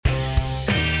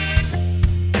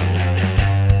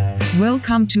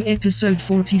Welcome to episode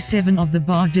 47 of the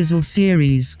Bar Dizzle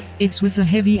series. It's with a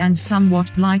heavy and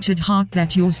somewhat blighted heart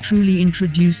that yours truly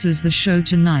introduces the show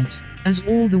tonight. As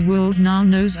all the world now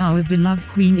knows, our beloved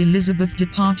Queen Elizabeth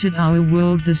departed our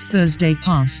world this Thursday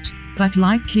past. But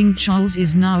like King Charles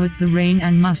is now at the reign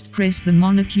and must press the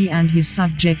monarchy and his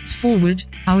subjects forward,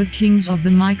 our kings of the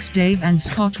mics Dave and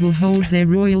Scott will hold their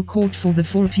royal court for the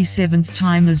 47th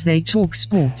time as they talk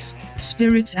sports,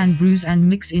 spirits and brews and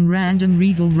mix in random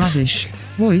regal rubbish.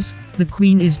 Boys, the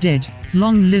Queen is dead.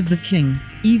 Long live the King,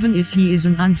 even if he is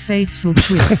an unfaithful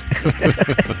twit.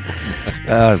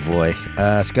 Oh boy,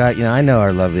 Scott, I know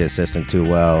our lovely assistant too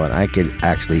well, and I could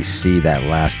actually see that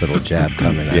last little jab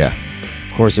coming. Yeah.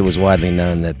 Of course, it was widely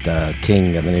known that the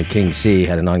new King C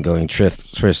had an ongoing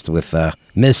tryst with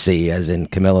Miss C, as in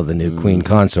Camilla, the new Queen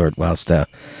consort, whilst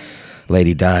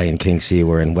Lady Di and King C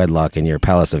were in wedlock in your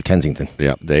Palace of Kensington.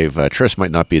 Yeah, Dave, tryst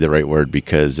might not be the right word,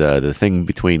 because the thing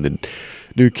between the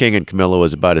new King and Camilla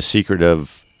was about as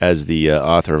secretive as the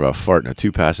author of a fart in a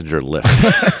two-passenger lift.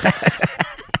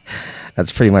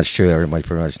 That's pretty much true. Everybody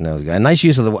pretty much knows. A nice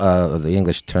use of the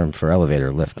English term for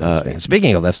elevator, lift.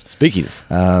 Speaking of lifts,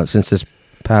 since this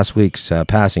past week's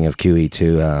passing of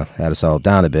QE2 had us all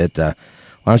down a bit, why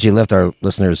don't you lift our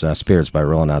listeners' spirits by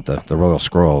rolling out the royal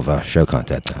scroll of show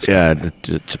content? Yeah,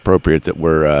 it's appropriate that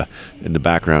we're in the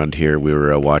background here. We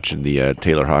were watching the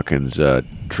Taylor Hawkins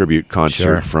tribute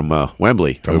concert from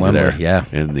Wembley. From Wembley, there, yeah.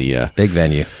 In the big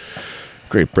venue.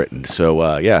 Great Britain.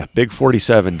 So, big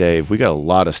 47, Dave. We got a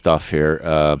lot of stuff here.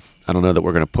 I don't know that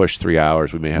we're going to push 3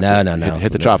 hours. We may have to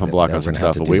hit the chopping block on some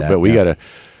stuff.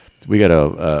 We got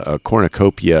a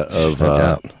cornucopia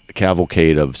of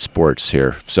cavalcade of sports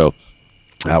here. So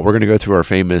we're going to go through our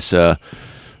famous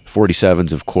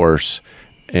 47s, of course,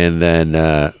 and then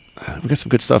we got some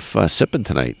good stuff sipping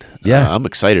tonight. Yeah, I'm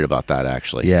excited about that,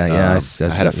 actually. Yeah. I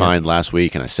had a find last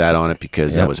week, and I sat on it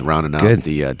because I was rounding out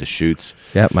the shoots.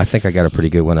 Yeah, I think I got a pretty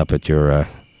good one up at your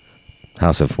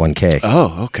House of 1K.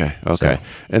 Oh, okay. So.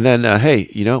 And then, hey,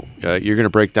 you're going to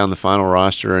break down the final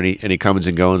roster, any comings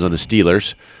and goings on the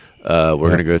Steelers. We're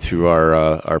going to go through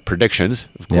our predictions,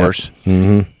 of course.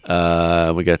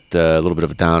 Mm-hmm. We got a little bit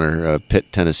of a downer,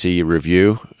 Pitt, Tennessee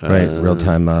review. Right,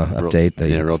 real-time update.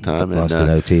 Real-time. Lost an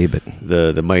OT, but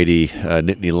the mighty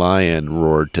Nittany Lion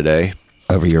roared today.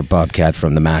 Over your Bobcat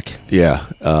from the MAC. Yeah.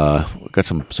 Got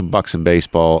some Bucks in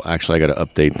baseball. Actually, I got to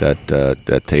update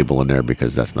that table in there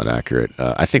because that's not accurate.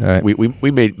 I think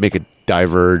we may make a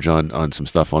diverge on some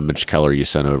stuff on Mitch Keller you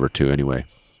sent over to anyway.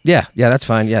 Yeah, that's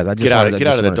fine. Yeah, get out of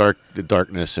the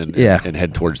darkness and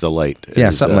head towards the light.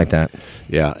 Yeah, something like that.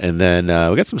 Yeah, and then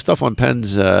we got some stuff on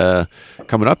Pens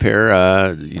coming up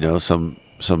here.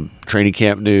 Some training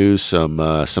camp news, some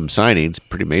signings,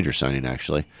 pretty major signing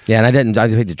actually. Yeah, and I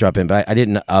hate to drop in, but I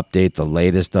didn't update the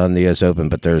latest on the US Open,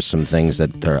 but there's some things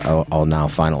that are all now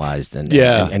finalized and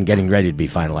getting ready to be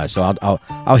finalized. So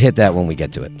I'll hit that when we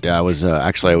get to it. Yeah, I was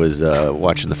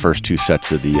watching the first two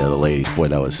sets of the ladies. Boy,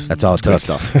 that's all it took. Good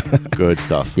stuff. Good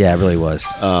stuff. Yeah, it really was.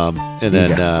 And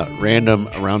then random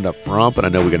roundup romp, and I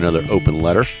know we got another open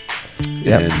letter.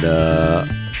 Yep. And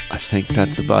I think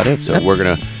that's about it. So we're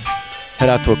gonna head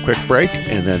out to a quick break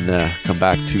and then come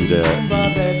back to the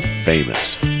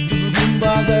famous.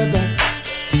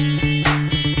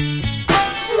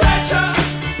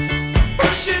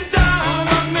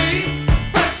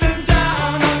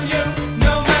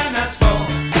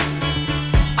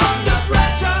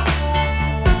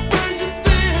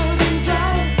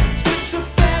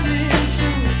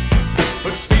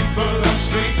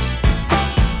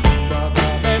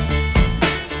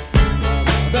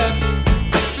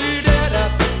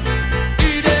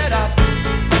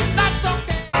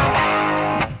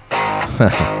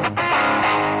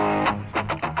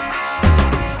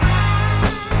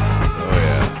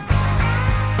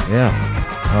 Yeah,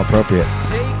 how appropriate.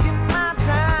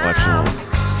 Watching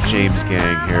James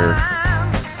Gang here.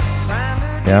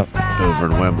 Yep. Over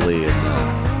in Wembley,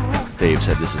 and Dave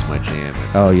said this is my jam.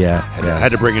 Oh yeah.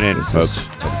 Had to bring it in, folks.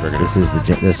 This is the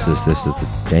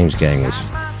James Gang was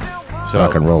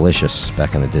rock and roll-licious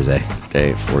back in the day.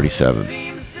 Dave, 47.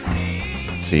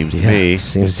 Seems to me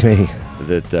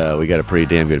that we got a pretty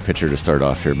damn good pitcher to start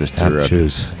off here, Mr.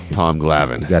 Tom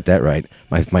Glavine. You got that right.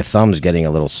 My thumb's getting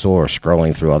a little sore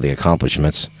scrolling through all the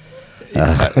accomplishments.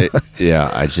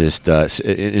 I just some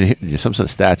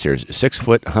stats here. 6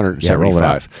 foot,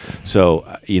 175. So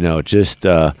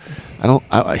I don't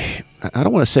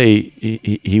want to say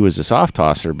he was a soft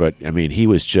tosser, but I mean he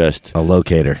was just a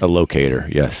locator. A locator.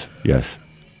 Yes.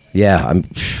 Yeah.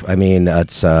 I mean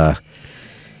it's the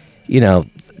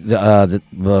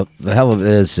hell of it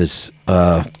is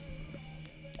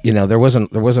there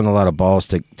wasn't a lot of balls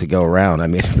to go around. I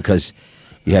mean, because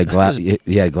you had Glavine,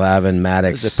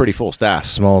 Maddux. It's a pretty full staff.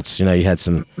 Smoltz, you had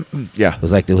some. Yeah, it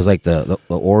was like the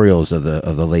Orioles of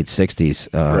the late '60s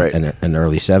and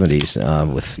early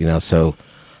 '70s with so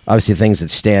obviously things that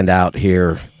stand out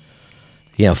here.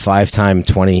 5-time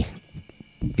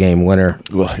 20-game winner.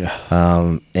 Well,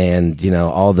 yeah. And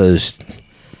all those.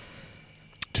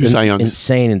 Two Cy Youngs.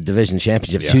 Insane division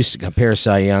championship. Yeah. Two pair of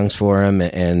Cy Youngs for him,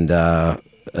 and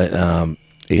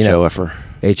HOFer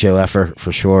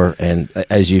for sure. And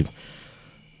as you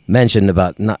mentioned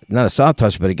about not a soft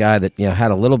touch, but a guy that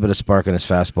had a little bit of spark in his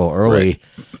fastball early,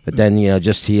 but then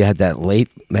just he had that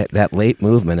late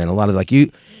movement, and a lot of like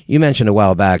you mentioned a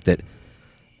while back that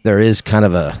there is kind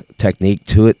of a technique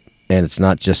to it. And it's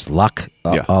not just luck.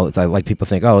 Like people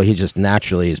think, he just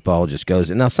naturally, his ball just goes.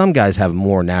 And now some guys have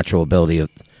more natural ability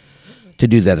to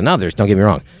do that than others. Don't get me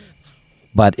wrong.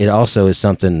 But it also is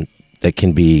something that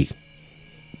can be,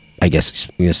 I guess,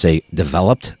 say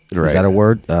developed. Right. Is that a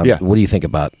word? Yeah. What do you think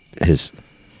about his?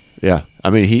 Yeah, I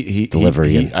mean, he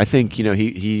delivery. I think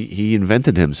he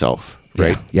invented himself.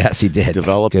 Right. Yeah. Yes, he did.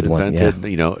 Developed, invented.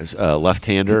 Yeah.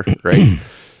 Left-hander. Right.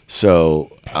 So,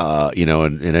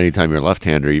 and anytime you're a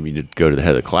left-hander, you need to go to the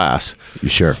head of the class.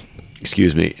 Sure.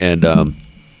 Excuse me. And,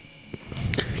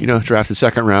 drafted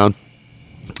second round,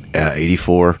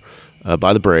 84,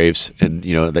 by the Braves. And,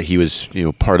 that he was,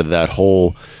 part of that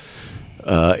whole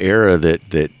era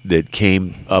that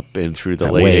came up and through the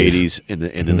late 80s and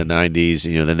in the 90s.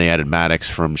 Then they added Maddux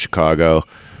from Chicago.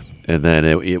 And then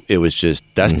it was just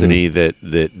destiny that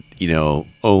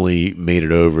only made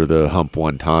it over the hump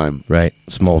one time. Right.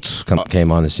 Smoltz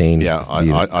came on the scene. Yeah.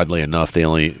 Oddly enough, they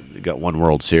only got one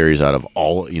World Series out of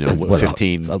all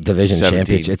 15 division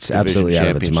championships. It's absolutely out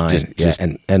of its mind.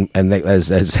 And they,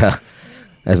 as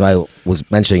I was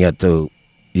mentioning it to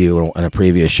you on a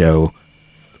previous show,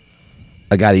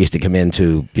 a guy that used to come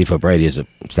into Beef O'Brady's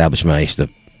establishment I used to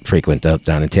frequent up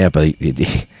down in Tampa.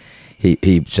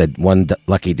 He said one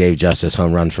lucky Dave Justice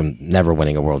home run from never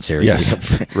winning a World Series.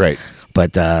 Yes, right.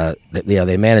 But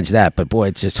they managed that. But boy,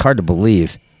 it's just hard to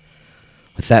believe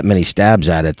with that many stabs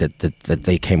at it that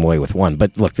they came away with one.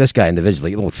 But look, this guy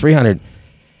individually,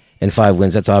 305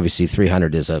 wins. That's obviously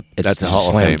 300 is a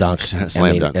slam dunk.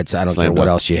 Slam dunk. I don't care what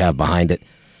else you have behind it.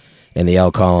 In the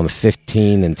L column,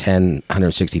 15 and 10,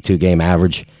 162 game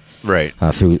average. Right.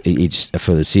 Through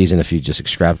for the season, if you just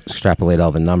extrapolate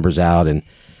all the numbers out and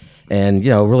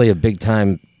really a big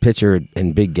time pitcher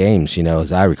in big games.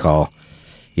 As I recall,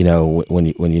 when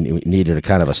you needed a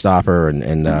kind of a stopper and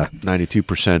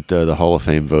 92% the Hall of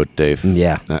Fame vote, Dave.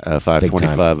 Yeah,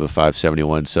 525 of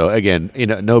 571. So again,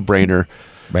 no brainer.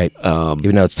 Right.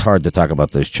 Even though it's hard to talk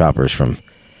about those choppers from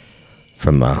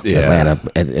Atlanta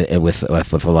with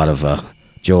a lot of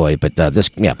joy, but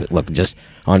but look, just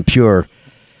on pure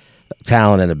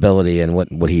talent and ability and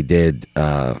what he did,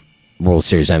 World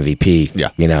Series MVP.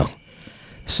 Yeah.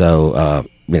 So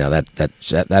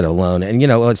that alone, and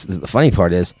the funny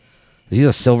part is he's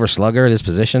a Silver Slugger at his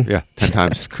position. Yeah, 10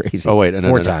 times. That's crazy. Oh wait,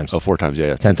 four times. Oh, 4 times.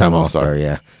 Yeah, 10-time All-Star.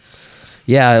 Yeah.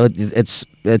 It's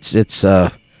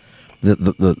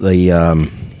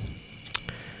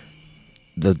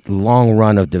the long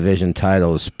run of division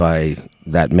titles by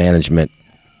that manager.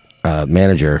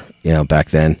 Back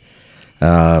then.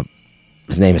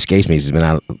 His name escapes me. He's been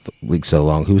out of the league so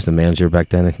long. Who was the manager back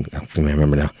then? I can't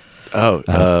remember now.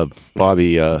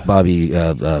 Bobby.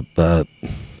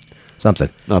 Something.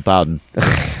 Not Bowden.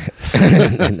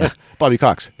 Bobby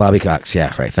Cox. Bobby Cox.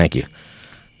 Yeah, right. Thank you.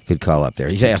 Good call up there.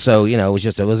 Yeah. So it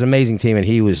was an amazing team, and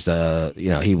he was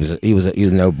he was a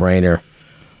no-brainer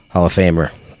Hall of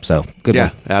Famer. So good. Yeah,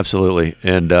 one. Absolutely.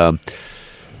 And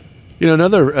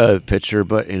another pitcher,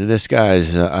 but this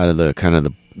guy's out of the kind of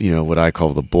the what I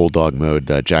call the bulldog mode.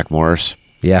 Jack Morris.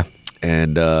 Yeah.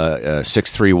 And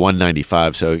 6'3",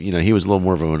 195. So, he was a little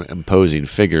more of an imposing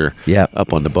figure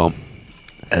up on the bump,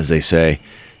 as they say.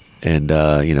 And,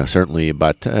 certainly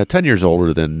about 10 years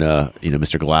older than,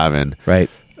 Mr. Glavine.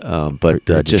 Right. But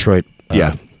Detroit.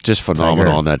 Just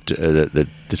phenomenal on that, the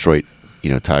Detroit,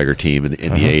 Tiger team in the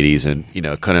 80s. And,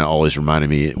 kind of always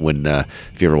reminded me when,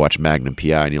 if you ever watch Magnum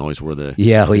P.I. and he always wore the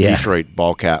Detroit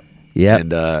ball cap. Yeah,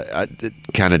 and it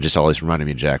kind of just always reminded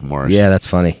me of Jack Morris. Yeah, that's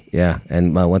funny. Yeah,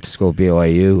 and I went to school at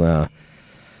BYU,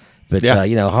 but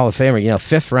Hall of Famer,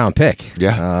 5th round pick.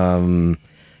 Yeah,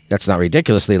 that's not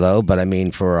ridiculously low, but I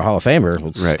mean for a Hall of Famer,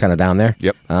 it's kind of down there.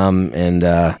 Yep. And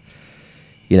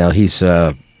he's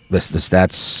the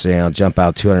stats jump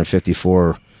out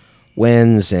 254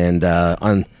 wins, and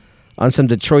on some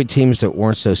Detroit teams that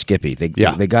weren't so skippy. They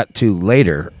got to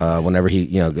later whenever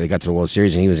they got to the World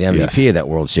Series, and he was the MVP of that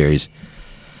World Series.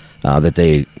 that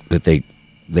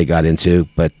they got into,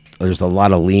 but there's a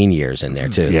lot of lean years in there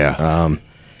too. Yeah.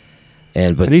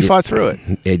 And he fought through it.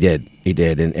 He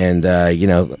did, and you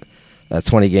know, a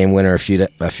 20-game winner a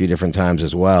few different times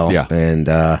as well. Yeah. And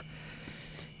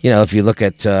you know, if you look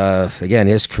at again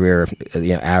his career,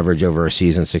 you know, average over a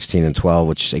season 16-12,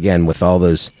 which again with all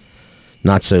those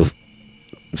not so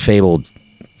fabled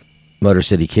Motor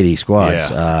City Kitty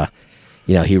squads,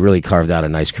 you know, he really carved out a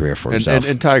nice career for himself.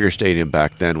 And Tiger Stadium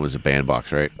back then was a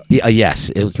bandbox, right? Yeah, yes,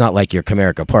 it was not like your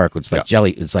Comerica Park. It's like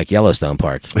It's like Yellowstone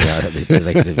Park. You know,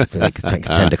 they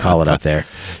tend to call it up there.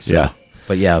 So, yeah,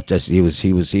 but yeah, just he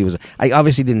was. I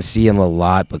obviously didn't see him a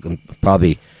lot, but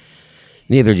probably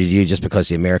neither did you, just because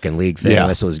the American League thing. Yeah.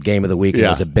 This was game of the week. And it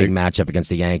was a big matchup against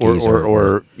the Yankees,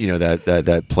 or you know that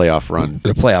playoff run.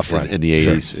 The playoff run in the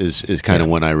 80s is kind of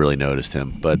when I really noticed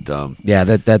him. But yeah,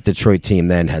 that Detroit team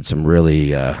then had some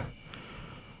really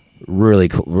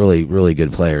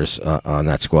good players on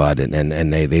that squad,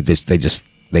 and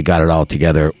they got it all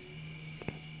together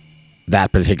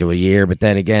that particular year. But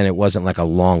then again, it wasn't like a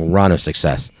long run of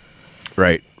success.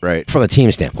 Right. From a team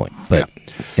standpoint, but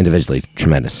individually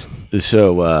tremendous.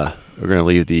 So we're going to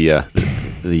leave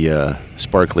the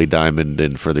sparkly diamond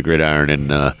and for the gridiron,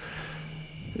 and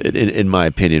in my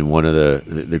opinion, one of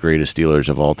the greatest Steelers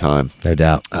of all time. No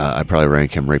doubt. I probably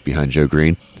rank him right behind Joe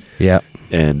Green. Yeah.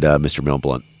 And Mr. Mel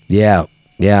Blount. Yeah.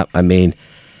 I mean,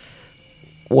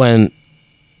 when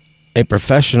a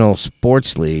professional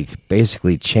sports league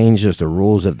basically changes the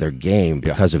rules of their game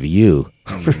because of you,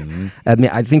 mm-hmm. I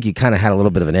mean, I think you kind of had a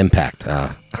little bit of an impact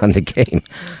on the game,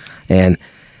 and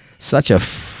such a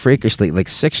freakishly, like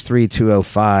 6'3",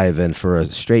 205, and for a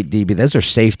straight DB, those are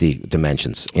safety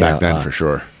dimensions. Back then, for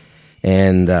sure.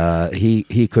 And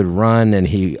he could run, and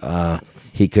he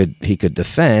could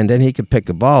defend, and he could pick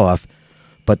the ball off.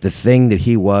 But the thing that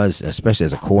he was, especially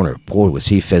as a corner, boy, was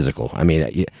he physical. I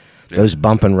mean, those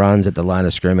bump and runs at the line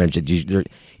of scrimmage, you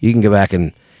can go back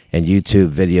and YouTube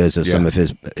videos of some of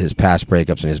his pass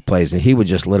breakups and his plays, and he would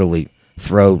just literally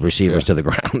throw receivers to the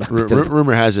ground.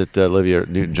 Rumor has it Olivia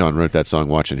Newton-John wrote that song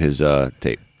watching his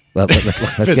tape. Let's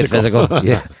get physical.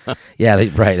 Yeah,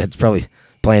 right. That's probably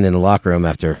playing in the locker room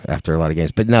after a lot of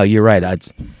games. But no, you're right.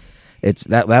 It's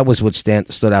that was what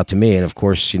stood out to me. And of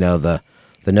course, you know, the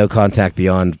no contact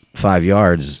beyond 5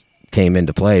 yards came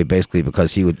into play basically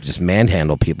because he would just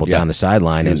manhandle people down the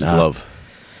sideline. He was a glove.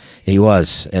 He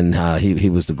was, and he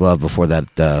was the glove before that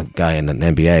guy in the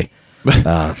NBA.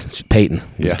 Peyton.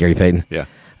 Gary Payton. Yeah.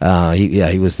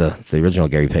 He was the original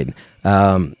Gary Payton.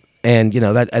 And you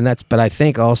know that's but I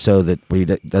think also that he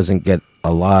doesn't get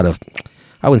a lot of,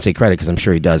 I wouldn't say credit because I'm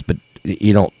sure he does, but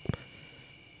you don't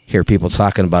hear people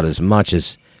talking about as much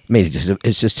as, I mean,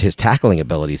 it's just his tackling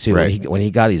ability too. Right. When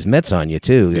he got his mitts on you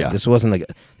too. Yeah. This wasn't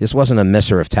a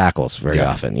misser of tackles very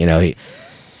often. You know,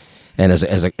 and as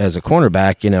a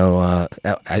cornerback, you know,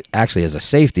 actually as a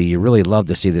safety, you really love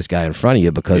to see this guy in front of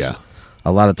you because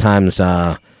a lot of times,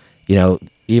 you know,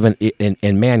 even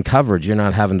in man coverage, you're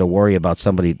not having to worry about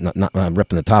somebody not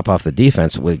ripping the top off the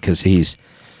defense because he's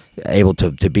able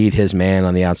to beat his man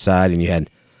on the outside, and you had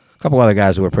a couple other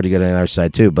guys who were pretty good on the other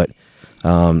side too. But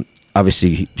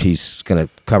obviously, he's going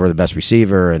to cover the best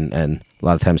receiver, and a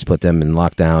lot of times put them in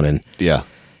lockdown,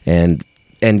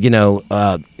 and you know,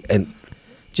 and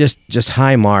just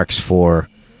high marks for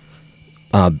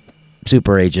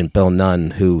super agent Bill Nunn,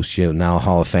 who's, you know, now a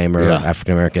Hall of Famer,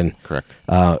 African American, correct,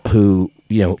 who,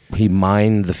 you know, he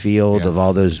mined the field of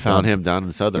all those, found him down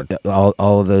in Southern,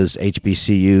 all of those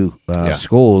HBCU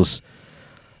schools,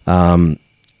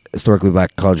 historically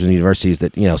black colleges and universities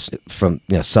that, you know, from,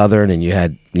 you know, Southern, and you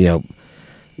had, you know,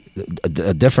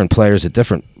 different players at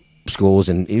different schools,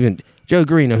 and even Joe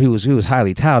Green, who was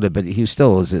highly touted, but he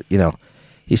still was, you know,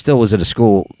 he still was at a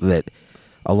school that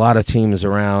a lot of teams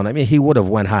around. I mean, he would have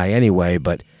went high anyway,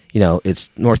 but you know, it's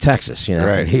North Texas. You know,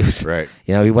 right? He was, right.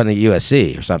 You know, he went to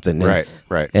USC or something. And,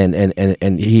 right.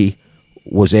 And he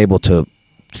was able to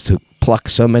pluck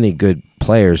so many good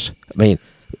players. I mean,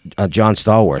 John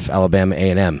Stallworth, Alabama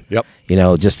A&M. Yep. You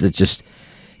know, just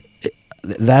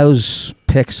those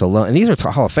picks alone, and these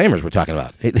are Hall of Famers we're talking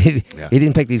about. He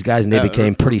didn't pick these guys, and they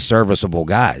became pretty serviceable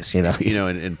guys. You know,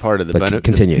 and part of the benefit.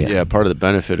 Continue. Part of the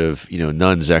benefit of, you know,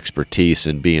 Nunn's expertise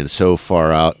and being so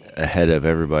far out ahead of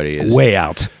everybody is way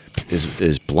out.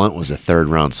 Is Blount was a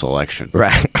third-round selection.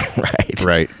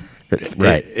 Right.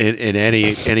 In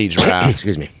any draft,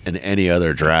 excuse me, in any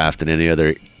other draft, in any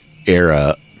other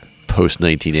era post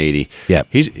 1980. Yeah,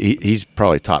 he's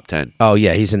probably top 10. Oh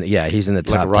yeah, he's in the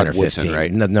top like 10 or 15, Woodson,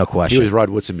 right? No question. He was Rod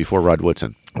Woodson before Rod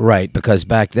Woodson. Right, because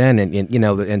back then, and you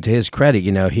know, and to his credit,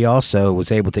 you know, he also was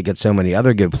able to get so many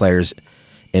other good players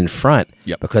in front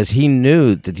because he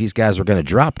knew that these guys were going to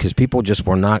drop because people just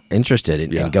were not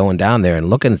interested in going down there and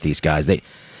looking at these guys. They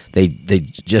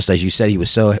just, as you said, he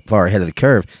was so far ahead of the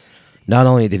curve. Not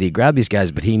only did he grab these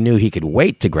guys, but he knew he could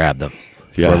wait to grab them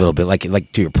for a little bit.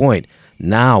 Like to your point,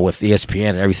 now with ESPN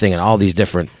and everything and all these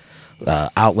different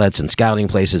outlets and scouting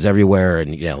places everywhere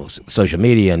and, social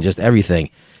media and just everything,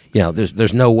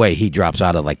 there's no way he drops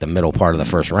out of like the middle part of the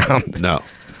first round. No.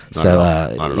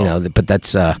 So, but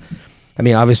that's,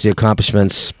 obviously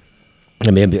accomplishments.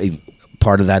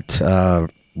 Part of that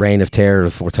reign of terror,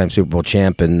 4-time Super Bowl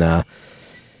champ, and an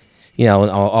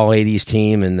all 80s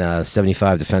team and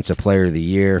 75 Defensive Player of the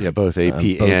Year. Yeah, both AP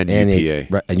and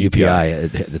UPA. And UPI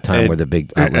at the time were the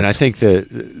big outlets. And I think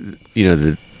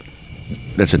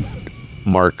that's a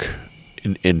mark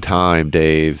in time,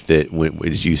 Dave, that when,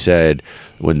 as you said,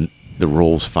 when the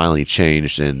rules finally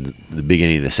changed in the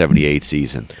beginning of the 78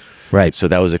 season. Right. So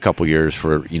that was a couple years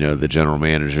for, the general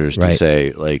managers to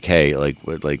say, like, hey,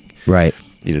 right.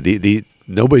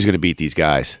 Nobody's going to beat these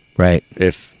guys. Right.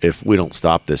 If we don't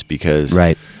stop this because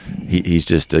he's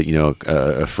just a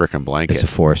frickin' blanket. It's a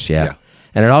force, yeah.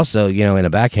 And it also, in a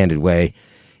backhanded way,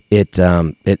 it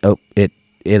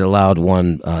allowed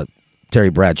one Terry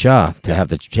Bradshaw to have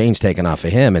the chains taken off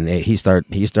of him, and he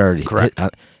started. Correct.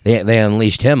 They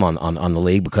unleashed him on the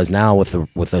league because now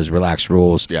with those relaxed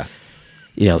rules, the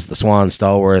Swan,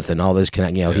 Stallworth, and all those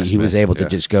he was able to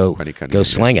just go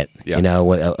sling it.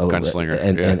 Gunslinger,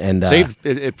 and saved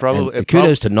it. Probably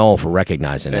kudos to Noel for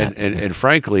recognizing that. And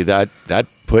frankly, that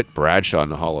put Bradshaw in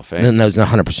the Hall of Fame. No,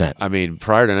 100%. I mean,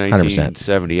 prior to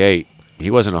 1978,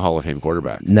 he wasn't a Hall of Fame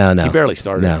quarterback. No, he barely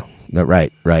started. No,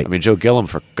 right. I mean, Joe Gilliam,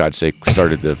 for God's sake,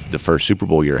 started the first Super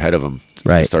Bowl year ahead of him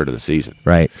at the start of the season.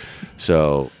 Right.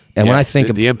 So, and when I think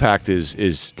the impact is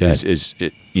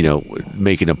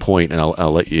making a point, and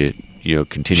I'll let you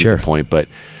continue the point, but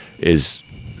is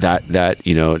that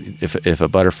if a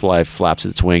butterfly flaps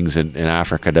its wings and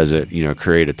Africa does it,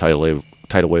 create a tidal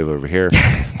wave over here,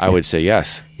 I would say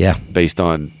yes. Yeah. Based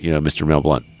on Mr. Mel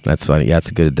Blount. That's funny. Yeah, that's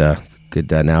a good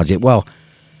analogy. Well,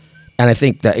 and I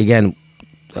think that again.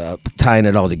 Tying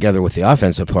it all together with the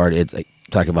offensive part, it's like,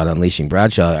 talk about unleashing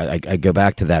Bradshaw. I go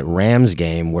back to that Rams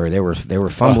game where they were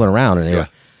fumbling around and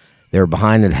they were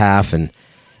behind at half and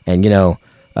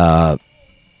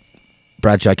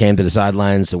Bradshaw came to the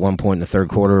sidelines at one point in the third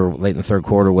quarter, late in the third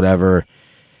quarter, whatever,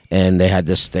 and they had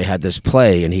this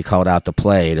play and he called out the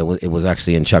play. It was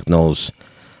actually in Chuck Noll's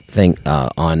thing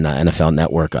on NFL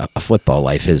Network, A Football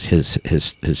Life,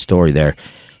 his story there,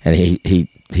 and he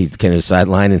came to the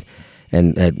sideline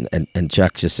and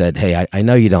Chuck just said, hey, I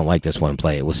know you don't like this one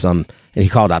play. It was and he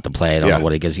called out the play. I don't know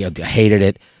what it is. He hated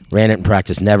it, ran it in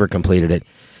practice, never completed it.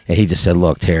 And he just said,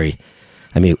 look, Terry,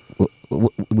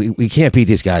 we can't beat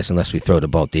these guys unless we throw the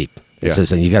ball deep. He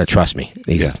says, and you got to trust me.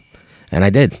 And I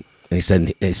did. And he said,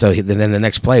 then the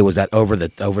next play was that over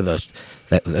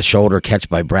the shoulder catch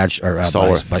by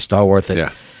Stallworth. by Stallworth.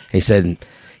 And he said,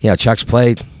 Chuck's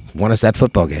play won us that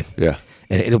football game. Yeah.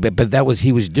 But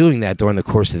he was doing that during the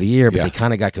course of the year. But they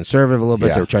kind of got conservative a little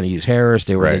bit. They were trying to use Harris.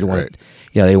 They want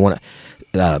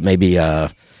to maybe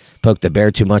poke the bear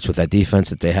too much with that defense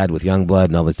that they had with Youngblood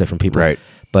and all those different people. Right.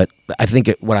 But I think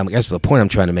the point I'm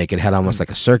trying to make, it had almost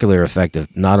like a circular effect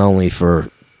of not only for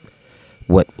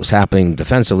what was happening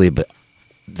defensively, but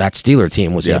that Steeler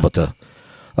team was able to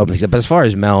open things up. But as far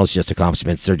as Mel's just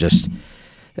accomplishments, they're just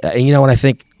and what I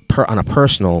think on a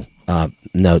personal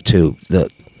note too, the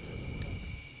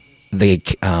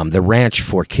ranch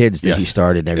for kids that he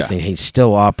started and everything, he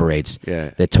still operates.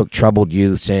 That took troubled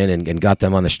youths in and got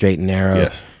them on the straight and narrow.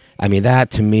 Yes. I mean, that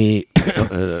to me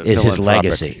is his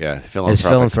legacy. Yeah,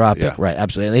 philanthropic, right?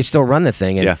 Absolutely, and they still run the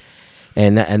thing. And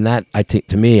that I think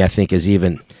to me, I think is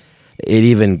even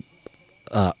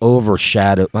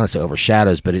overshadows,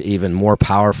 but it even more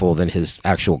powerful than his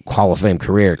actual Hall of Fame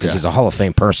career because he's a Hall of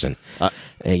Fame person.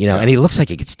 And he looks like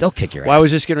he could still kick your ass. Well, I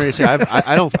was just getting ready to say,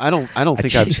 I don't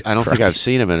think I've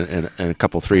seen him in a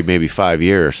couple, 3, maybe 5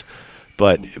 years.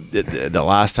 But the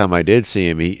last time I did see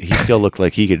him, he still looked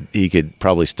like he could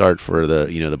probably start for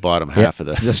the bottom half of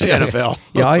the NFL.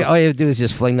 All you have to do is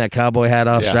just fling that cowboy hat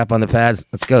off, strap on the pads.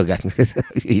 Let's go, guys.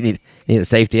 you need a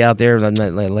safety out there in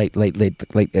the late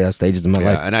stages of my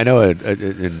life. And I know,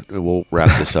 and we'll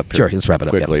wrap this up here. Sure, let's wrap it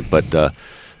up quickly. But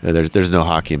there's no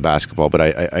hockey and basketball. But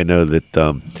I know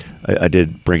that I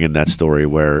did bring in that story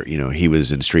where he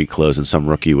was in street clothes and some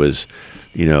rookie was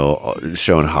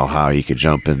showing how high he could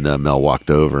jump, and Mel walked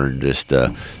over and just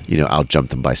out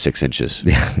jumped him by 6 inches.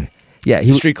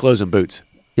 He street clothes and boots.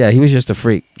 Yeah, he was just a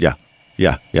freak. Yeah.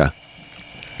 You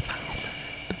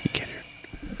can't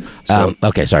hear.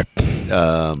 Okay, sorry.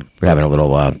 We're having a little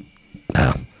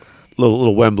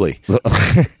Little Wembley.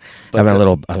 Having a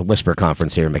little whisper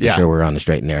conference here, making sure we're on the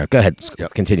straight and narrow. Go ahead,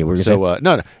 continue.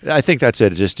 No, I think that's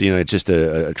it. It's just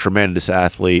a tremendous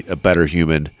athlete, a better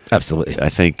human. Absolutely, I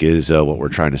think is what we're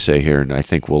trying to say here, and I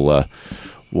think we'll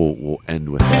end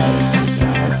with that.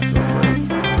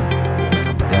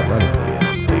 Yeah, buddy.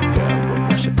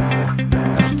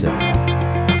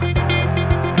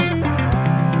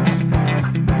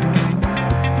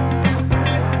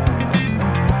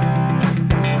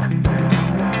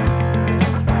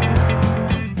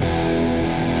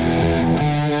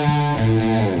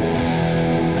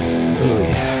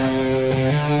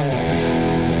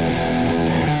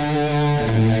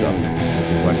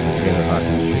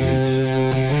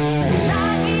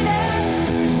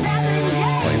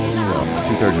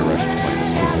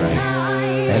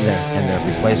 And their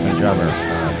replacement drummer,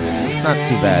 not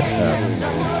too bad.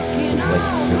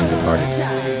 Really departed.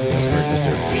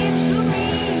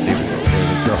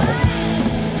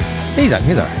 He's all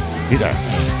right. He's all right.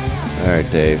 All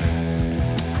right, Dave.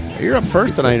 You're up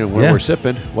first tonight on where we're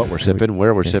sipping, what we're sipping,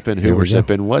 where we're sipping, who we're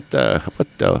sipping. What the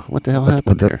hell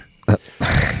happened here?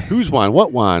 Who's wine?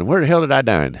 What wine? Where the hell did I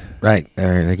dine? Right.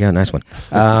 There you go. Nice one.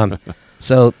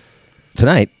 So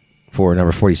tonight, for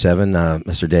number 47,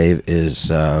 Mr. Dave is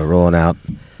rolling out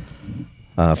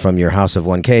from your House of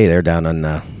 1K there down on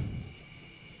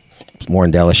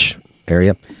Morandelish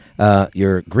area.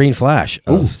 Your Green Flash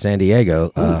of San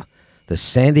Diego, the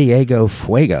San Diego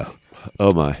Fuego.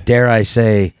 Oh, my. Dare I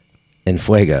say, in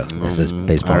Fuego. This is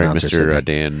baseball announcer. Mr.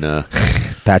 Dan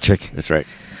Patrick. That's right.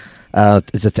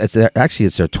 It's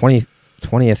their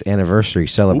 20th anniversary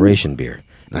celebration beer.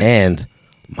 Nice. And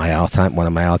one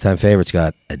of my all-time favorites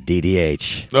got a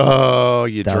DDH. Oh,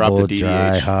 you dropped the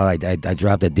DDH. I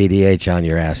dropped a DDH on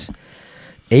your ass.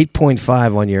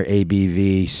 8.5 on your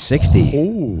ABV, 60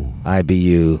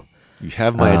 IBU. You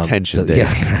have my attention, Dave.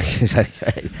 Yeah.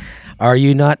 Are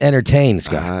you not entertained,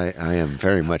 Scott? I am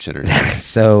very much entertained.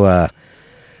 So,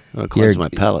 I'll cleanse my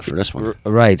palate for this one.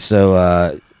 Right.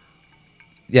 So,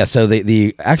 so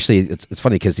the actually, it's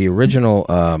funny because the original,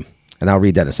 and I'll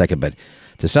read that in a second, but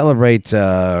to celebrate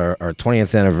our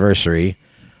 20th anniversary,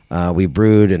 we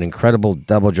brewed an incredible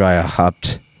double dry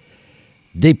hopped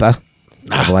DIPA,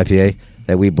 double IPA,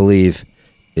 that we believe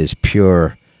is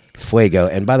pure Fuego.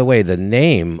 And by the way, the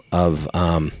name of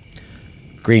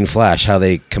Green Flash, how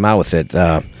they come out with it,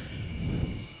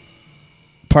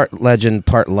 part legend,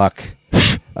 part luck.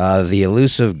 The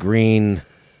elusive Green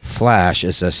Flash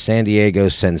is a San Diego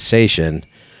sensation,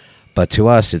 but to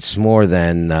us, it's more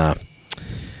than a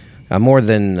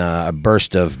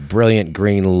burst of brilliant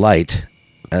green light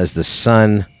as the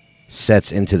sun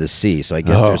sets into the sea. So I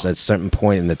guess there's at a certain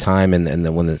point in the time,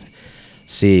 and when the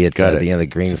sea, it's at the end of the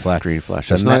Green Flash. Green Flash.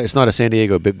 So it's not a San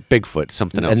Diego Bigfoot.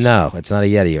 Something else. No, it's not a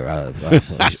Yeti. I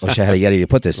wish I had a Yeti to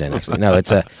put this in. Actually, no,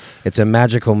 it's a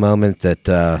magical moment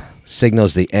that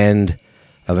signals the end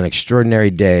of an extraordinary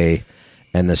day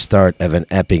and the start of an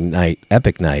epic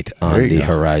night on the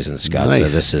horizon, Scott. Nice.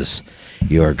 So this is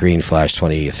your Green Flash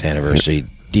 20th anniversary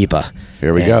DIPA.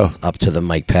 Here we go. Up to the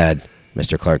mic pad.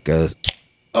 Mr. Clark goes.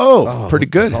 Oh, pretty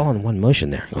good. It's all in one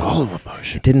motion there. All in one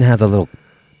motion. It didn't have the little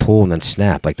pull and then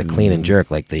snap like the clean and jerk,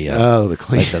 like the the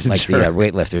clean like the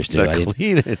weightlifters do. The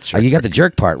clean and jerk. You got the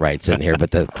jerk part right sitting here,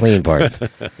 but the clean part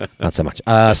not so much.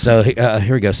 So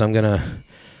here we go. So I'm gonna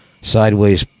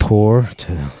sideways pour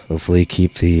to hopefully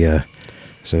keep the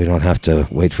so we don't have to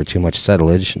wait for too much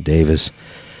settlage. Dave is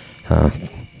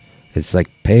it's like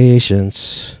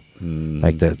patience,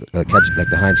 like the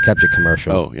Heinz ketchup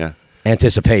commercial. Oh yeah,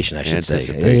 anticipation. I should say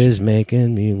is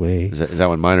making me wait. Is that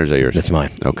one mine or is that yours? That's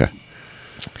mine. Okay.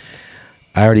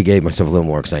 I already gave myself a little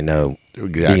more because I know,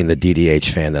 being the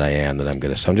DDH fan that I am, that I'm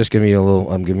gonna. So I'm just giving you a little.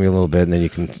 I'm giving you a little bit, and then you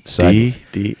can decide.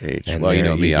 DDH. And well, you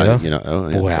know me. Oh,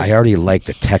 yeah. Boy, I already like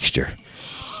the texture.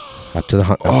 Up to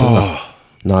the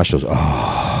nostrils.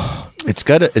 Oh, it's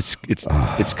got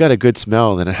a good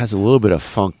smell, and it has a little bit of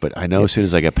funk. But I know as soon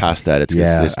as I get past that, it's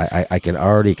I can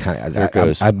already kind of. There it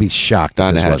goes. I'd be shocked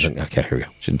if this wasn't. Okay, here we go.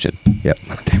 Chin chin. Yep.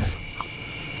 Damn it.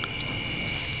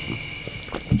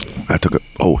 I took it.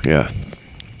 Oh yeah.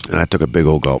 And I took a big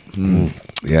old gulp.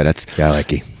 Yeah, that's. Yeah, I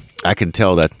like it. I can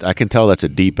tell that's a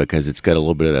DIPA because it's got a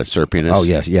little bit of that syrupiness. Oh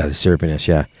yeah, the syrupiness.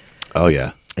 Yeah. Oh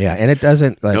yeah. Yeah, and it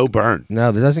doesn't no burn. No,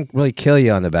 it doesn't really kill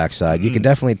you on the backside. You can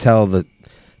definitely tell the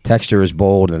texture is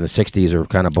bold, and the 60s are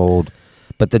kind of bold.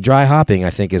 But the dry hopping, I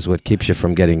think, is what keeps you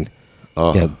from getting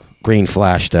green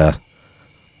flashed,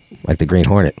 like the Green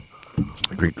Hornet.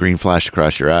 Green flash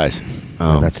across your eyes.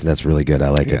 Oh, that's really good. I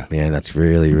like it, man. That's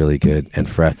really, really good and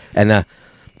fresh. And the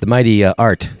mighty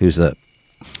Art, who's the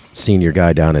senior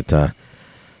guy down at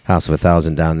House of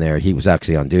 1,000 down there. He was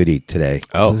actually on duty today.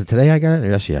 Oh. Was it today I got it? Or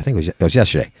yesterday? I think it was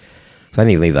yesterday. So I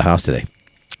didn't even leave the house today.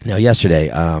 Now, yesterday...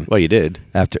 well, you did.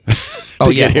 After... oh,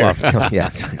 yeah. Well, yeah.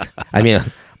 I mean,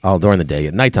 all during the day.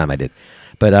 At nighttime, I did.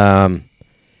 But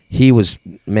he was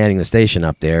manning the station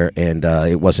up there, and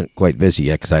it wasn't quite busy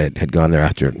yet because I had gone there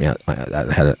after... I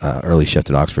had an early shift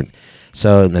at Oxford.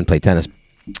 So, and then played tennis.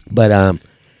 But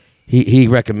he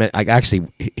recommended...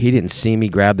 He didn't see me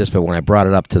grab this, but when I brought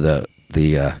it up to the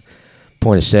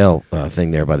point of sale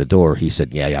thing there by the door, he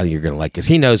said, "Yeah, you're going to like this."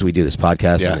 He knows we do this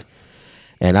podcast, yeah.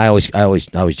 and I always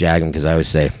jag him because I always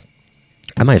say,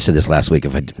 I might have said this last week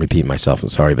if I repeat myself. I'm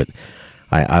sorry, but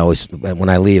I always, when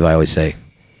I leave, I always say,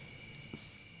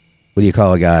 "What do you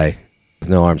call a guy with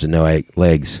no arms and no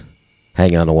legs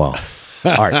hanging on the wall?"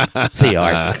 Art. See,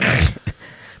 Art.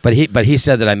 But he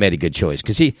said that I made a good choice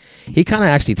because he kind of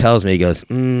actually tells me, he goes,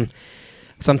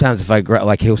 sometimes if I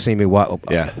he'll see me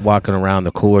walking around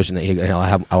the coolers and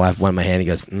I'll have one in my hand. He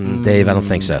goes, "Dave, I don't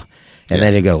think so." And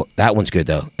then he'll go, "That one's good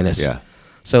though." And it's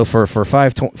so for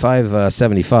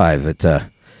 $5.75,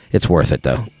 it's worth it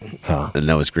though. And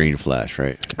that was Green Flash,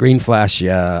 right? Green Flash.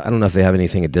 Yeah, I don't know if they have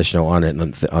anything additional on it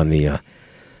on the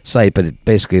site, but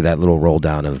basically that little roll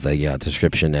down of the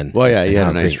description and you had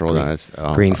a nice roll down.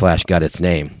 Green Flash got its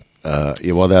name. That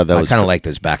was I kind of like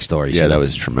those backstories. Yeah, that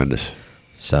was tremendous.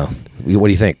 So, what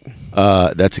do you think?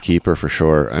 That's a keeper for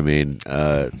sure. I mean,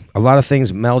 a lot of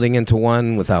things melding into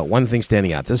one without one thing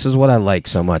standing out. This is what I like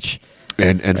so much.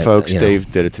 And folks,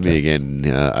 Dave did it to me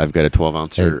again. I've got a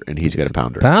 12-ouncer, and he's got a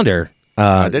pounder. Pounder?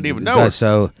 I didn't even know.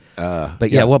 So,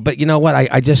 but you know what?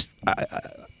 I just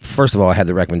first of all, I had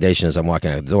the recommendation as I'm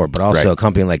walking out the door, but also a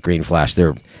company like Green Flash,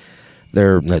 they're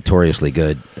notoriously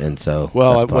good, and so.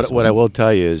 Well, what I will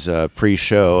tell you is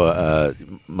pre-show,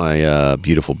 my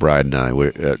beautiful bride and I,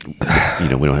 we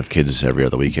don't have kids every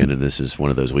other weekend, and this is one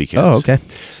of those weekends. Oh, okay.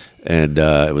 And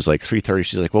it was like 3:30.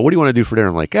 She's like, "Well, what do you want to do for dinner?"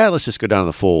 I'm like, let's just go down to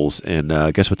the Foals,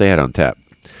 and guess what they had on tap?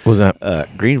 What was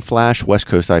that? Green Flash West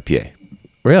Coast IPA.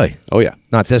 Really? Oh yeah.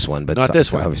 Not this one, but not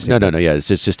this one. Obviously. No. Yeah, it's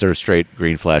just a straight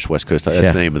Green Flash West Coast.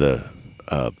 That's the name of the.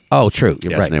 True.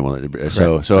 You're right. That's the name of it.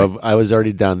 So I was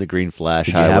already down the Green Flash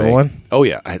Did highway. You have one? Oh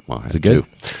yeah. I had it good?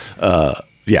 Two.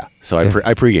 Yeah. So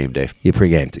I pre-gamed, Dave. You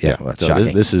pre-gamed. Yeah. Well, that's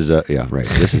shocking. This is right.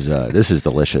 This is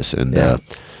delicious, and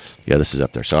this is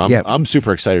up there. So I'm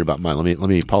super excited about mine. Let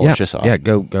me polish this off. Yeah.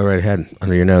 Go right ahead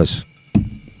under your nose,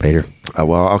 Peter.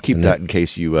 Well, I'll keep that in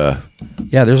case you.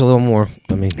 Yeah. There's a little more.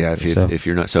 I mean. Yeah. If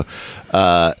you're not so.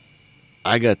 I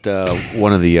got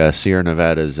one of the Sierra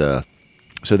Nevadas.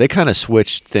 So they kind of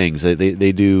switched things.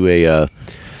 They do a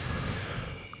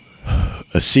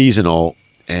seasonal,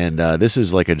 and this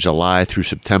is like a July through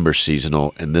September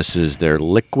seasonal, and this is their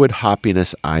Liquid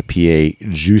Hoppiness IPA,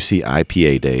 Juicy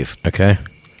IPA, Dave. Okay.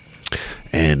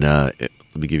 And let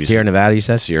me give you Sierra Nevada. You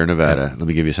said Sierra Nevada. Yeah. Let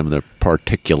me give you some of the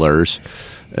particulars,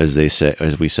 as we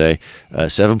say,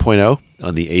 7.0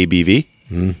 on the ABV.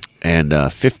 And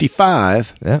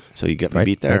 55. Yeah. So you get me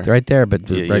beat there. Right there, but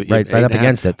right up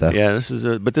against it, though. Yeah, this is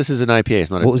an IPA. It's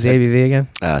not. What was the ABV again?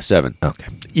 7. Okay.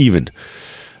 Even.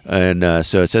 And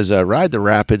so it says, ride the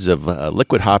rapids of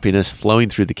liquid hoppiness flowing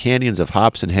through the canyons of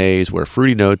hops and haze, where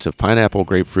fruity notes of pineapple,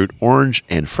 grapefruit, orange,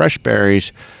 and fresh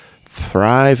berries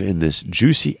thrive in this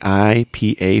juicy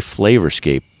IPA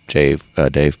flavorscape, Dave.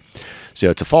 So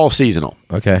it's a fall seasonal.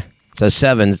 Okay. So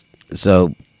 7.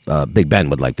 So Big Ben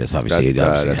would like this, obviously.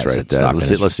 That's right.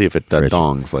 Let's see if it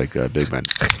dongs like Big Ben.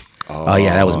 Oh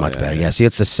yeah, that was much better. Yeah. See,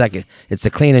 it's the second. It's the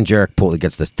clean and jerk pull that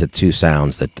gets the two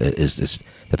sounds that is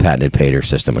the patented Pater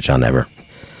system, which I'll never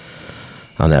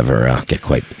get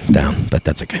quite down, but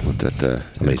that's okay.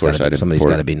 Somebody's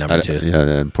got to be number 2. Yeah, I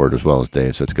didn't pour it as well as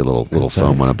Dave, so it's got a little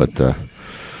foam on it, but.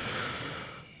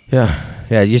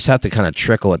 Yeah, you just have to kind of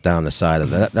trickle it down the side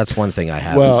of it. That's one thing I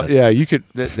have. Well, you could.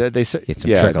 They say,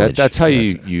 that's how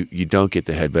you don't get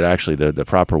the head, but actually the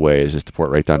proper way is just to pour it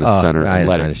right down the center and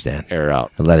let it air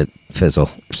out. And let it fizzle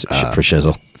for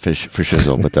shizzle. For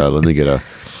shizzle, but let me get a.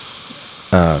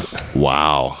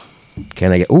 Wow.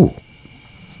 Can I get? Ooh.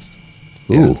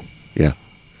 Yeah.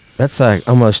 That's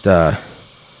almost.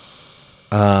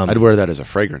 I'd wear that as a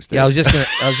fragrance. Yeah, I was just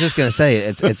gonna say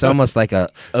it's almost like a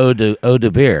eau de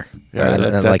beer.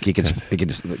 Yeah, like you could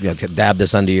just dab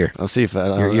this under your. I'll see if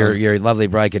your lovely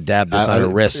bride could dab this on her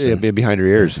wrists. It'd be behind her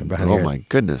ears. My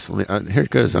goodness! Let me, here it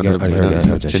goes on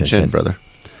the chin, brother.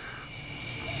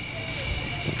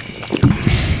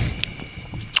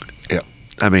 Yeah,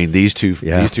 I mean these two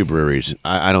breweries.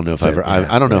 I don't know if I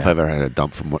don't know if I've ever had a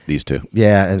dump from these two.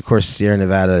 Yeah, and of course Sierra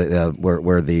Nevada,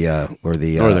 where the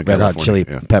Red Hot Chili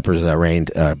Peppers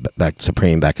reigned back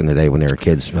supreme back in the day when they were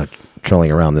kids,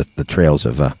 trolling around the trails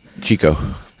of Chico.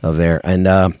 of there.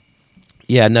 And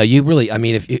yeah, no, you really. I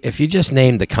mean, if you just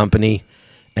named the company,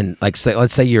 and like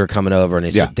let's say you were coming over, and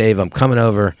they said, Dave, I'm coming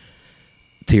over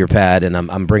to your pad, and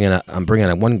I'm bringing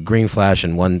a one green flash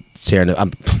and one Sierra.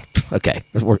 Okay,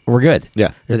 we're good.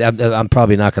 Yeah, I'm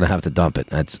probably not going to have to dump it.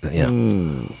 That's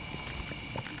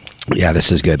Yeah,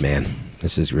 this is good, man.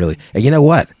 This is really. And you know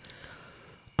what?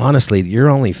 Honestly, you're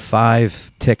only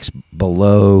 5 ticks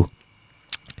below.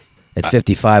 At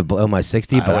 55 below my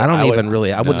 60, but I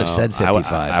wouldn't have said 55.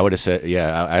 I would have said,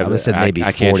 I would have said maybe 40s.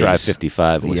 I can't drive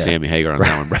 55 with Sammy Hagar on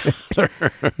that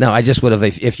one. No, I just would have,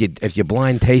 if you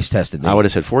blind taste tested me. I would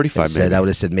have said 45 maybe. I would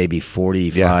have said maybe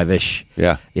 45-ish.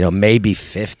 Yeah. Maybe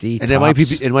 50 And tops.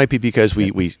 it might be because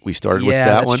we started with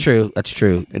that one. Yeah, that's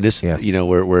true. And this, we're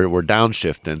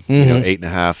downshifting,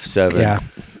 8.5, 7. Yeah.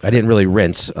 I didn't really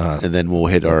rinse. And then we'll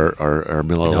hit our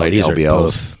Miller Lite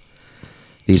LBLs.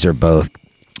 These are both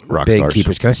rock big stars.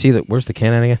 Keepers. Can I see that? Where's the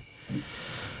can at again?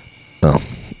 Oh,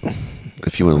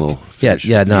 if you want a little, finish,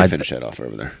 finish that off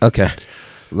over there. Okay,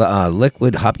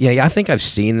 liquid hop. Yeah, I think I've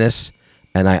seen this,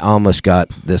 and I almost got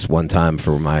this one time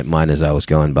for mine as I was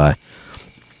going by.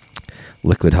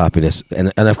 Liquid hoppiness,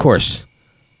 and of course,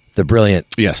 the brilliant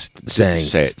saying,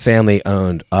 say it. Family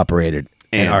owned, operated,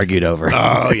 and argued over.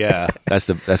 Oh yeah, that's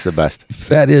the best.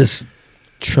 That is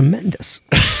tremendous.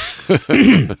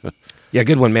 Yeah,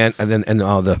 good one, man. And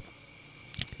all the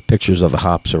pictures of the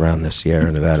hops around the Sierra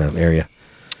Nevada area.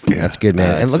 Yeah, that's good,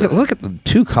 man. And look at the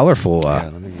two colorful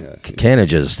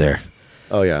cannages there.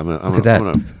 Oh yeah, I'm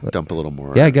gonna dump a little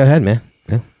more. Yeah, go ahead, man.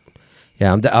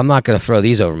 Yeah. I'm not gonna throw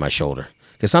these over my shoulder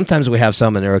because sometimes we have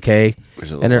some and they're okay.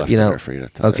 There's a little left there for you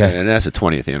to okay, and that's the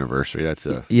 20th anniversary. That's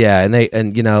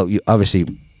you obviously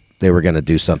they were gonna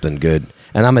do something good,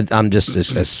 and I'm just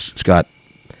as Scott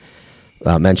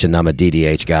mentioned, I'm a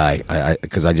DDH guy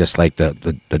because I just like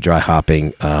the dry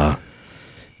hopping,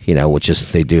 which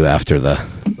is they do after the,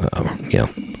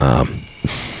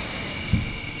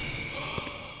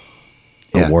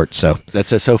 wort. So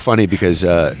that's so funny because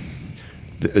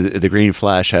the green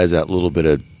flash has that little bit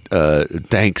of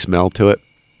dank smell to it.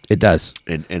 It does,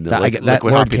 and that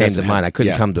word came to mind. I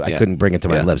couldn't bring it to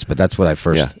my lips, but that's what I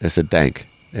first. Yeah, it's a dank,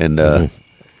 and but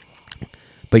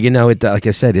it like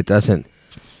I said, it doesn't.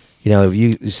 If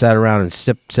you sat around and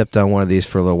sipped on one of these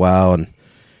for a little while, and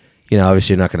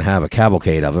obviously you're not going to have a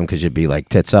cavalcade of them because you'd be like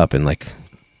tits up in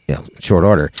short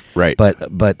order. Right. But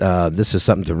this is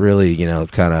something to really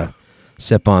kind of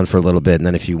sip on for a little bit, and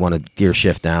then if you want to gear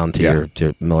shift down to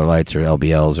your Miller Lights or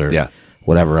LBLs or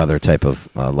whatever other type of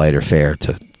lighter fare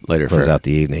to close out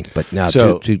the evening. But now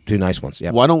two nice ones. Yeah.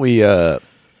 Why don't we head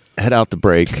out the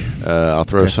break? I'll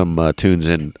throw some tunes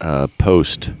in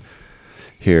post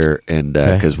here, and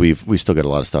because we still got a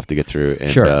lot of stuff to get through.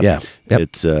 And, sure, yeah. Yep.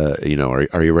 It's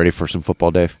are you ready for some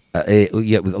football, Dave? A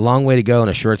long way to go and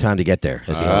a short time to get there.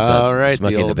 All right,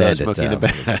 Smokey the Bandit.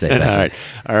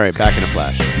 All right, back in a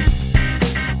flash.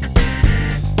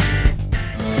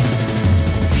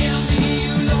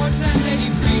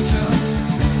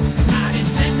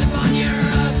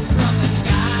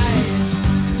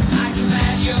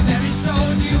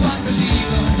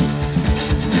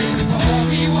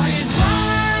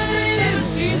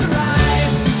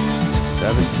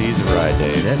 Seven Seas of Rye,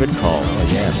 Dave. Good call.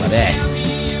 Oh, yeah, buddy.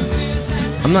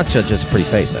 I'm not just a pretty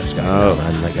face, though, Scott. Oh.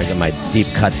 I got my deep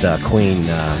cut Queen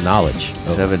knowledge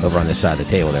over on this side of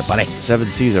the table there, buddy.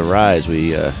 Seven Seas of Rye as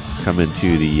we come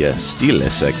into the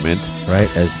Steelers segment.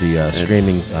 Right, as the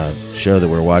streaming show that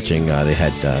we're watching, they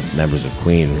had members of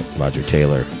Queen, Roger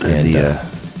Taylor, and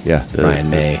Brian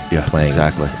May playing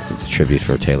exactly tribute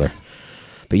for Taylor.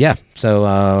 But yeah,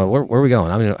 so where are we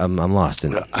going? I'm lost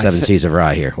in Seven Seas of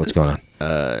Rye here. What's going on?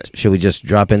 Should we just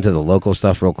drop into the local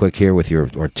stuff real quick here with your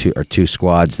two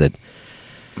squads that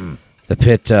the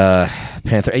Pitt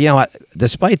Panther?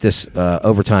 Despite this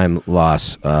overtime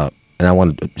loss, and I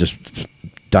want to just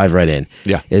dive right in.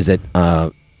 Yeah, is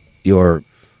that your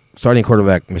starting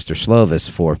quarterback, Mr. Slovis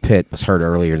for Pitt, was hurt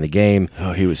earlier in the game.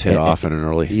 Oh, he was hit off in an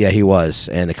early. Yeah, he was,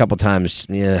 and a couple times,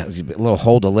 a little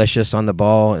hold-delicious on the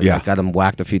ball. And got him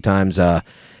whacked a few times.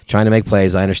 Trying to make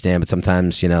plays, I understand, but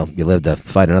sometimes you live to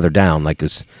fight another down. Like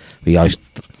we always,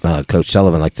 Coach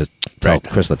Sullivan liked to tell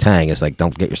Chris Letang, it's like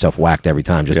don't get yourself whacked every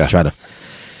time, just to try to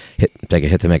take a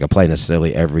hit to make a play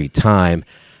necessarily every time.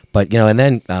 But and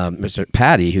then Mr.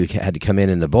 Patty, who had to come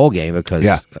in the bowl game because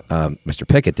Mr.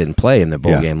 Pickett didn't play in the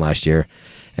bowl game last year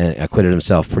and acquitted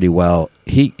himself pretty well.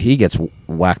 He gets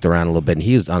whacked around a little bit, and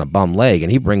he was on a bum leg, and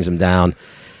he brings him down.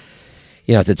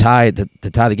 To tie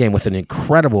the game with an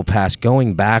incredible pass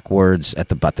going backwards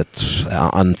at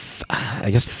on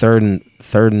I guess third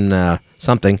and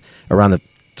something around the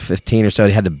 15 or so,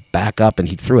 he had to back up, and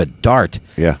he threw a dart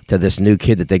to this new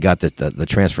kid that they got the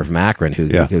transfer from Akron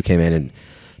who came in and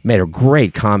made a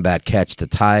great combat catch to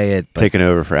tie it. Taking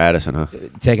over for Addison, huh?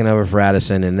 Taking over for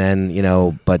Addison, and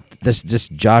then, but this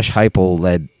Josh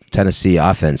Heupel-led Tennessee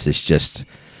offense is just...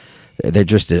 They're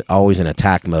just always in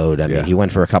attack mode. I mean, he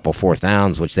went for a couple fourth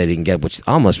downs, which they didn't get, which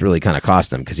almost really kind of cost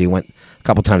them because he went a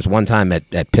couple times. One time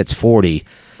at Pitt's 40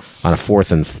 on a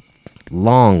fourth and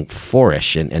long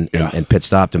four-ish, and Pitt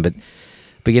stopped him.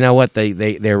 But you know what?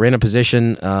 They were in a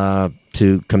position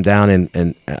to come down,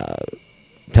 and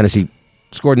Tennessee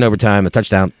scored in overtime, a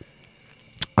touchdown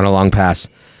on a long pass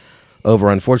over.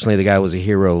 Unfortunately, the guy was a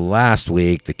hero last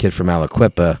week, the kid from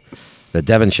Aliquippa, the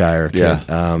Devonshire kid,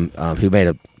 who made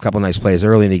a couple nice plays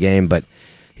early in the game, but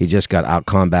he just got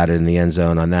out-combated in the end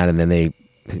zone on that. And then they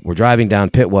were driving down,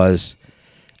 Pitt was,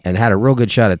 and had a real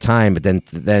good shot at time, but then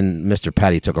Mr.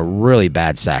 Patty took a really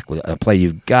bad sack. A play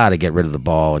you've got to get rid of the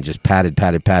ball, and just patted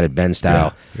Ben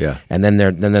style. Yeah. And then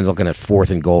they're looking at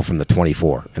 4th and goal from the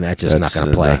 24, and that's not going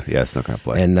to play. It's not going to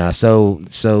play. And so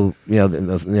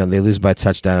they lose by a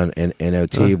touchdown in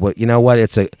OT. But you know what?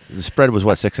 The spread was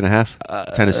what,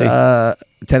 6.5? Tennessee.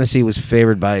 Tennessee was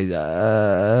favored by I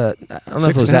don't know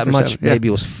if it was that much. 7, Maybe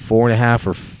it was 4.5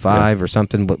 or 5 or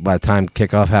something. But by the time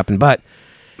kickoff happened, but.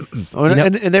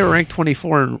 And they were ranked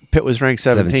 24, and Pitt was ranked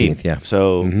 17th. Yeah.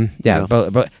 So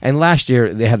but and last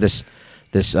year they had this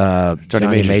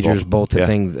Johnny Majors Bowl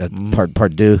thing,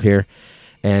 part due here,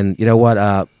 and you know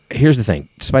what? Here's the thing: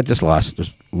 despite this loss,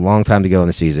 there's a long time to go in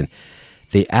the season.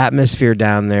 The atmosphere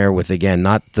down there, with again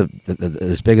not the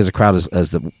as big as a crowd as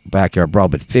the Backyard Brawl,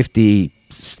 but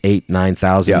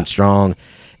 9,000 strong.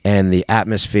 And the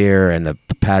atmosphere and the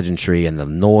pageantry and the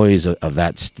noise of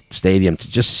that stadium, to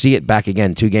just see it back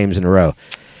again 2 games in a row.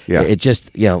 Yeah. It just,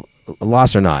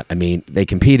 loss or not. I mean, they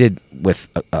competed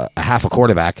with a half a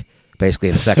quarterback basically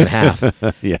in the second half,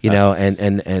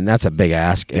 and that's a big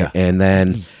ask. Yeah. And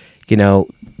then,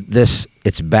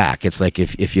 it's back. It's like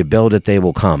if you build it, they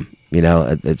will come.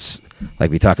 It's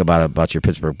like we talk about your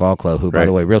Pittsburgh Ball Club, who, by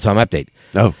the way, real-time update.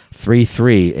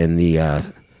 3-3 in the...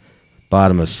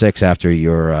 bottom of 6 after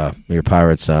your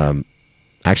Pirates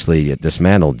actually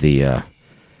dismantled the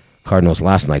Cardinals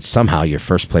last night. Somehow your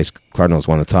first place Cardinals,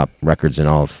 one of the top records in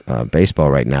all of baseball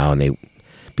right now, and they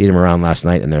beat them around last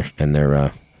night, and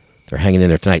they're hanging in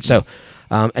there tonight. So,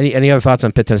 any other thoughts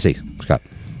on Pitt, Tennessee, Scott?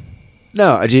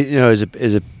 No, as a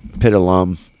Pitt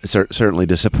alum, certainly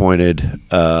disappointed.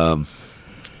 I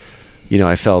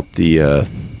felt the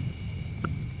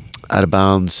out of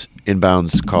bounds.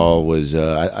 Inbounds call was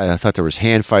I thought there was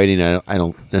hand fighting. I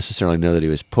don't necessarily know that he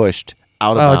was pushed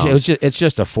out of bounds. It's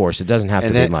just a force. It doesn't have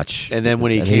to be much. And then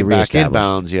when he came back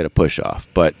inbounds, he had a push off.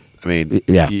 But I mean,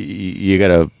 you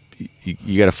gotta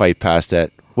fight past that,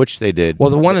 which they did.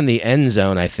 Well, the one in the end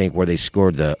zone, I think, where they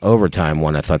scored the overtime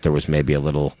one, I thought there was maybe a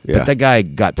little. Yeah. But that guy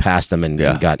got past him and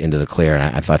got into the clear,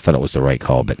 and I thought it was the right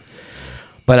call.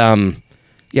 But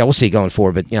yeah, we'll see going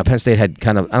forward. But Penn State had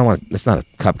kind of it's not a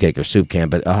cupcake or soup can,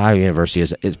 but Ohio University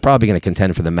is probably going to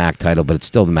contend for the MAC title, but it's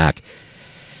still the MAC,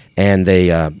 and they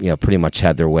pretty much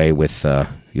had their way with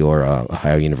your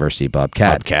Ohio University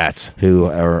Bobcats, who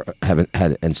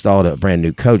had installed a brand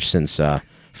new coach since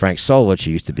Frank Solich,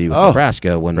 who used to be with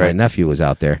Nebraska when my nephew was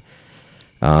out there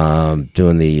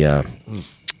doing the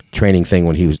training thing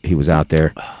when he was out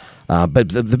there. But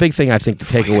the big thing I think the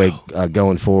takeaway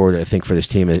going forward, I think for this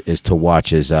team is to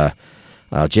watch is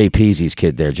Jay Peasy's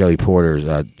kid there, Joey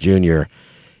Porter Jr.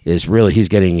 is really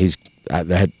I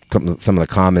had some of the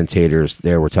commentators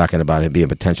there were talking about him being a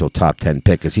potential top 10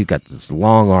 pick because he's got this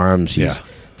long arms, he's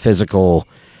physical,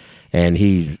 and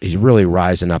he's really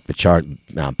rising up the chart.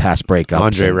 Pass breakups.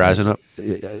 Andre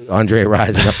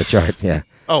rising up the chart. Yeah.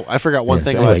 Oh, I forgot one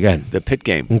thing about the Pitt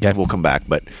game. Okay. We'll come back,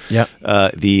 but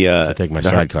I take my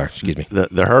sidecar. Excuse me.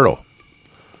 The hurdle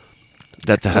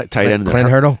that the tight end, Clint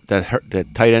Hurdle, that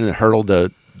tight end that hurdled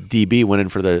the DB went in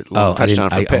for the long touchdown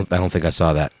for Pitt. I don't think I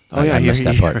saw that. Oh yeah, I missed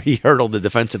that part. He hurdled the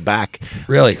defensive back.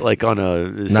 Really, like on a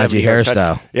Najee Harris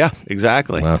style. Yeah,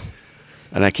 exactly. Wow.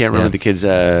 And I can't remember the kid's.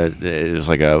 It was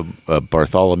like a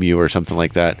Bartholomew or something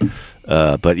like that.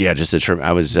 But yeah, just a trim.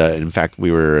 I was, in fact,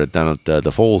 we were down at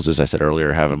the Folds, as I said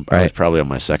earlier, I was probably on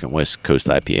my second West Coast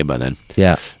IPA by then.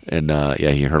 Yeah. And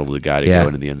he hurdled the guy to go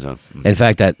into the end zone. In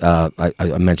fact, that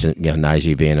I mentioned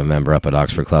Najee being a member up at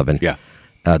Oxford Club, and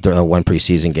during one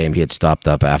preseason game, he had stopped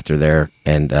up after there,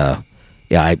 and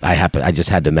I just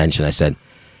had to mention. I said,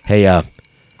 "Hey,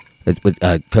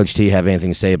 Coach T, have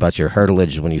anything to say about your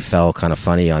hurdleage when you fell kind of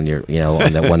funny on your,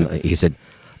 on that one?" He said,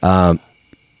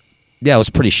 "Yeah, it was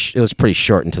pretty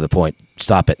short and to the point.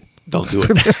 Stop it." Don't do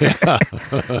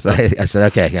it. So I said,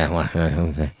 okay, yeah. Well,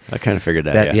 I kind of figured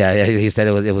that. Yeah. He said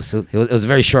it was a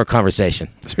very short conversation.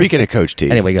 Speaking of Coach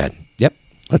T. Anyway, go ahead. Yep.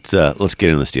 Let's get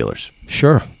into the Steelers.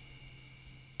 Sure.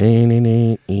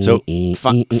 So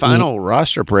final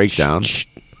roster breakdown.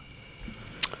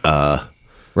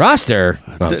 Roster.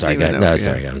 Oh, I'm sorry. No,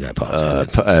 sorry. I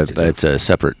apologize. It's a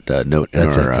separate note in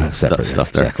our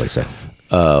stuff there. Exactly. So,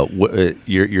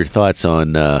 your thoughts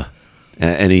on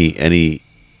any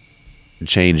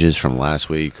changes from last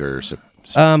week or?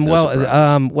 They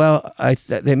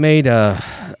made a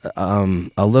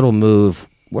little move.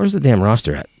 Where's the damn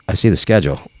roster at? I see the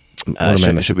schedule.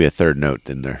 Should be a third note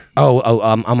in there.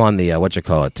 I'm on the what you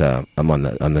call it. I'm on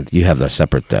the. You have the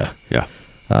separate.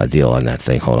 Deal on that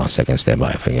thing. Hold on a second. Stand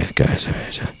by. Guys.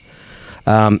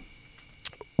 I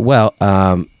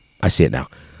see it now.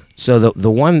 So the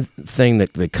one thing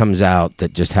that comes out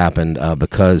that just happened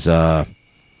because on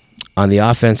the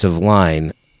offensive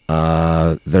line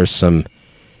there's some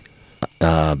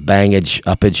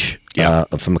uppage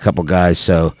from a couple guys.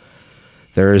 So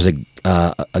there is a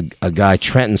guy,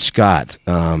 Trenton Scott,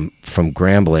 from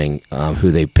Grambling, who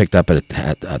they picked up at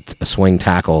a swing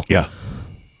tackle. Yeah.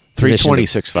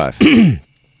 326.5.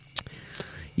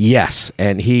 Yes,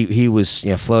 and he was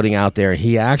floating out there.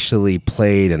 He actually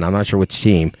played, and I'm not sure which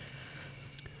team,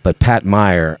 but Pat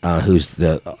Meyer, who's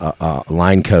the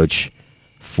line coach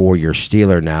for your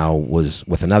Steeler now, was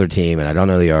with another team, and I don't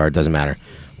know the yard. Doesn't matter,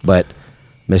 but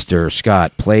Mr.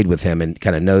 Scott played with him and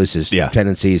kind of knows his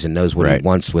tendencies and knows what he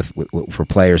wants for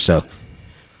players. So,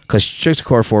 because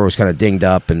Chicksaw was kind of dinged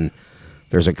up and.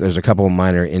 There's a couple of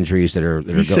minor injuries that are.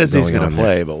 He says he's going to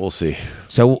play, but we'll see.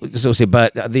 So we'll see.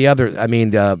 But the other, I mean,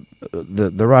 the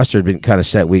roster had been kind of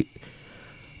set. The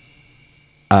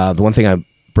one thing I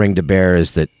bring to bear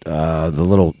is that the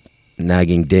little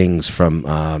nagging dings from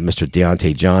Mr.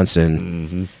 Deontay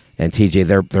Johnson and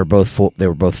TJ. They're both full. They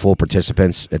were both full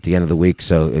participants at the end of the week.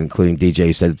 So including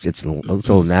DJ said it's a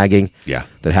little nagging. Yeah.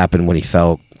 That happened when he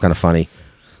fell. Kind of funny.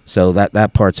 So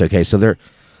that part's okay. So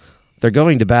they're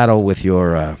going to battle with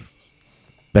your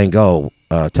Bengal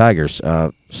Tigers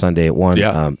Sunday at 1,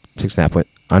 6.5-point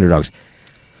underdogs.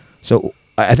 So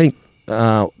I think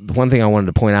the one thing I wanted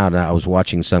to point out, and I was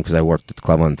watching some because I worked at the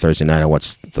club on Thursday night. I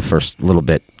watched the first little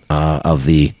bit of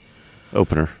the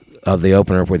opener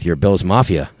with your Bills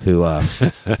Mafia, who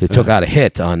took out a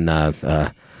hit on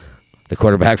the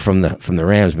quarterback from the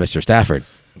Rams, Mr. Stafford,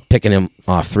 picking him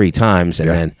off 3 times, and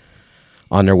then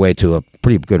on their way to a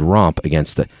pretty good romp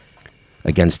against the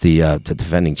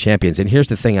defending champions. And here's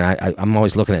the thing, and I'm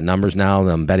always looking at numbers now, and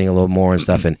I'm betting a little more and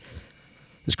stuff, and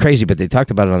it's crazy, but they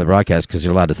talked about it on the broadcast because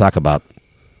they're allowed to talk about,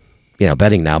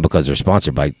 betting now because they're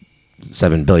sponsored by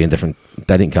 7 billion different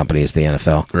betting companies, the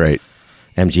NFL. Right.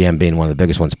 MGM being one of the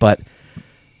biggest ones. But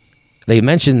they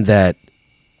mentioned that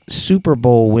Super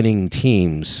Bowl winning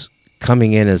teams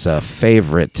coming in as a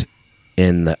favorite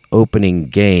in the opening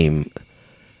game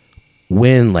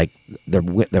win, like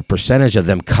the percentage of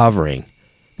them covering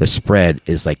the spread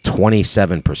is like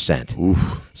 27%. Oof.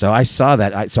 So I saw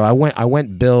that. I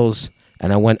went Bills,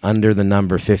 and I went under the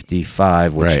number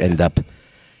 55, which ended up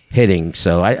hitting.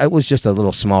 So I was just a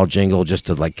little small jingle just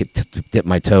to dip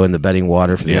my toe in the betting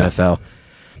water for the NFL.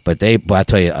 But I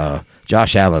tell you,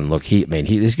 Josh Allen, look,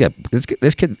 this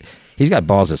kid. He's got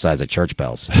balls the size of church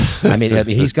bells. I mean,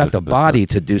 he's got the body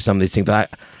to do some of these things. But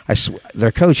I swear,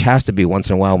 their coach has to be once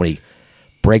in a while when he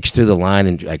breaks through the line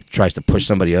and tries to push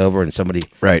somebody over, and somebody,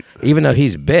 even though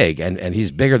he's big and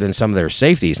he's bigger than some of their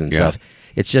safeties and stuff,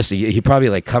 it's just he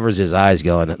probably covers his eyes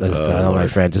going, "Oh my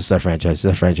friend, this is our franchise,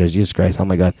 Jesus Christ, oh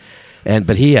my God!"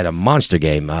 But he had a monster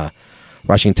game,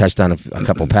 rushing touchdown, a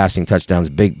couple passing touchdowns,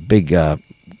 big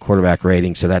quarterback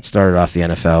rating. So that started off the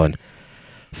NFL in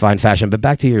fine fashion. But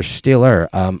back to your Steeler,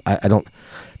 I don't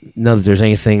know that there's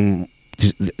anything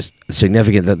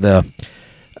significant that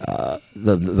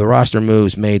the roster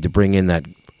moves made to bring in that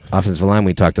offensive line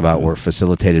we talked about were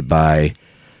facilitated by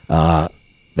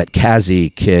that Kazi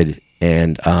kid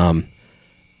and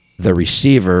the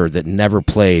receiver that never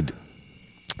played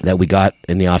that we got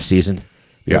in the offseason.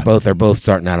 They're both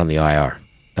starting out on the IR.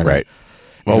 Right.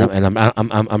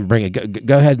 I'm bringing.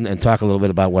 Go ahead and talk a little bit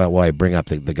about why I bring up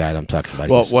the guy that I'm talking about.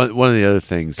 Well, one of the other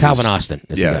things, Calvin Austin.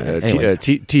 Anyway.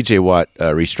 T.J. Watt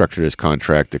restructured his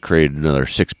contract that created another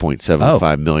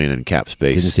 $6.75 million in cap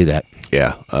space. Didn't see that.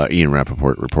 Yeah, Ian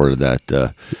Rappaport reported that.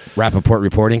 Rappaport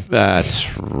reporting.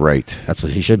 That's right. That's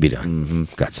what he should be doing. Mm-hmm.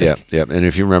 God's sake. Yeah. And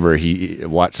if you remember,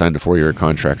 Watt signed a 4-year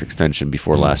contract extension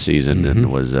before last season,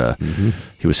 and was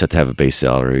he was set to have a base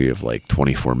salary of like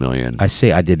 $24 million. I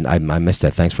see. I missed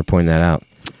that. Thanks for pointing that out.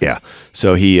 Yeah.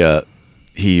 So he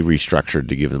he restructured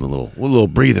to give them a little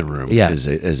breathing room, as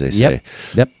they say.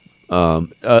 Yep.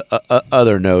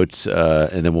 Other notes,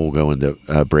 and then we'll go into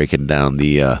breaking down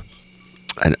the.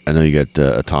 I know you got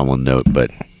a Tomlin note,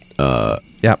 but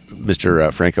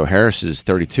Mr. Franco Harris's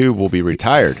 32 will be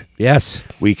retired. Yes,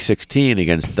 week 16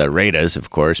 against the Raiders, of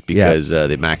course, because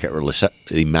the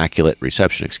immaculate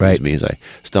reception. Excuse me, as I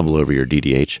stumble over your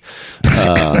DDH.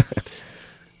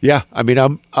 I mean,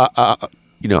 I'm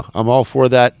all for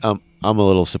that. I'm a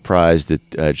little surprised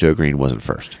that Joe Green wasn't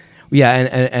first. Yeah,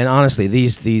 and honestly,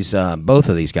 these both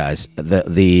of these guys,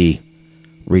 the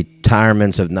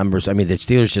retirements of numbers. I mean, the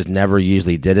Steelers just never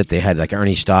usually did it. They had like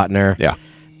Ernie Stautner. Yeah.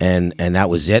 And that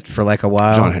was it for like a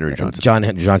while. John Henry Johnson. John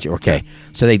Henry Johnson. Okay. Yeah.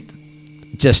 So they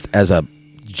just as a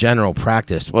general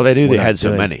practice. Well, they knew they had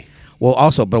so many. Well,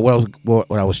 also, but what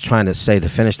I was trying to say to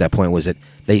finish that point was that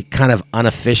they kind of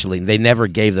unofficially, they never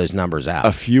gave those numbers out.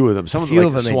 A few of them. Some of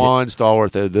them, like Swan,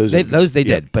 Stallworth, those they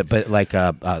did. But like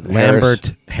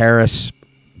Lambert, Harris,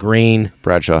 Green,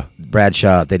 Bradshaw,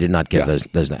 they did not give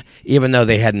those. Even though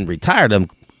they hadn't retired them,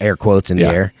 air quotes in the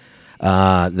air,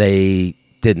 they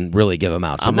didn't really give them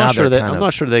out. So I'm not sure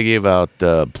they gave out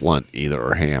Blunt either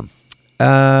or Ham.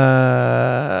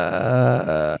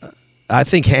 I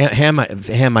think Ham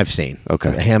I've seen.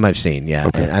 Okay. Ham I've seen. Yeah.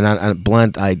 Okay. And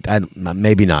Blunt I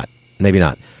maybe not.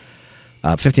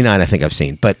 59 I think I've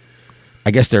seen, but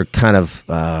I guess they're kind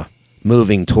of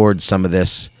moving towards some of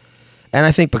this, and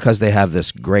I think because they have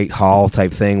this great hall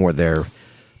type thing where they're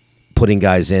putting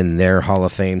guys in their Hall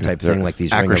of Fame type thing, like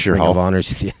these Ring of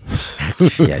Honors. Yeah,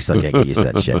 I still can't get used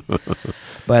to that shit.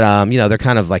 But they're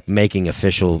kind of like making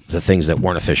official the things that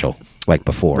weren't official like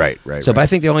before. Right. But I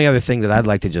think the only other thing that I'd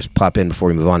like to just pop in before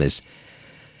we move on is,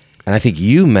 and I think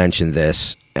you mentioned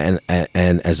this, and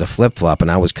as a flip flop,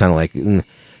 and I was kind of like, and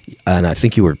I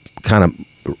think you were kind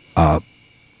of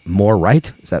more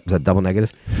right. Is that double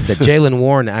negative? That Jaylen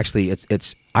Warren actually,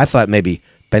 it's. I thought maybe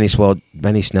Benny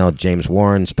Snell, James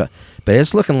Warren's, but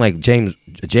it's looking like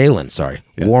Jaylen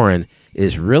Warren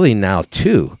is really now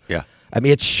 2. Yeah. I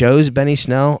mean, it shows Benny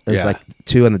Snell is like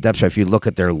 2 in the depth chart. If you look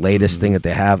at their latest thing that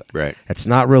they have, right, it's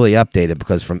not really updated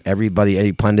because from everybody,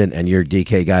 any pundit and your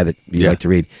DK guy that you like to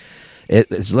read,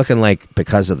 it's looking like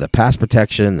because of the pass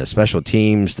protection, the special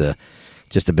teams, the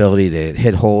just ability to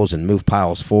hit holes and move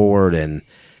piles forward, and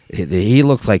he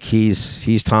looks like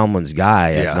he's Tomlin's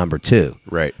guy at number 2.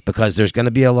 Right. Because there's going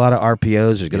to be a lot of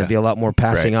RPOs. There's going to be a lot more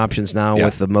passing options now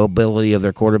with the mobility of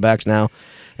their quarterbacks now,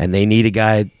 and they need a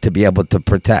guy to be able to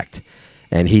protect,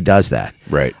 and he does that.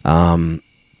 Right. But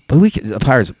the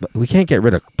Pirates, we can't get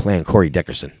rid of playing Corey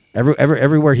Dickerson.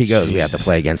 Everywhere he goes, we have to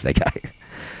play against that guy.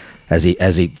 As he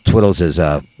twiddles his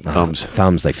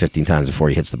thumbs like 15 times before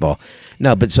he hits the ball.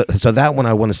 No, but so that one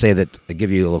I want to say that I give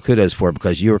you a little kudos for,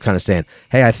 because you were kind of saying,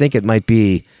 hey, I think it might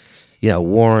be,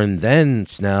 Warren, then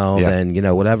Snell, then,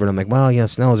 whatever. And I'm like, well,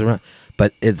 Snell is around.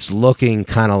 But it's looking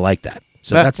kind of like that.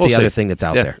 So that's the other thing that's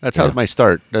out there. That's how it might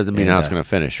start. Doesn't mean how it's going to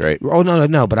finish, right? Oh,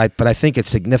 no. But I think it's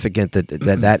significant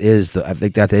that is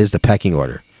the pecking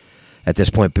order at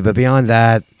this point. But beyond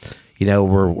that,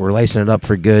 we're lacing it up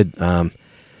for good.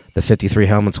 The 53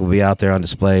 helmets will be out there on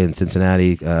display in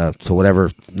Cincinnati to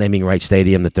whatever naming right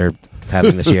stadium that they're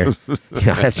having this year.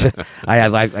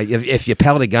 If you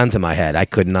held a gun to my head, I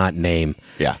could not name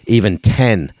even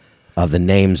 10 of the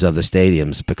names of the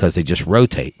stadiums because they just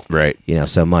rotate. Right.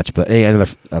 So much. But any other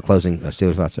closing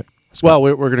Steelers thoughts, sir? Well,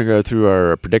 we're going to go through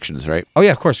our predictions, right? Oh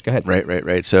yeah, of course. Go ahead.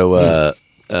 Right. So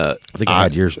I think I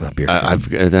had yours. Beer.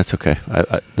 That's okay.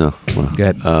 No. Well, go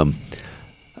ahead.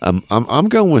 I'm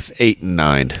going with 8 and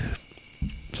 9.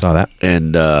 Saw that,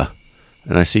 and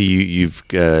I see you've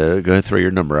go ahead and throw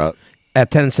your number out at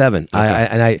 10-7.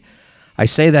 Okay. I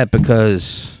say that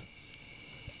because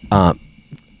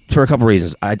for a couple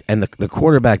reasons. And the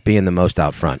quarterback being the most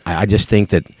out front. I just think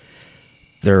that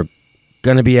they're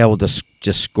going to be able to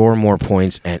just score more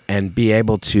points and be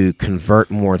able to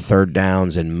convert more third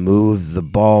downs and move the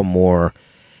ball more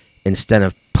instead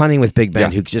of punting with Big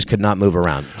Ben, who just could not move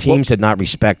around. Teams did not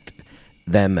respect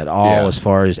them at all as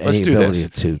far as any ability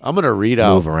to I'm going to read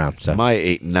move out around. So. My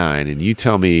 8 and 9, and you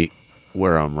tell me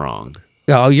where I'm wrong.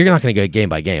 Oh, you're not going to go game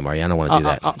by game, are you? I don't want to do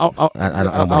that.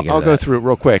 I'll go through it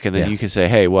real quick, and then you can say,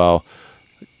 hey, well,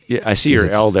 I see your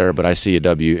L there, but I see a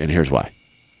W, and here's why.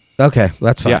 Okay,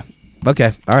 that's fine. Yeah.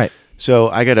 Okay, all right. So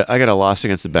I got a loss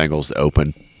against the Bengals to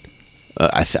open.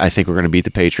 I think we're going to beat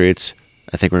the Patriots.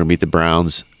 I think we're going to beat the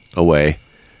Browns away.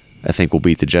 I think we'll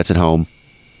beat the Jets at home.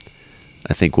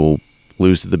 I think we'll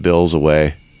lose to the Bills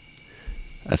away.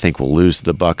 I think we'll lose to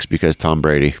the Bucs because Tom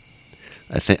Brady.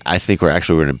 I think we're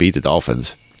going to beat the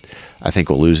Dolphins. I think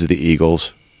we'll lose to the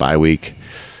Eagles bye week.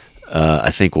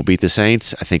 I think we'll beat the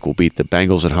Saints. I think we'll beat the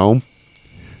Bengals at home.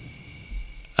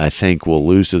 I think we'll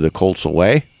lose to the Colts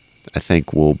away. I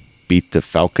think we'll beat the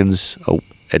Falcons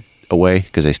away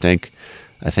because they stink.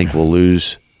 I think we'll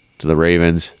lose to the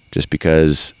Ravens just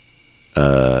because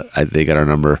they got our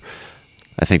number.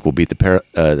 I think we'll beat the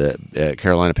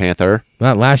Carolina Panther.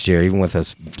 Not last year, even with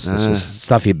this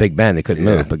stuffy Big Ben, they couldn't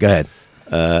move. But go ahead.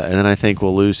 And then I think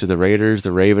we'll lose to the Raiders,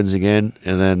 the Ravens again,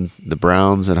 and then the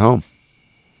Browns at home.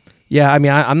 Yeah, I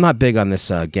mean, I'm not big on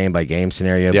this game by game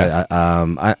scenario, but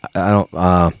I don't.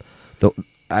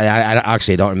 I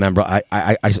actually don't remember. I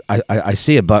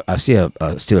see a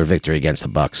Steeler victory against the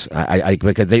Bucks.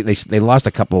 Because they lost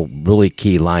a couple really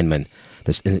key linemen,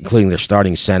 including their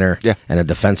starting center and a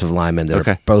defensive lineman.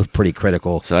 They're both pretty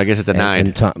critical. So I guess at the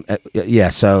 9.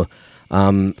 So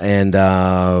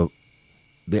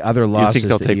the other loss. You think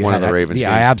they'll take one of the Ravens?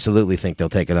 Yeah, games? I absolutely think they'll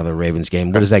take another Ravens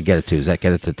game. What does that get it to? Does that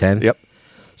get it to 10? Yep.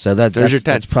 So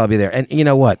that's probably there. And you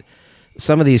know what?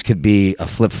 Some of these could be a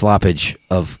flip-floppage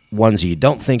of ones you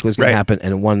don't think was going to happen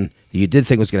and one you did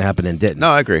think was going to happen and didn't.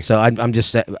 No, I agree. So I'm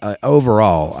just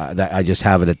overall, I just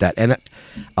have it at that. And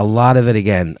a lot of it,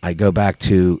 again, I go back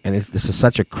to, and this is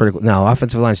such a critical. Now,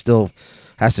 offensive line still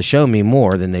has to show me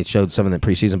more than they showed some in the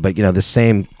preseason. But, the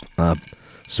same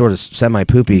sort of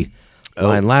semi-poopy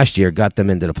line last year got them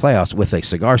into the playoffs with a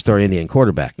cigar store Indian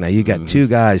quarterback. Now, you got two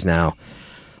guys now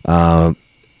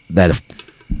that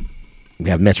we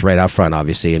have Mitch right out front,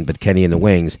 obviously, but Kenny in the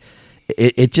wings.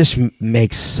 It just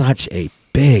makes such a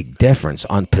big difference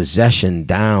on possession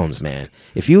downs, man.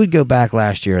 If you would go back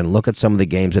last year and look at some of the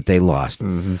games that they lost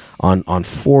on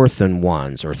 4th and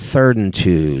 1s or 3rd and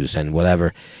 2s and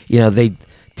whatever,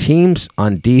 teams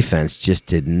on defense just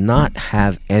did not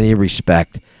have any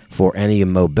respect for any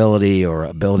mobility or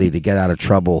ability to get out of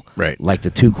trouble like the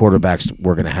two quarterbacks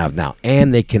we're going to have now.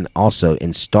 And they can also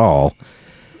install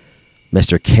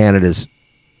Mr. Canada's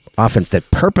offense that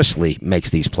purposely makes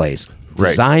these plays.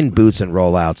 Design boots and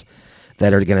rollouts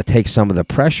that are going to take some of the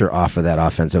pressure off of that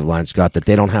offensive line, Scott, that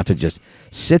they don't have to just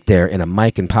sit there in a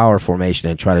Mike and power formation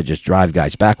and try to just drive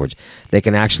guys backwards. They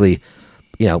can actually,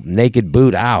 naked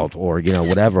boot out or,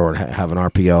 whatever, or have an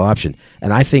RPO option.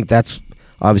 And I think that's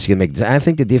obviously going to make – I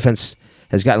think the defense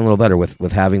has gotten a little better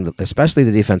with having – especially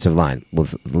the defensive line,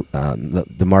 with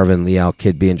the Marvin Leal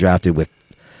kid being drafted, with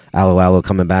Alo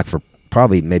coming back for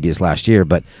probably maybe his last year,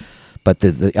 but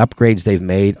the upgrades they've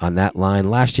made on that line.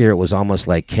 Last year it was almost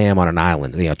like Cam on an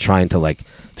island, trying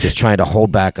to hold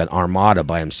back an armada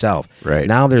by himself. Right.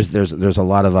 Now there's a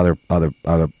lot of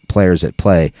other players at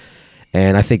play,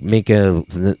 and I think Minka,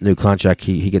 the new contract,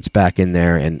 he gets back in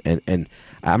there, and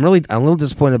I'm a little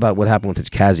disappointed about what happened with this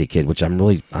Kazi kid, which I'm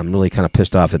really kind of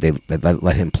pissed off that they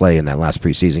let him play in that last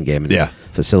preseason game and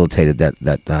facilitated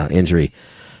that injury.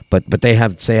 But they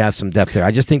have some depth there.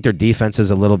 I just think their defense is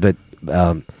a little bit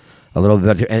better,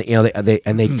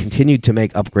 and they continued to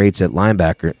make upgrades at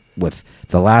linebacker with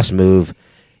the last move,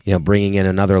 bringing in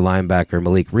another linebacker,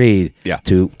 Malik Reed,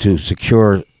 to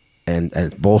secure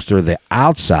and bolster the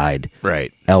outside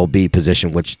LB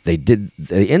position, which they did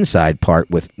the inside part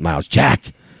with Miles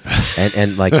Jack and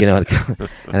and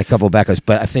a couple of backups.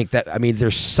 But I think that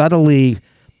they're subtly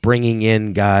bringing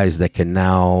in guys that can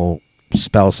now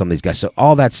spell some of these guys. So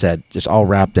all that said, just all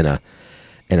wrapped in a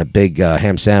big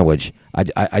ham sandwich,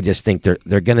 I just think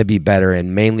they're going to be better,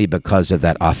 and mainly because of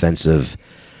that offensive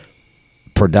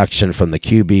production from the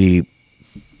QB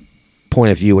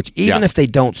point of view, which even if they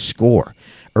don't score,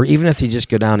 or even if they just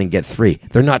go down and get 3,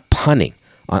 they're not punting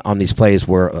on these plays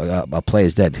where a play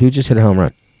is dead. Who just hit a home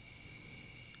run?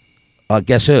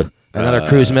 Guess who? Another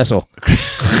cruise missile.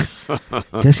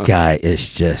 This guy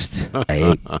is just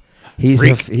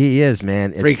he is,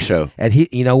 man. Freak show. And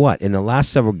you know what? In the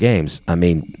last several games, oh,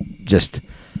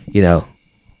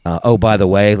 by the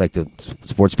way, like the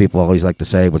sports people always like to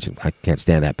say, which I can't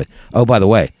stand that, but oh, by the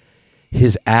way,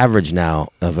 his average now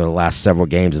over the last several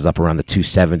games is up around the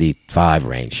 275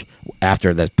 range.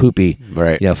 After that poopy,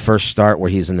 first start where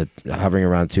he's hovering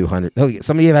around 200. Oh,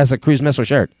 somebody has a cruise missile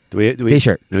shirt.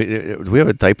 T-shirt. Do we have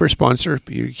a diaper sponsor?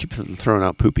 You keep throwing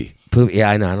out poopy. Poopy. Yeah,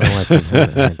 I know. I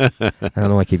don't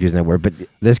know why I keep using that word, but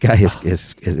this guy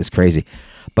is crazy.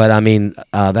 But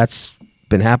that's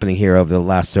been happening here over the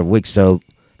last several weeks. So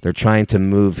they're trying to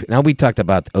move. Now, we talked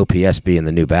about OPS being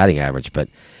the new batting average, but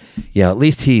at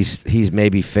least he's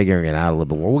maybe figuring it out a little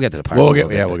bit more. We'll get to the Pirates.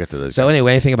 We'll get to those. So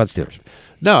anyway, anything about Steelers?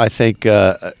 No, I think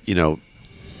I'm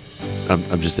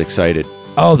just excited.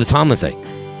 Oh, the Tomlin thing.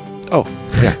 Oh,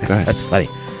 yeah, go ahead. That's funny.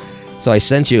 So I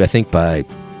sent you, I think by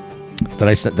did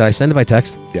I send it by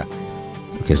text? Yeah.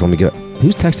 Okay, so let me get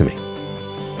who's texting me?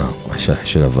 Oh, I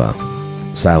should have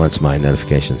silenced my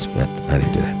notifications, but I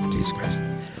didn't do that. Jesus Christ.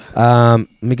 Let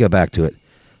me go back to it.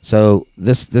 So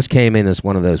this came in as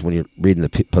one of those, when you're reading the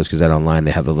Post-Gazette online,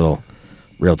 they have the little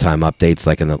real-time updates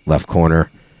like in the left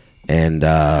corner. And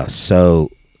so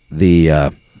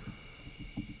the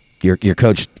your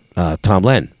coach, Tom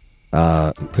Lynn,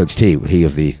 Coach T, he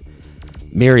of the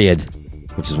myriad,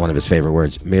 which is one of his favorite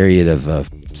words, myriad of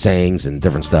sayings and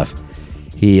different stuff.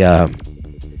 He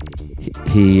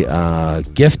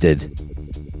gifted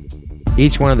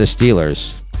each one of the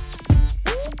Steelers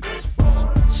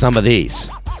some of these.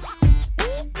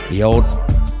 The old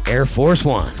Air Force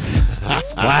Ones.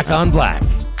 Black on black.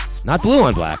 Not blue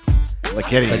on black.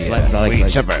 Like any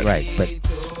right, but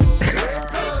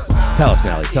tell us,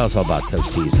 Nally. Tell us all about Coach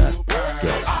T's skills.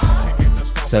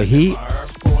 So he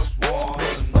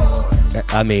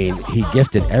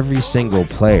gifted every single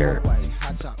player.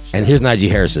 And here's Najee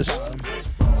Harris's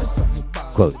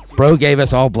quote. Bro gave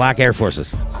us all black Air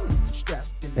Forces.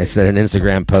 It said an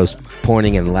Instagram post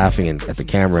pointing and laughing at the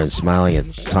camera and smiling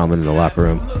at Tom in the locker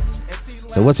room.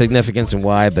 So what significance and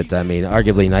why? But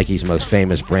arguably Nike's most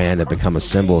famous brand had become a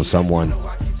symbol of someone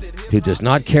who does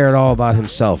not care at all about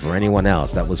himself or anyone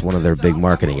else. That was one of their big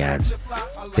marketing ads.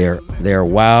 They're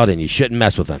wild and you shouldn't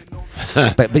mess with them.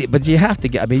 but you have to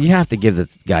give the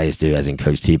guy his due, as in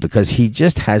Coach T, because he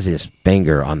just has his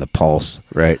finger on the pulse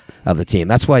of the team.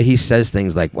 That's why he says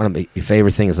things like, one of my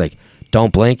favorite things, like,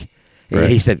 don't blink. Right.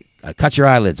 He said, cut your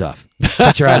eyelids off.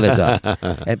 Cut your eyelids off.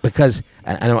 And because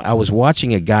I was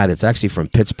watching a guy that's actually from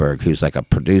Pittsburgh, who's like a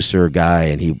producer guy,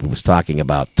 and he was talking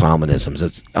about Tomlinisms.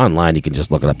 It's online. You can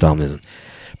just look it up, Tomlinism.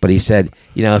 But he said,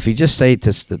 if you just say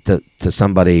to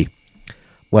somebody,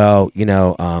 well,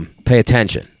 pay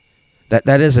attention.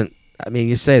 That isn't.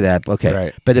 You say that, okay.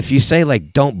 Right. But if you say,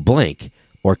 like, don't blink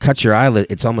or cut your eyelid,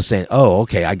 it's almost saying, oh,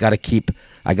 okay, I got to keep.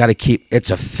 It's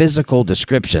a physical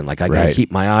description. Like, I got to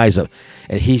keep my eyes up.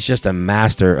 And he's just a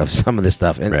master of some of this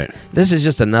stuff. And this is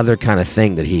just another kind of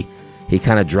thing that he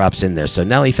kind of drops in there. So,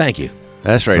 Nelly, thank you.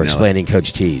 That's right, for explaining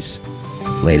Coach T's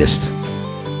latest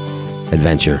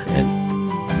adventure and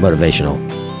motivational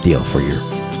deal for your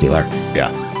Steeler.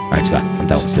 Yeah. All right, Scott, I'm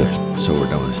done with Steelers. So we're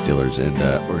done with Steelers, and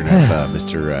we're going to have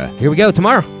Mr. Here we go,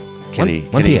 tomorrow. Kenny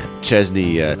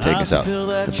Chesney take us out.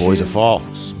 The Boys of Fall.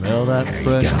 Smell that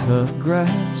fresh cut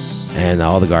grass. And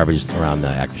all the garbage around the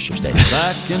Acrisure Stadium.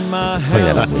 Back in my clean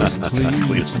that up,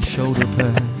 please. Shoulder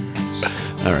pads.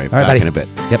 All right, back buddy. in a bit.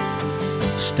 Yep.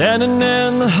 Standing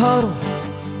in the huddle,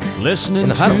 listening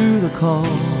to the call.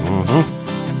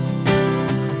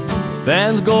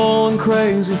 Fans going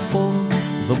crazy for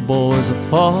the Boys of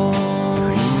Fall.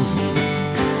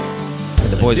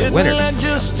 The Boys are winners. Let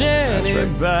just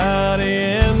anybody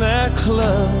in that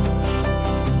club.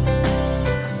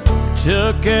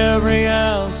 Took every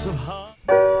ounce of heart.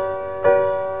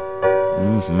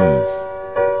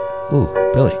 Ooh,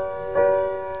 Billy.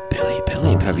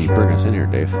 Have you bring us in here,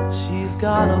 Dave? She's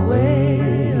got a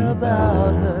way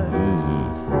about her.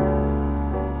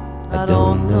 I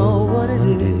don't know what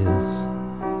it is,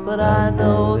 but I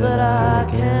know that I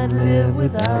can't live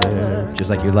without her. Just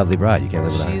like your lovely bride, you can't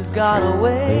live without her. She's got a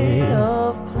way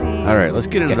of pleasing. All right, let's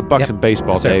get into the Bucks and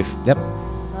baseball, Dave. Yep.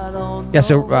 Yeah,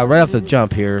 so right off the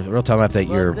jump here, real-time update,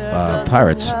 your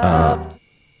Pirates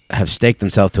have staked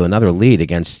themselves to another lead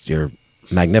against your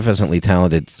magnificently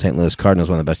talented St. Louis Cardinals,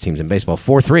 one of the best teams in baseball,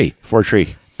 4-3.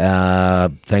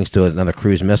 4-3. Thanks to another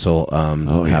cruise missile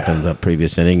happened the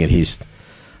previous inning, and he's,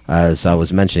 as I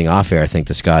was mentioning off-air, I think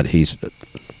to Scott, he's,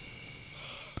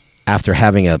 after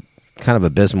having a kind of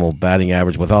abysmal batting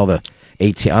average with all the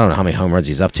 18, I don't know how many home runs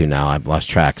he's up to now. I've lost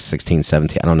track, 16,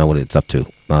 17. I don't know what it's up to.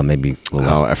 Maybe a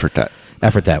little less.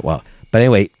 Effort that. Well, but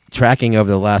anyway, tracking over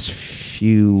the last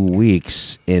few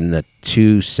weeks in the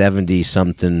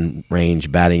 270-something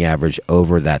range batting average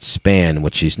over that span,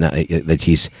 which he's not. That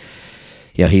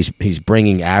he's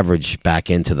bringing average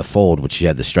back into the fold, which he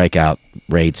had the strikeout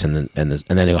rates and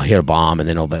then he'll hit a bomb and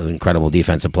then he'll have incredible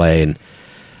defensive play and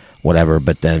whatever.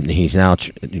 But then he's now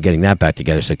getting that back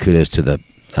together. So kudos to the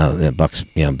Bucks,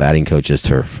 batting coaches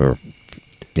for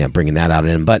bringing that out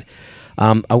in. But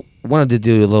I wanted to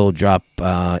do a little drop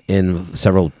in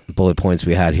several bullet points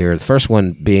we had here. The first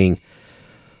one being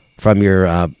from your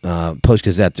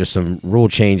Post-Gazette. There's some rule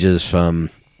changes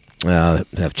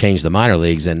have changed the minor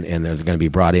leagues, and they're going to be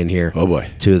brought in here. Oh boy.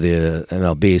 To the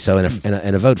MLB. So in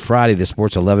a vote Friday, the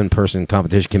sport's 11-person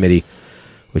competition committee,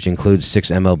 which includes 6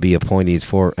 MLB appointees,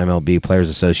 4 MLB Players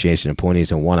Association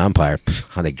appointees, and 1 umpire.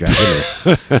 How they dragged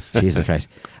in there. Jesus Christ.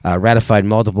 Ratified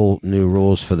multiple new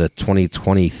rules for the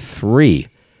 2023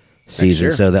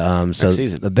 season. So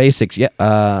the basics,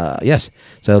 yes.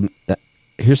 So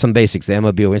here's some basics. The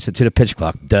MLB will institute a pitch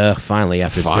clock. Finally,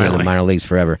 after it's been in the minor leagues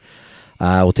forever.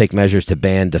 will take measures to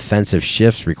ban defensive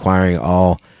shifts, requiring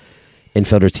all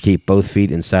infielders to keep both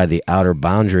feet inside the outer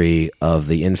boundary of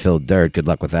the infield dirt. Good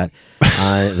luck with that.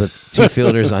 With 2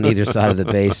 fielders on either side of the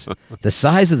base. The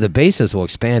size of the bases will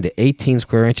expand to 18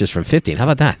 square inches from 15. How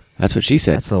about that? That's what she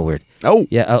said. That's a little weird. Oh.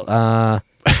 Yeah.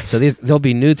 So they'll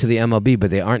be new to the MLB, but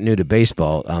they aren't new to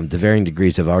baseball. To varying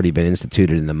degrees have already been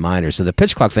instituted in the minors. So the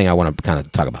pitch clock thing I want to kind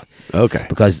of talk about. Okay.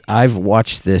 Because I've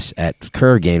watched this at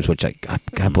Kerr games, which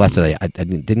God bless it, I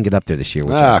didn't get up there this year.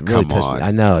 Which really come on.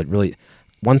 I know, it really...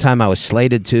 One time I was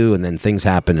slated to, and then things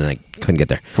happened, and I couldn't get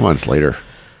there. Come on, Slater.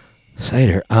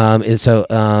 And so,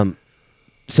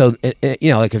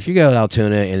 like if you go to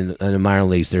Altoona in the minor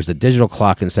leagues, there's a digital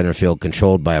clock in center field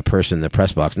controlled by a person in the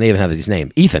press box, and they even have his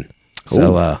name, Ethan.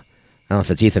 So I don't know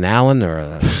if it's Ethan Allen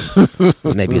or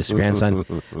maybe his grandson.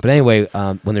 But anyway,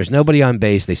 when there's nobody on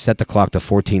base, they set the clock to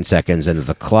 14 seconds, and if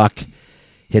the clock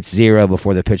hits 0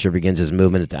 before the pitcher begins his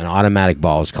movement, an automatic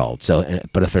ball is called.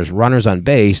 But if there's runners on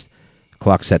base,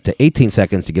 clock set to 18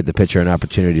 seconds to give the pitcher an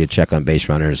opportunity to check on base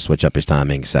runners, switch up his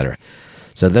timing, etc.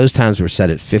 So those times were set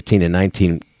at 15 and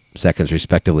 19 seconds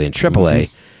respectively in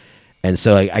AAA. And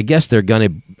so I guess they're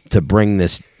going to bring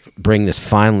this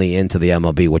finally into the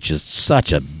MLB, which is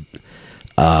such a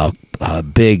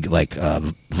big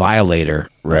violator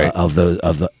of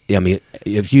the. I mean,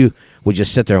 if you would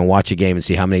just sit there and watch a game and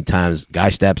see how many times guy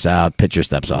steps out, pitcher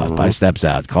steps off, guy steps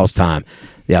out, calls time.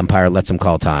 The umpire lets him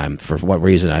call time. For what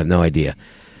reason, I have no idea.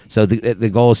 So the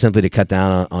goal is simply to cut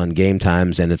down on game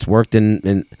times, and it's worked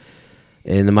in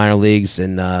the minor leagues.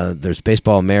 And there's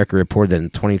Baseball America reported that in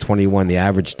 2021, the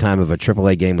average time of a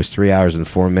AAA game was 3 hours and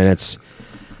 4 minutes.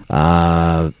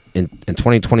 In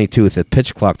 2022, with the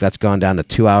pitch clock, that's gone down to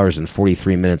 2 hours and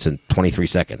 43 minutes and 23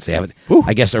 seconds. They have it.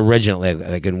 I guess originally,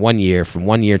 like in 1 year, from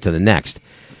 1 year to the next,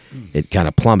 it kind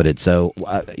of plummeted. So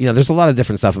there's a lot of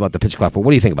different stuff about the pitch clock. But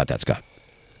what do you think about that, Scott?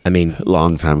 I mean,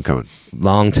 long time coming.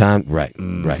 Long time, right?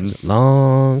 Right. So,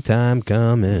 long time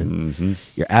coming.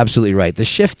 You're absolutely right. The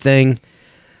shift thing.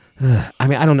 I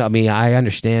mean, I don't know. I mean, I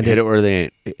understand Hit it where they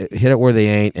ain't. Hit it where they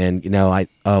ain't, and oh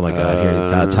my God, here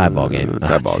it's a tie ball game.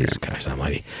 Jesus Christ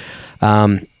Almighty.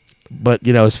 But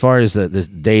as far as the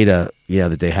data,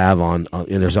 that they have on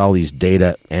there's all these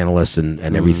data analysts and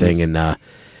everything, and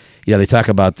they talk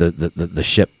about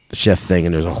the shift thing,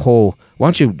 and there's a whole. Why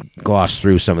don't you gloss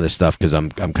through some of this stuff, because I'm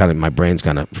kind of, my brain's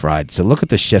kind of fried. So look at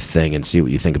the shift thing and see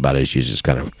what you think about it as you just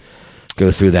kind of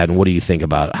go through that. And what do you think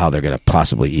about how they're going to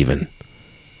possibly even,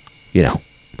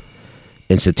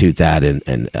 institute that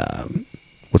and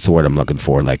what's the word I'm looking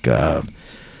for? Like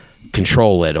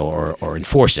control it or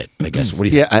enforce it, I guess. What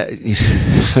do you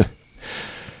think?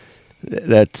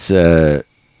 That's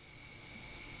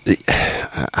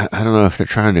I don't know if they're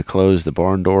trying to close the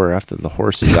barn door after the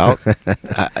horse is out.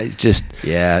 That's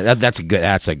a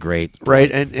great point.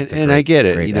 Right, and I get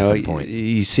it. Point.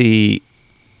 You see,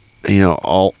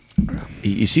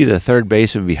 you see the third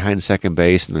baseman behind second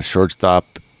base and the shortstop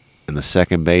and the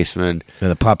second baseman and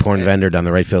the popcorn vendor down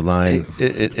the right field line,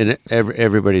 and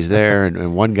everybody's there,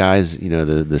 and one guy's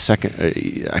the second.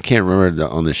 I can't remember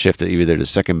on the shift that either the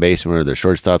second baseman or the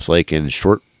shortstop's like in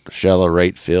short. Shallow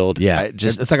right field. Yeah,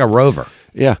 it's like a rover.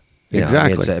 Yeah,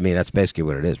 exactly. I mean, that's basically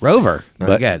what it is. Rover.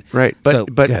 Again, right.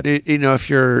 But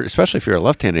especially if you're a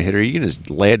left-handed hitter, you can just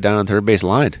lay it down on third base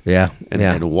line. Yeah,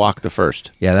 and walk the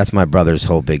first. Yeah, that's my brother's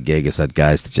whole big gig is that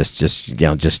guys just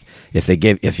if they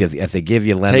give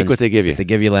you lemons, take what they give you. If they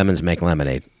give you lemons, make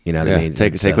lemonade. You know what I mean?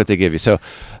 Take what they give you. So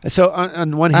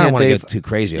on one hand, I don't want to get too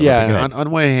crazy. Yeah,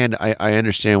 on one hand, I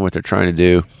understand what they're trying to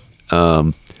do.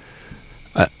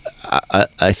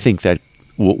 I think that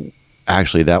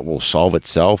that will solve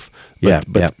itself.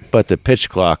 But the pitch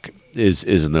clock is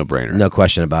a no-brainer. No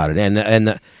question about it.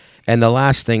 And the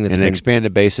last thing that's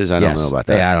expanded bases, I don't know about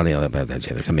that. Yeah, I don't know about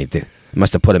that either. I mean, they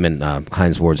must have put them in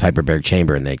Heinz Ward's hyperbaric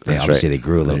chamber, and they obviously they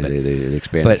grew a little bit. They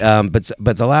expanded.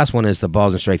 But the last one is the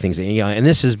balls and strike things. And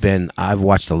this has been, I've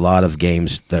watched a lot of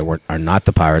games that are not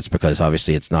the Pirates, because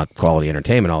obviously it's not quality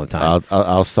entertainment all the time.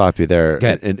 I'll stop you there.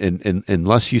 And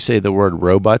unless you say the word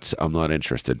robots, I'm not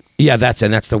interested. Yeah, that's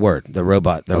the word, the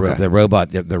robot,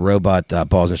 the robot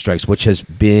balls and strikes, which has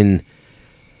been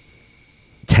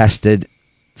tested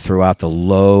throughout the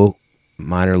low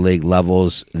minor league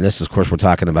levels. And this, of course, we're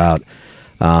talking about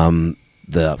the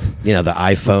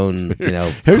iPhone,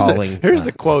 here's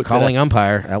the quote, calling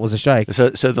umpire. That was a strike. So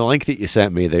the link that you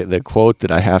sent me, the quote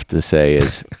that I have to say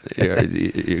is,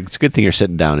 it's a good thing you're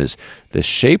sitting down, is the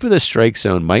shape of the strike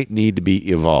zone might need to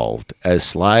be evolved, as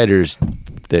sliders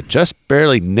that just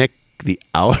barely nick the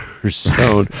outer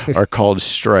zone are called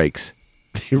strikes.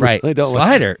 Right.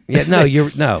 Slider. Yeah, no,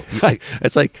 no.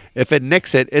 It's like, if it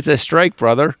nicks it, it's a strike,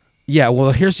 brother. Yeah,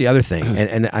 well, here's the other thing,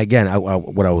 and again,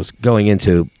 what I was going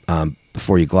into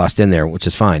before you glossed in there, which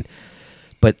is fine,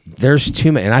 but there's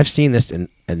too many, and I've seen this in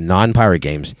non-pirate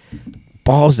games,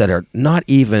 balls that are not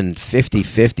even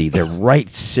 50-50, they're right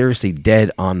seriously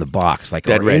dead on the box, like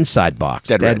dead red. Inside box,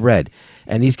 dead red,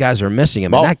 and these guys are missing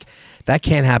them, and that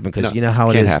can't happen because you know how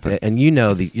it is, happen. And you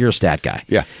know you're a stat guy.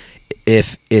 Yeah.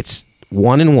 If it's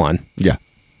 1-1, yeah,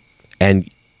 and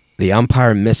the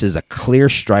umpire misses a clear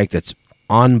strike that's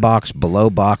on box, below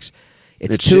box,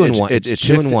 it's 2-1. It's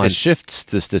 2-1. It shifts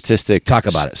the statistic. Talk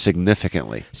about it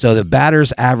significantly. So the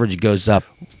batter's average goes up,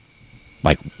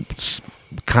 like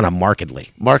kind of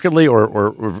markedly,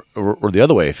 or the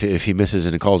other way. If he misses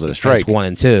and he calls it a strike, it's 1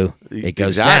 and 2. It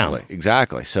goes down.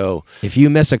 Exactly. So if you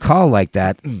miss a call like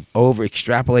that,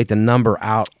 extrapolate the number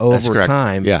out over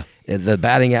time. Yeah. The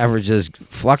batting averages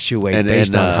fluctuate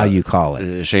based on how you call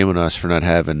it. Shame on us for not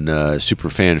having super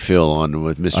fan Phil on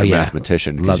with Mr.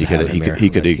 Mathematician, because he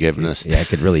could have given us. Yeah, I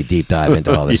could really deep dive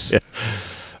into all this.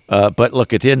 Yeah. But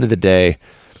look, at the end of the day,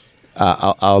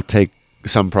 I'll take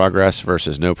some progress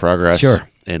versus no progress. Sure.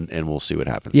 And we'll see what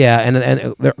happens. Yeah, and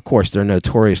of course they're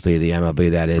notoriously the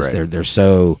MLB. That is, right. They're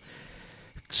so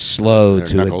slow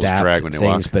to adapt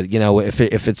things, but you know, if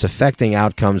it's affecting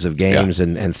outcomes of games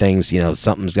and things, you know,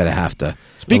 something's going to have to.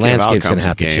 Speaking the landscape's going to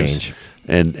have to change,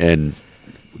 and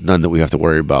none that we have to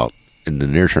worry about in the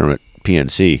near term at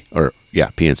PNC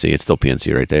PNC. It's still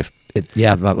PNC, right, Dave?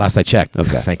 Last I checked.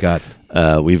 Okay, thank God.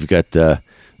 We've got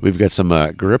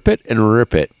some Grip It and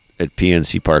Rip It at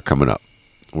PNC Park coming up,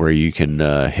 where you can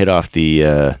hit off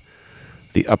the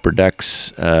upper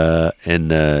decks,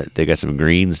 and they got some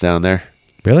greens down there.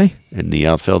 Really? In the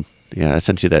outfield? Yeah, I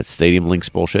sent you that Stadium Links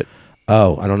bullshit.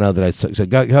 Oh, I don't know that so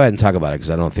go ahead and talk about it,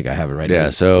 because I don't think I have it right now. Yeah,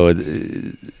 so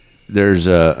there's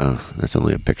that's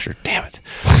only a picture. Damn it.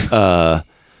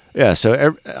 Yeah,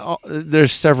 so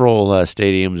there's several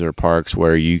stadiums or parks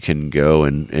where you can go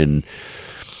and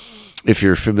if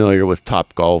you're familiar with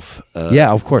Top Golf. Yeah,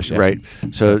 of course. Yeah. Right.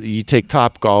 So you take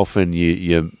Top Golf and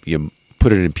you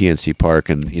put it in PNC Park,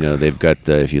 and you know they've got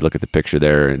if you look at the picture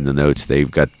there in the notes, they've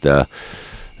got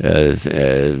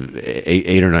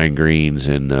 8 or 9 greens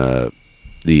in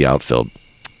the outfield.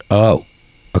 Oh,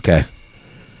 okay.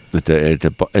 At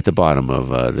the bottom of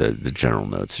the general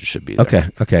notes, it should be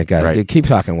there. Okay, got it. Keep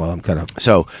talking while I'm kind of.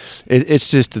 So it's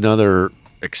just another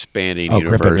expanding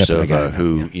universe of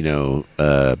who you know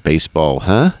baseball,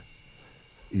 huh?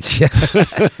 Yeah.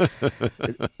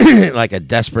 Like a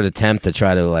desperate attempt to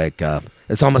try to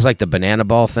it's almost like the banana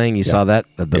ball thing. You saw that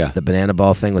the banana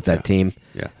ball thing with that team.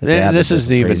 Yeah, and this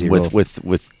isn't even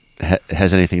with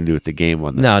has anything to do with the game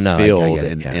on the field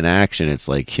in action. It's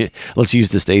like let's use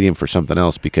the stadium for something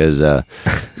else because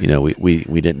you know we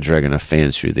didn't drag enough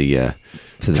fans through the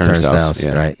turnstiles.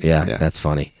 Right? Yeah, that's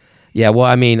funny. Yeah, well,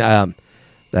 I mean.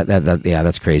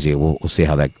 That's crazy. We'll see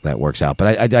how that works out.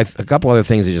 But I a couple other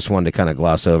things I just wanted to kind of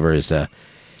gloss over is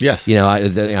yes, you know,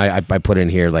 I put in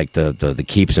here like the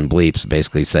keeps and bleeps,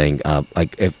 basically saying I'm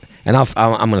going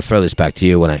to throw this back to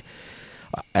you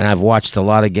I've watched a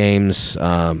lot of games,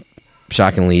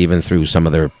 shockingly even through some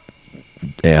of their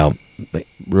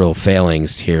real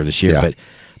failings here this year,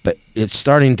 but it's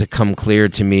starting to come clear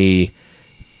to me,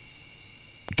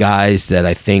 guys that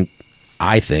I think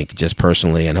just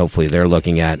personally, and hopefully they're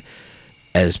looking at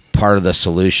as part of the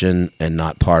solution and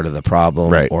not part of the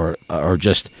problem, right. or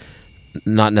just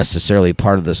not necessarily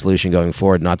part of the solution going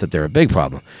forward. Not that they're a big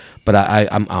problem, but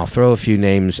I'll throw a few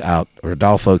names out: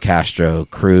 Rodolfo Castro,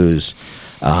 Cruz,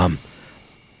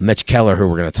 Mitch Keller, who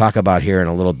we're going to talk about here in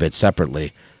a little bit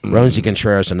separately. Roansy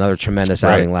Contreras, another tremendous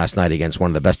outing last night against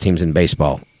one of the best teams in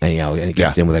baseball, and he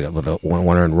got in with a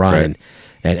one earned run,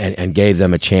 and gave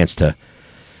them a chance to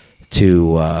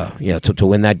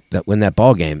win that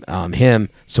ball game. Him,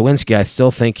 Sawinski, I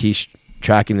still think he's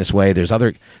tracking this way. There's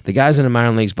the guys in the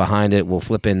minor leagues behind it will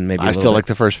flip in maybe. I still like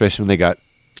the first baseman they got,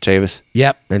 Chavis.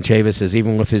 Yep, and Chavis is,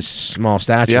 even with his small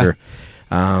stature.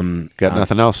 Got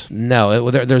nothing else.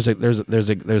 No, there's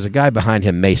a guy behind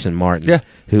him, Mason Martin. Yeah.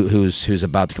 who's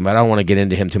about to come out. I don't want to get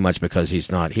into him too much because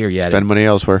he's not here yet. Spend money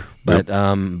elsewhere. But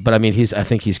I mean, I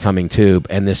think he's coming too.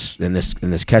 And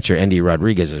this catcher, Andy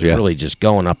Rodriguez, is really just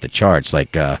going up the charts,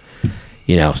 like like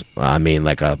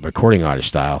a recording artist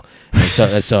style.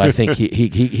 And so I think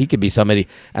he could be somebody.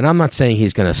 And I'm not saying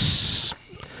he's going to.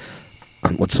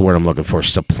 What's the word I'm looking for?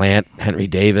 Supplant Henry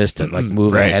Davis to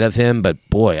move ahead of him, but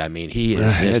boy, I mean, he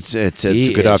is. It's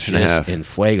a good option to have in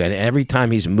Fuego, and every time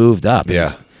he's moved up,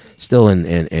 he's still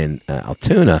in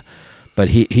Altoona, but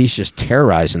he's just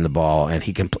terrorizing the ball, and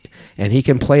he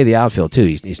can play the outfield too.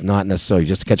 He's not necessarily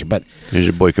just a catcher, but here's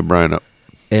your boy Cabrera up,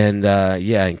 and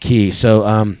and Key.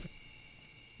 So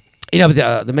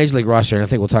But the Major League roster, and I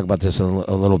think we'll talk about this a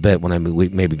little bit when we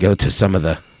maybe go to some of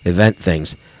the event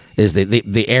things, is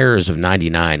the errors of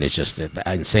 99 is just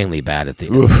insanely bad at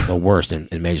the worst in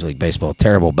Major League Baseball.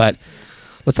 Terrible. But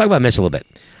let's talk about Mitch a little bit.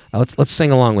 Let's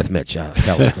sing along with Mitch.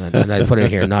 Helen. And I put it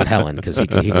here, not Helen, because he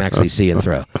can actually see and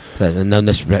throw. So, no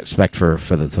disrespect for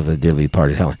the dearly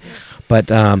departed Helen. But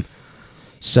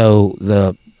so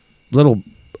the little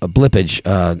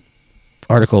blippage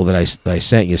article that I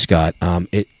sent you, Scott,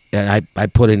 and I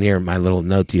put in here my little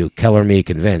note to you, Keller me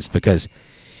convinced, because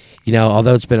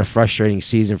although it's been a frustrating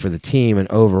season for the team and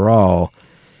overall,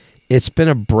 it's been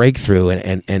a breakthrough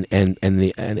and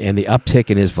the uptick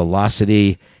in his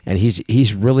velocity, and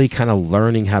he's really kind of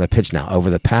learning how to pitch now over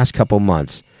the past couple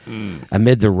months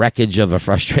amid the wreckage of a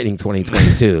frustrating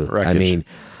 2022. I mean,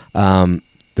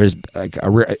 there's like a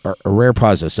rare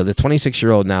positive. So the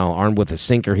 26-year-old now, armed with a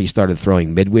sinker he started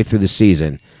throwing midway through the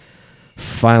season,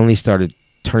 finally started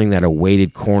turning that a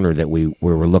weighted corner that we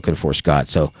were looking for, Scott.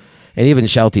 So, and even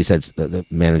Shelty said, the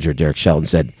manager Derek Shelton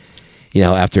said,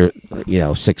 after 6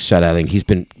 shutouting, he's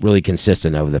been really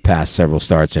consistent over the past several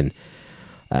starts, and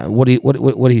what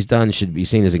he's done should be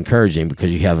seen as encouraging,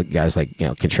 because you have guys like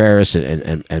Contreras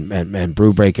and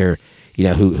Brubaker,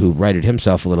 who righted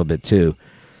himself a little bit too.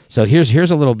 So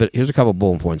here's a couple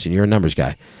bullet points, and you're a numbers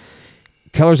guy.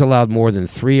 Keller's allowed more than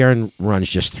 3 earned runs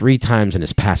just 3 times in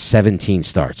his past 17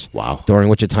 starts. Wow. During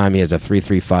which time he has a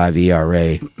 3.35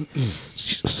 ERA.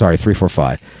 Sorry,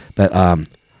 3.45. But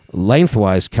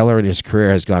lengthwise, Keller in his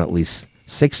career has gone at least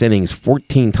 6 innings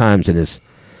 14 times in his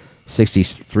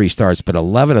 63 starts, but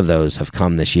 11 of those have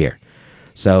come this year.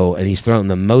 So, and he's thrown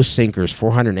the most sinkers,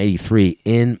 483,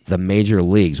 in the major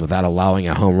leagues without allowing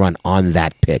a home run on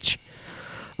that pitch,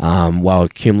 while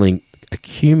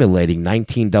accumulating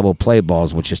 19 double play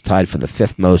balls, which is tied for the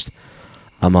 5th most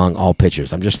among all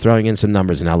pitchers. I'm just throwing in some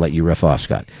numbers, and I'll let you riff off,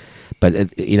 Scott. But,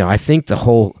 I think the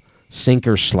whole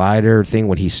sinker slider thing,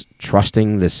 when he's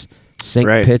trusting this sink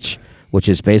pitch, which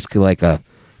is basically like a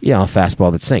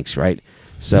fastball that sinks, right?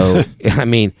 So,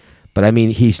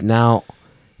 he's now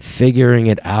figuring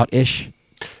it out-ish.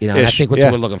 I think what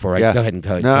we're looking for, right? Yeah. Go ahead and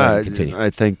continue. I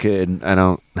think, and I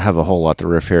don't have a whole lot to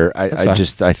riff here.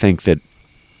 I think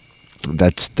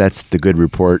that's the good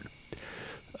report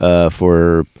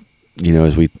for,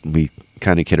 as we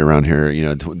kind of kid around here,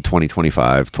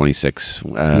 2025, 26.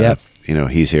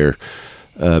 He's here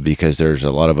because there's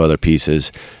a lot of other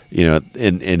pieces,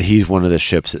 and he's one of the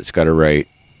ships that's got it right.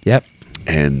 Yep.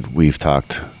 And we've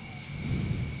talked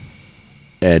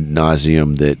ad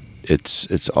nauseum that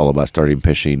it's all about starting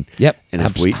pitching. Yep. And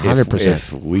if we can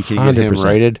get him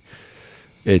righted,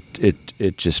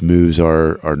 it just moves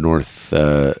our north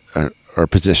our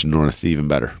position north even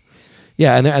better.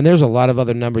 Yeah, and there's a lot of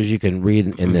other numbers you can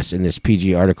read in this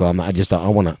PG article. I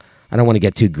don't want to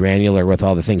get too granular with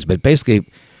all the things, but basically,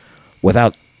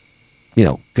 without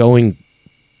going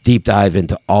deep dive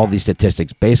into all these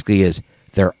statistics, basically is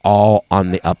they're all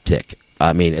on the uptick.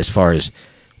 I mean, as far as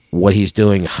what he's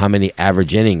doing, how many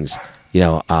average innings,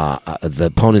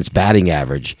 the opponent's batting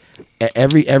average,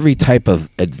 every type of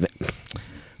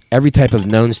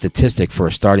known statistic for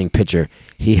a starting pitcher,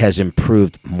 he has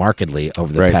improved markedly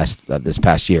over the past this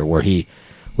past year, where he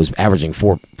was averaging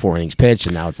four innings pitched,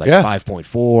 and now it's like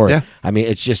 5.4. Yeah. I mean,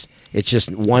 it's just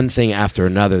one thing after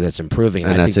another that's improving,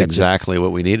 and that's exactly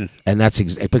what we needed. And that's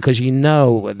because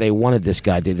they wanted this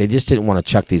guy. They just didn't want to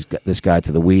chuck this guy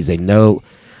to the weeds. They know,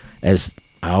 as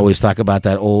I always talk about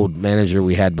that old manager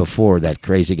we had before, that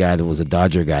crazy guy that was a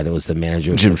Dodger guy that was the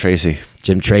manager. Jim Tracy.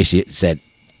 Jim Tracy said,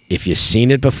 if you've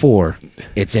seen it before,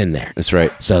 it's in there. That's right.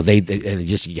 So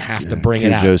you have to bring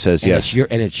it out. Joe says yes.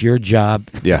 It's your job.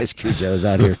 Yeah. As Joe's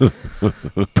out here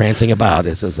prancing about.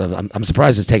 I'm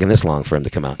surprised it's taken this long for him to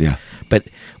come out. Yeah. But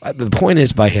the point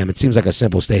is, by him, it seems like a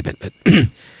simple statement,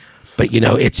 but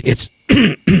it's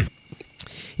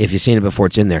if you've seen it before,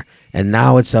 it's in there. And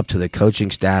now it's up to the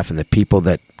coaching staff and the people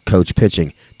that coach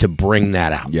pitching to bring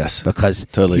that out. Yes. Because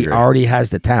totally he already has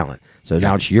the talent. So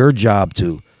now it's your job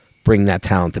to bring that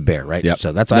talent to bear, right? Yep.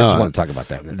 So I just want to talk about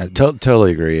that.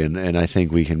 Totally agree, and I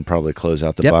think we can probably close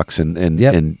out the Bucks and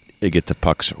get the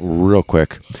pucks real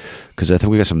quick, because I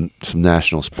think we got some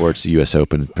national sports, the U.S.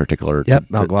 Open in particular. Yep,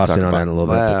 I'll gloss in on that a little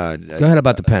bit. Go ahead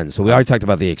about the Pens. So we already talked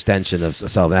about the extension of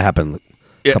Sullivan. That happened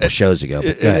a couple shows ago.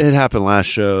 It happened last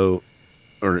show,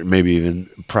 or maybe even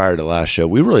prior to last show.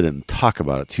 We really didn't talk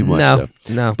about it too much.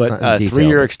 No. But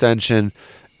 3-year extension.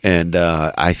 And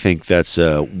I think that's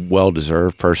well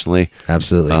deserved, personally.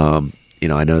 Absolutely.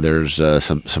 I know there's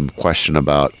some question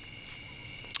about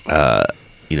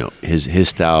his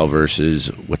style versus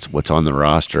what's on the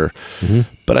roster. Mm-hmm.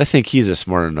 But I think he's a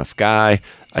smart enough guy.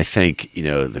 I think,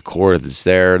 the core that's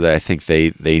there, that I think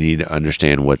they need to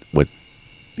understand what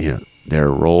their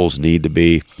roles need to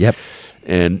be. Yep.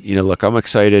 And, look, I'm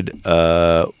excited.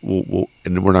 And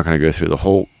we're not going to go through the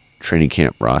whole training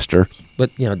camp roster.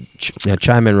 But,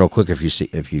 chime in real quick if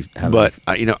you have. But,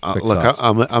 look,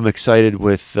 I'm excited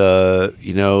with,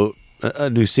 a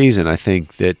new season. I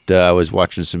think that I was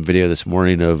watching some video this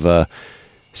morning of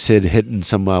Sid hitting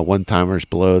some one-timers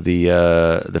below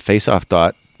the face-off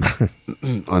dot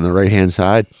on the right-hand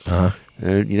side. Uh-huh.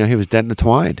 And, he was dead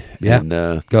intertwined. Yeah,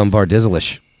 and, going Bar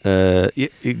Dizzle-ish.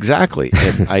 Exactly.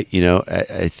 And I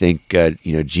think,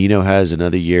 Gino has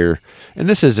another year, and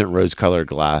this isn't rose-colored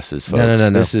glasses, folks. No.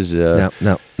 This is,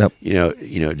 no.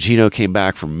 Gino came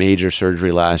back from major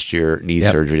surgery last year, knee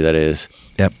surgery, that is.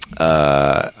 Yep.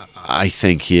 I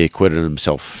think he acquitted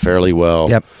himself fairly well.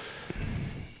 Yep.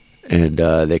 And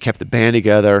they kept the band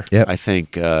together. Yep. I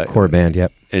think core band.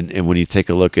 Yep. And when you take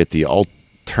a look at the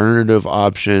alternative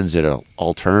options at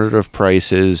alternative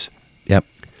prices, yep,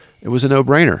 it was a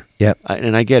no-brainer. Yep.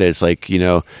 And I get it. It's like,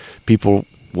 people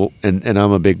will, and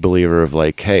I'm a big believer of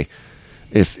like, hey,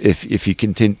 if you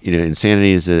continue,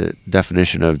 insanity is the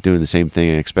definition of doing the same thing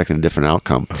and expecting a different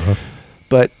outcome. Uh-huh.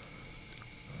 But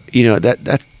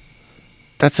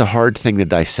that's a hard thing to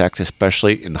dissect,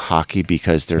 especially in hockey,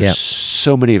 because there's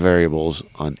so many variables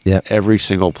on every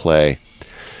single play,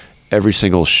 every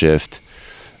single shift.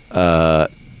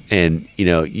 And,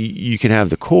 you can have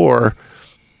the core,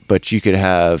 but you could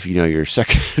have, your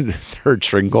second, third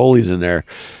string goalies in there.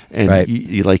 And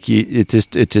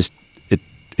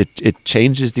it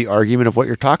changes the argument of what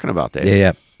you're talking about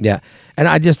there. Yeah. And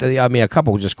a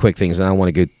couple just quick things, and I don't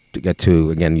want to get to,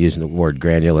 again, using the word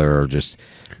granular or just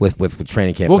with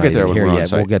training camp. We'll get there when we're on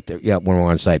site. We'll get there, when we're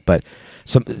on site. But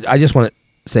I just want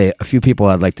to say a few people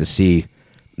I'd like to see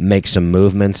make some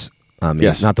movements.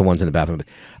 Yes. Not the ones in the bathroom.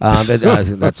 But,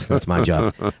 that's my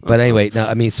job. But anyway,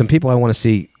 some people I want to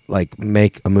see like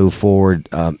make a move forward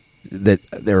that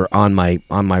they're on my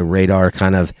radar.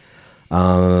 Kind of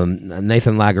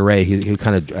Nathan Laguerre, who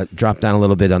kind of dropped down a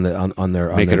little bit on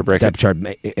their depth chart.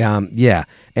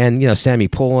 And Sammy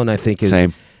Pullen, I think is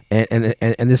same.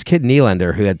 And this kid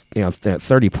Nylander, who had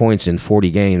 30 points in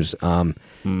 40 games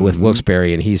with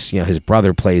Wilkes-Barre, and he's his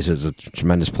brother plays as a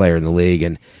tremendous player in the league,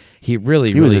 and he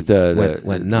was at the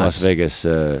went nuts. Las Vegas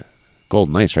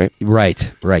Golden Knights, right?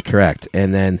 Right, correct.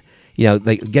 And then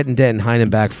getting Denton Heinen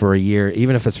back for a year,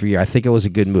 even if it's for a year, I think it was a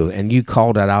good move. And you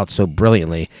called that out so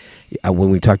brilliantly when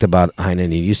we talked about Heinen,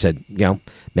 and you said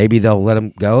maybe they'll let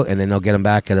him go, and then they'll get him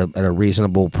back at a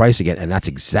reasonable price again, and that's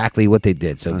exactly what they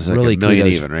did. So it's really like $1 million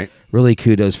even, right? Really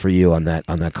kudos for you on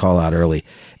that call out early,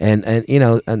 and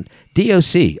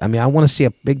DOC. I want to see a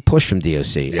big push from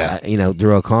DOC. Yeah.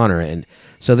 Drew O'Connor, and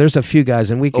so there's a few guys,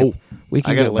 and we can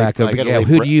get back over.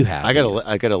 Who do you have? I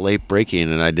got a late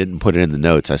break-in, and I didn't put it in the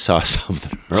notes. I saw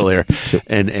something earlier,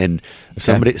 and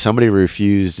somebody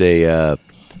refused a.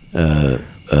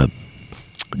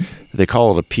 They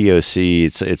call it a POC.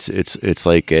 It's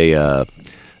like a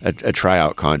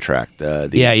tryout contract.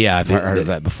 I've heard of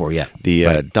that before. Yeah,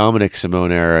 Dominic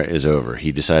Simone era is over.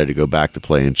 He decided to go back to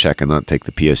play in Czech and not take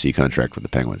the POC contract with the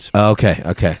Penguins. Oh,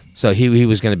 okay. So he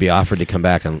was going to be offered to come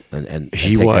back and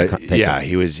he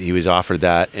was offered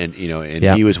that, and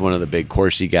he was one of the big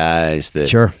Corsi guys that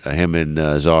him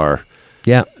and Czar.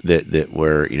 Yeah, that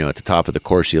were at the top of the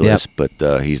Corsi list, but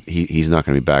he's not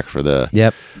going to be back for the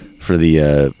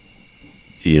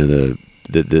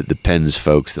the Pens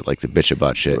folks that like to bitch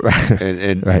about shit. Right.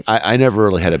 And right. I never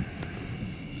really had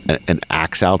an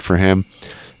axe out for him.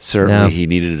 Certainly he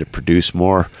needed to produce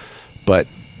more, but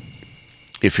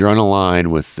if you're on a line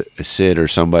with a Sid or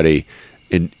somebody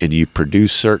and you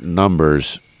produce certain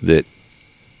numbers that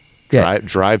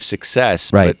drive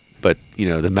success, right. but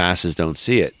the masses don't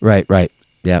see it. Right.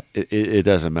 Yeah, it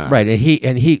doesn't matter. Right,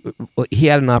 and he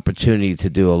had an opportunity to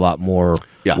do a lot more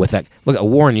with that. Look,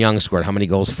 Warren Young scored how many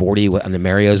goals? 40 on the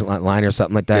Mario's line or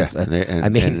something like that. Yeah,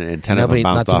 and 10 nobody,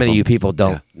 not too many of you people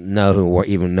don't know who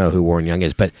Warren Young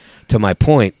is. But to my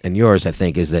point and yours, I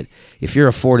think, is that if you're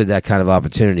afforded that kind of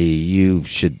opportunity, you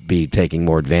should be taking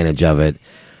more advantage of it.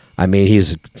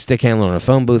 He's a stick handler and a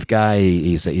phone booth guy.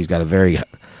 He's got a very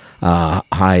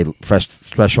high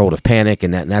threshold of panic,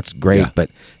 and that's great. Yeah. But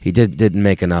he didn't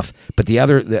make enough. But the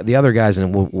other guys,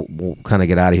 and we'll kind of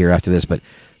get out of here after this. But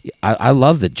I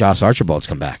love that Josh Archibald's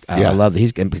come back. I love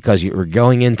that because you're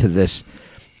going into this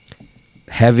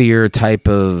heavier type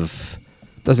of,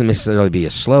 doesn't necessarily be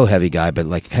a slow heavy guy, but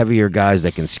like heavier guys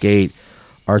that can skate.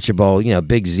 Archibald,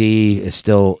 Big Z is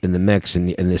still in the mix, and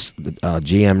this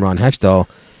GM Ron Hextall,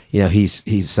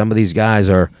 he's some of these guys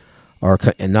are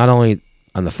and not only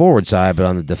on the forward side, but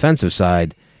on the defensive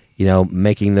side,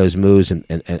 making those moves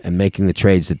and making the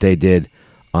trades that they did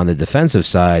on the defensive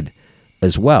side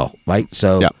as well, right?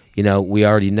 So we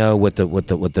already know what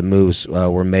the moves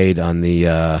were made on the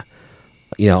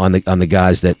on the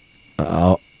guys that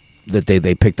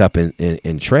they picked up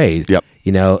in trade. Yep.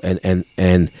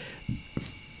 And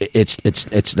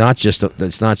it's not just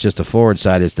the forward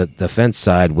side; it's the defense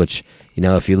side. Which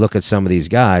if you look at some of these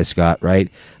guys, Scott, right?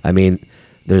 I mean,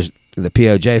 there's the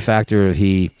POJ factor. If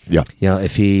he,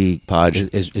 if he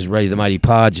Podge is ready, the mighty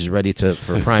Podge is ready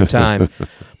for prime time.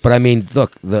 But I mean,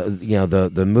 look,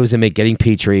 the moves they make, getting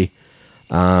Petrie,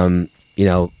 Jan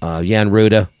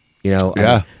Ruda,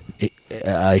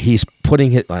 he's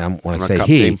putting his. I want to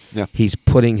say he's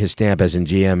putting his stamp as in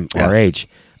GM RH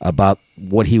about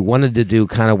what he wanted to do,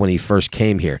 kind of when he first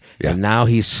came here, and now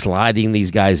he's sliding these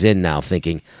guys in now,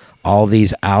 thinking all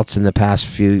these outs in the past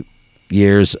few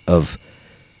years of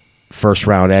first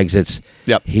round exits.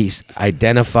 Yep. He's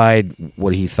identified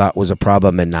what he thought was a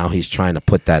problem, and now he's trying to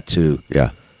put that into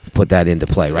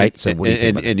play, right? So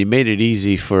and you made it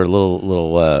easy for a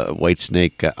little White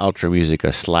Snake Ultra music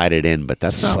to slide it in, but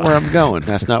that's not where I'm going.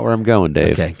 That's not where I'm going,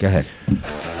 Dave. Okay, go ahead.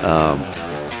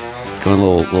 Going a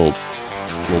little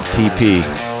TP.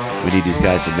 We need these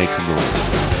guys to make some noise.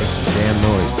 Make some damn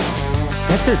noise.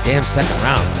 That's their damn second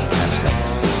round.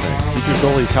 Keep your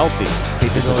goalies healthy.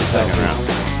 Keep your goalies second round.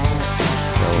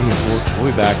 So we'll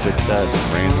be back with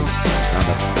some random kind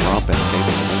of romp and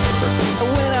maybe some Innsbruck.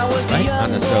 Right?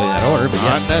 Not necessarily that order, but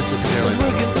not necessarily. I was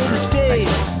working for the state.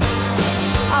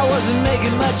 I wasn't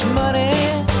making much money.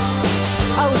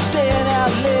 I was staying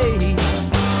out late.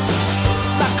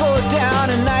 I go down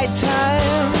at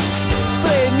nighttime,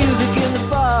 play music in the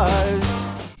bars.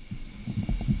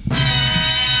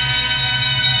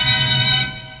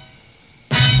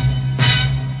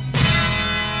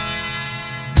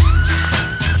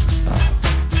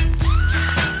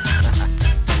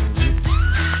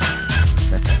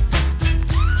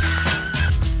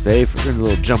 Dave, we're doing a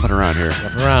little jumping around here.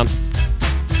 Jump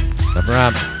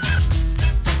around.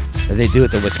 They do at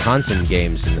the Wisconsin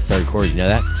games in the third quarter. You know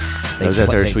that? Was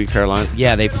that their Sweet Caroline?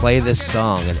 Yeah, they play this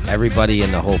song, and everybody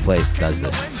in the whole place does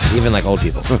this. Even like old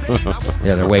people.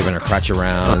 They're waving their crutch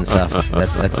around and stuff.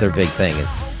 That's their big thing.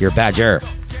 You're a Badger.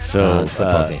 So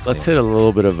let's hit a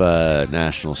little bit of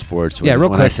real sports. Real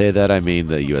quick. When I say that, I mean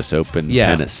the U.S. Open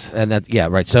tennis. And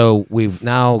right. So we've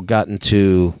now gotten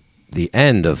to the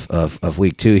end of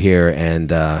week 2 here,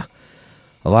 and a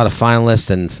lot of finalists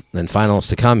and finals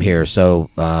to come here. So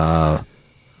the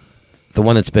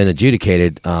one that's been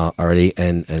adjudicated already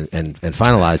and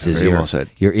finalized is your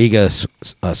Iga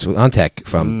Swiatek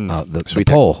from the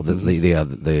Pole,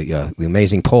 the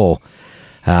amazing Pole.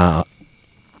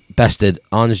 Bested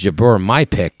Ons Jabeur, my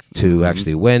pick to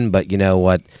actually win, but you know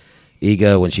what?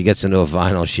 Iga, when she gets into a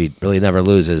final, she really never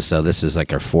loses. So this is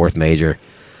like her 4th major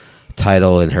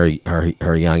title in her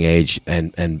young age,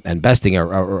 and besting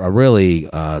a really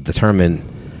determined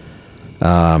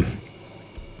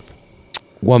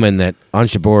woman that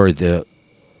Ons Jabeur, the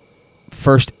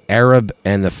first Arab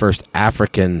and the first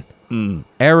African,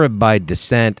 Arab by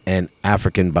descent and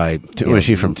African by. Was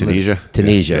she from Tunisia?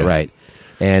 Tunisia, right?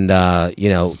 And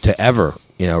to ever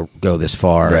go this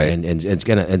far, right. and it's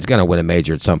gonna win a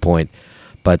major at some point.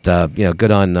 But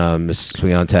good on Miss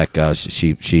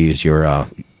Swiatek. She is your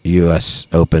U.S.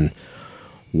 Open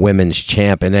Women's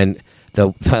Champ, and then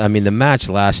the match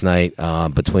last night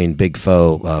between Big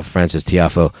Foe Frances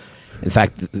Tiafoe. In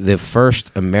fact, the first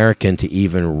American to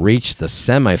even reach the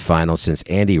semifinal since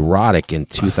Andy Roddick in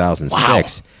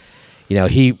 2006. Wow.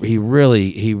 He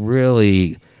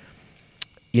really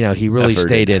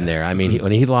stayed in there. I mean,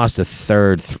 when he lost the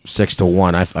third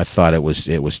 6-1, I thought it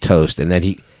was toast, and then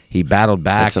he battled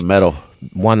back. That's a medal.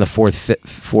 Won the forced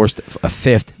a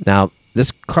fifth. Now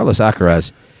this Carlos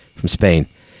Alcaraz from Spain,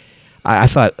 I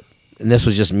thought. And this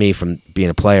was just me from being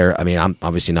a player. I mean, I'm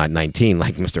obviously not 19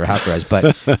 like Mr. Alcaraz,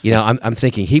 but I'm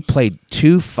thinking he played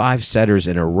 2 5-setters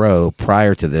in a row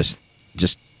prior to this,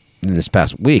 just in this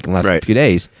past week, in the last few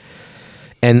days.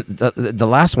 And the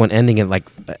last one ending at like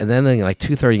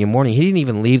 2:30 in the morning. He didn't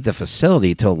even leave the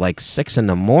facility till like 6 in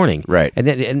the morning. Right. And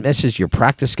it messes your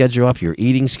practice schedule up, your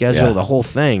eating schedule, the whole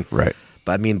thing. Right.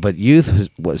 But youth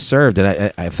was served,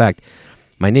 and I in fact,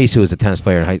 my niece, who was a tennis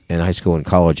player in high school and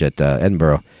college at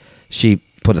Edinburgh. She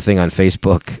put a thing on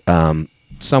Facebook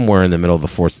somewhere in the middle of the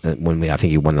fourth, when I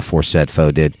think he won the 4th set,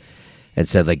 Foe did, and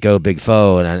said, like, go Big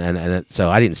Foe. And so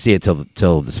I didn't see it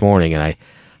till this morning, and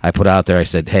I put out there, I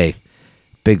said, hey,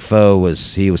 Big Foe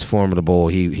was formidable.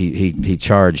 He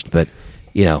charged, but,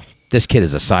 this kid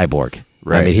is a cyborg.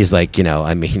 Right. I mean, he's like,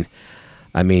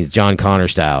 I mean, John Connor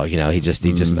style, he just,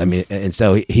 I mean, and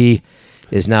so he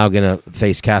is now going to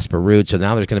face Casper Ruud. So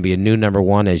now there's going to be a new number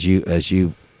one, as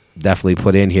you definitely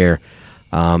put in here,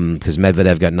 because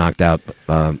Medvedev got knocked out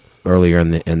earlier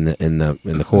in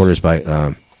the quarters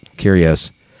by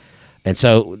Kyrgios, and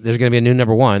so there's going to be a new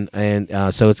number one, and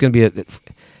so it's going to be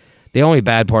the only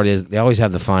bad part is they always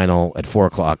have the final at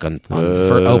 4:00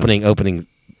 for opening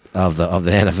of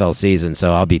the NFL season.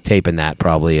 So I'll be taping that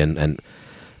probably and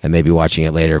maybe watching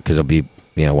it later because I'll be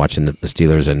watching the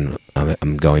Steelers, and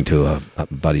I'm going to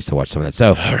buddies to watch some of that.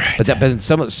 So, right. but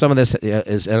some of this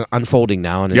is unfolding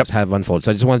now, and it's have unfolded.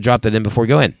 So I just want to drop that in before we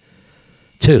go in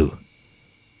to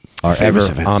our famous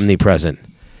ever events. Omnipresent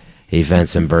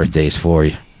events and birthdays for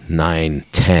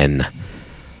 9/10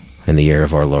 in the year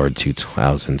of our Lord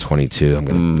 2022. I'm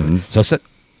going to so set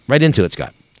right into it,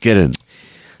 Scott. Get in.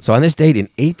 So on this date in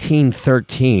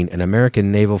 1813, an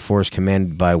American naval force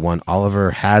commanded by one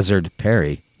Oliver Hazard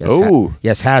Perry.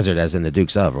 Yes, Hazard, as in the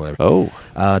Dukes of, or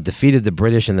whatever. Defeated the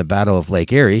British in the Battle of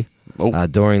Lake Erie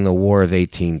during the War of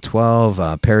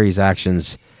 1812. Perry's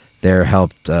actions there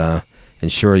helped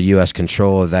ensure U.S.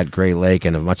 control of that Great Lake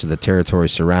and of much of the territory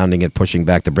surrounding it, pushing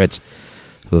back the Brits,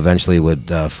 who eventually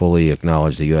would fully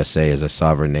acknowledge the USA as a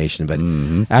sovereign nation. But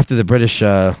after the British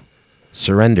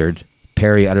surrendered,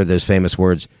 Perry uttered those famous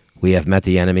words, "We have met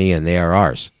the enemy and they are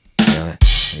ours."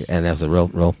 And that's a real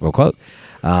quote.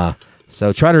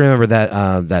 So try to remember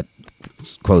that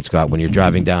quote, Scott, when you're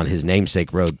driving down his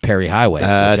namesake road, Perry Highway,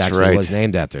 which actually was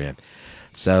named after him.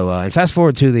 So, and fast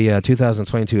forward to the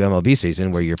 2022 MLB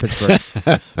season, where your Pittsburgh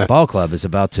ball club is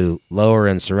about to lower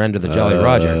and surrender the Jolly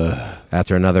Roger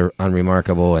after another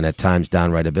unremarkable and at times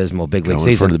downright abysmal big league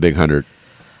season. For the Big 100.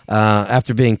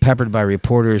 After being peppered by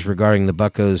reporters regarding the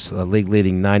Buccos'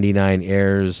 league-leading 99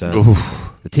 errors,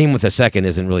 the team with a second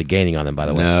isn't really gaining on them, by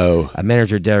the way. No.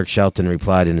 Manager Derek Shelton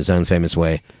replied in his own famous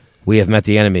way, "We have met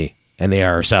the enemy, and they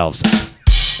are ourselves."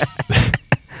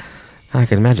 I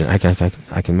can imagine. I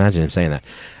can imagine him saying that.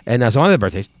 And so on to the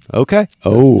birthdays. Okay.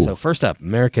 So first up,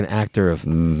 American actor of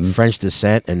French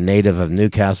descent and native of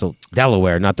Newcastle,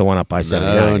 Delaware, not the one up by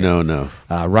 79. No.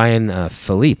 Ryan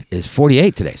Philippe is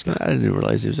 48 today, Scott. I didn't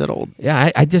realize he was that old.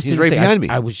 Yeah, I just He's right behind me.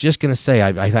 I was just going to say,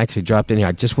 I actually dropped in here.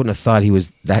 I just wouldn't have thought he was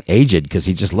that aged because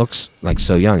he just looks like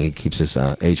so young. He keeps his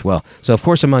age well. So, of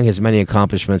course, among his many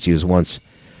accomplishments, he was once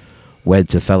wed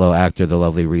to fellow actor, the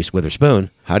lovely Reese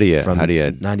Witherspoon. How do you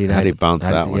bounce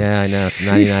that one? Yeah, I know. From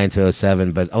 99 to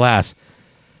 07. But alas,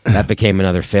 that became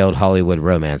another failed Hollywood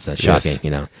romance. Shocking,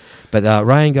 But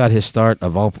Ryan got his start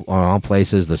of all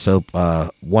places, the soap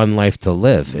One Life to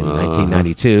Live in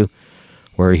 1992,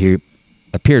 where he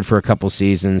appeared for a couple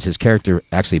seasons. His character,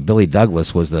 actually Billy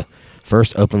Douglas, was the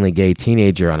first openly gay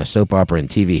teenager on a soap opera in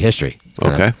TV history.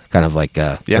 Kind of like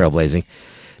trailblazing.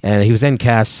 And he was then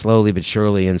cast slowly but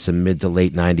surely in some mid to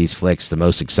late 90s flicks, the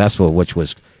most successful of which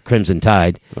was Crimson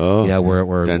Tide, where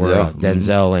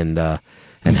Denzel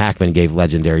and Hackman gave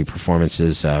legendary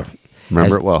performances.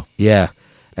 Remember it well. Yeah.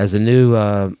 As the new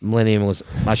millennium was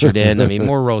ushered in, I mean,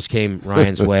 more roles came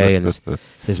Ryan's way, and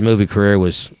his movie career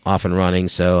was off and running.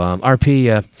 So,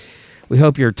 RP, we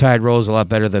hope your Tide rolls a lot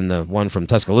better than the one from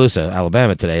Tuscaloosa,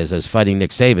 Alabama today, as those Fighting Nick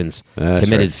Sabans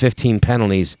committed 15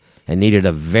 penalties and needed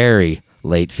a very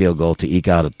late field goal to eke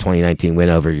out a 2019 win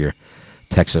over your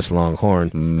Texas Longhorn,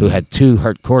 who had two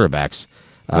hurt quarterbacks.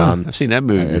 I've seen that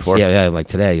movie before. Yeah, like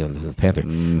today, the Panther.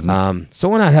 So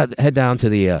why not head down to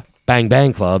the Bang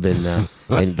Bang Club in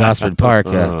Gosford Park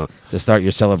to start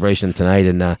your celebration tonight.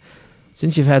 And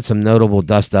since you've had some notable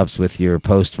dust-ups with your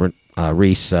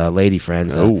post-Reese lady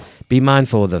friends, be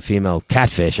mindful of the female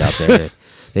catfish out there.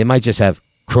 They might just have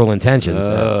cruel intentions.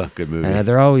 Good movie. And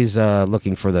they're always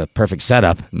looking for the perfect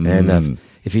setup. And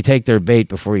if you take their bait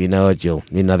before you know it, you'll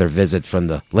need another visit from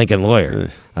the Lincoln lawyer.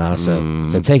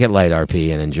 So take it light,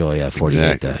 RP, and enjoy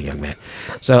 48, young man.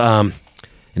 So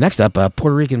next up,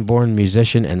 Puerto Rican-born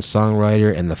musician and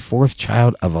songwriter and the fourth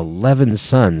child of 11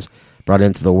 sons brought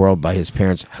into the world by his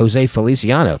parents, Jose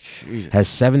Feliciano, has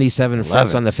 77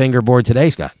 frets on the fingerboard today,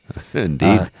 Scott.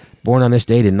 Indeed. Born on this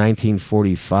date in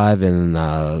 1945 in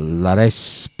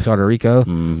Lares, Puerto Rico.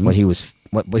 When he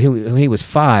was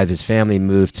 5, his family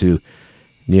moved to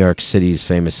New York City's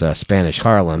famous Spanish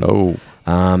Harlem.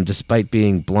 Despite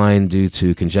being blind due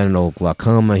to congenital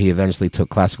glaucoma, he eventually took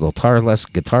classical guitar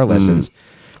lessons,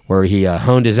 where he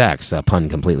honed his axe, pun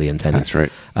completely intended. That's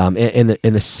right. In the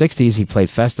 60s, he played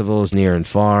festivals near and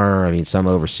far. I mean, some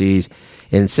overseas.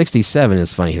 In 67,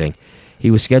 it's a funny thing. He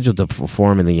was scheduled to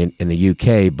perform in the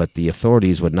UK, but the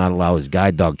authorities would not allow his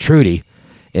guide dog Trudy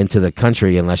into the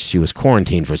country unless she was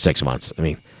quarantined for 6 months. I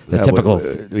mean, typical.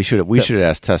 We should have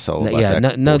asked Tessa about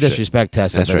that. No disrespect,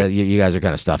 Tessa, but right. You guys are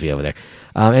kind of stuffy over there.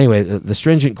 Anyway, the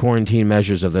stringent quarantine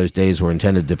measures of those days were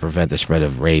intended to prevent the spread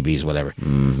of rabies, whatever.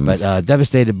 Mm-hmm. But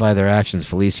devastated by their actions,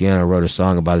 Feliciano wrote a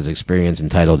song about his experience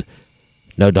entitled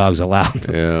 "No Dogs Allowed,"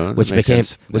 yeah, which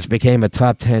became a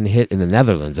top 10 hit in the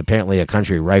Netherlands. Apparently, a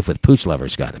country rife with pooch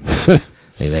lovers got it.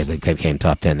 they became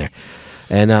top 10 there.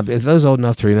 And if those old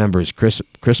enough to remember his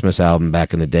Christmas album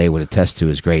back in the day would attest to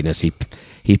his greatness.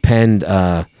 He penned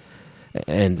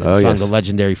and sung the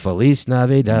legendary Feliz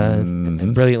Navidad,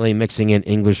 and brilliantly mixing in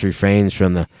English refrains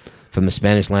from the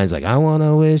Spanish lines like "I want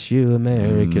to wish you a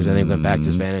Merry Christmas," and then he went back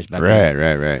to Spanish.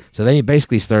 Right. So then he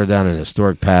basically started down an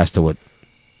historic path, to what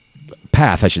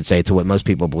most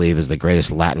people believe is the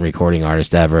greatest Latin recording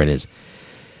artist ever, and his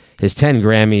 10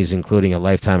 Grammys, including a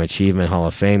Lifetime Achievement Hall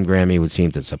of Fame Grammy, would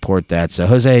seem to support that. So,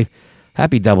 Jose,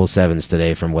 happy double sevens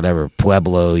today from whatever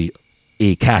Pueblo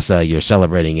y Casa you're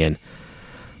celebrating in.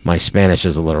 My Spanish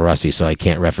is a little rusty, so I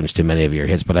can't reference too many of your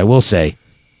hits, but I will say,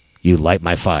 you light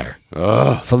my fire.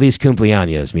 Oh. Feliz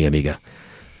cumpleaños, mi amiga.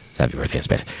 Happy birthday in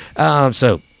Spanish. And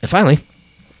finally,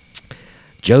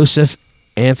 Joseph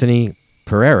Anthony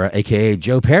Pereira, a.k.a.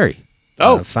 Joe Perry.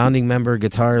 Founding member,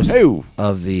 guitarist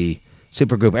of the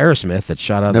supergroup Aerosmith that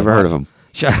shot out. Never heard of him.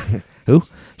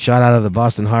 Shot out of the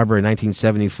Boston Harbor in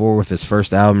 1974 with his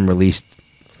first album released,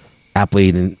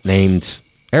 aptly named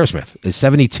Aerosmith. Is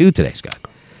 72 today, Scott.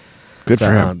 Good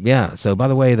for him. Yeah. So, by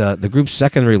the way, the group's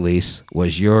second release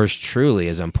was yours truly,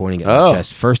 as I'm pointing at my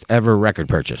chest. First ever record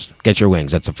purchase. Get Your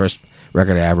Wings. That's the first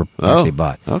record I ever actually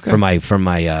bought. Okay. From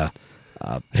my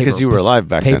because you were alive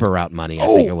back then. Paper route money, I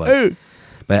think it was. Hey.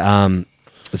 But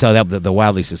so that the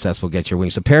wildly successful Get Your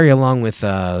Wings. So Perry, along with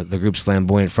the group's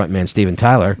flamboyant frontman Steven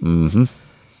Tyler,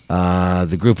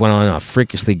 the group went on a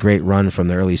freakishly great run from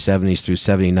the early 70s through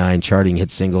 79, charting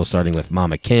hit singles starting with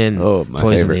Mama Kin,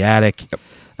 Toys in the Attic,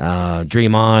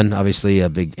 Dream On, obviously a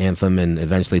big anthem, and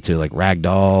eventually to like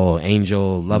Ragdoll,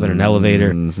 Angel, Love in an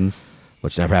Elevator,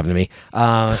 which never happened to me,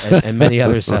 and many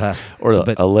others. A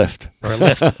lift. Or a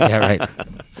lift, yeah, right.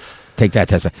 Take that,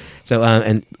 Tessa. So,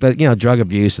 but drug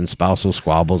abuse and spousal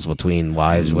squabbles between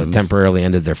wives temporarily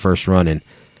ended their first run in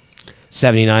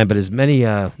 79. But as many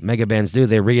mega bands do,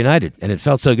 they reunited, and it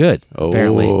felt so good.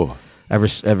 Apparently,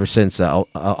 ever since,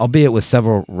 albeit with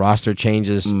several roster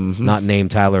changes, not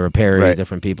named Tyler or Perry,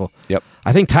 different people. Yep.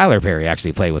 I think Tyler Perry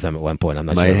actually played with them at one point. I'm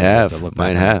not sure.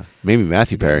 Might have. Maybe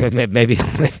Matthew Perry. Maybe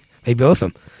both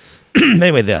of them.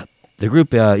 Anyway, the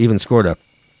group even scored a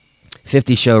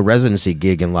 50-show residency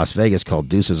gig in Las Vegas called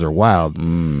Deuces Are Wild,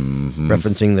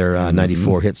 referencing their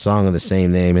 94 hit song of the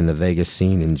same name in the Vegas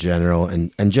scene in general.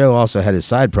 And Joe also had his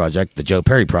side project, the Joe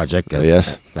Perry Project,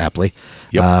 aptly.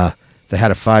 Yep. They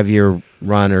had a 5-year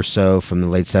run or so from the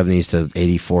late 70s to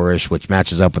 84-ish, which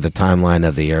matches up with the timeline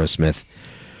of the Aerosmith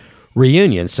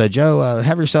reunion. So, Joe,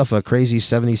 have yourself a crazy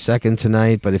 72nd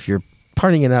tonight, but if you're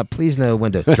partying it up, please know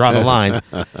when to draw the line.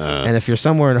 And if you're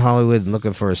somewhere in Hollywood and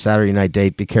looking for a Saturday night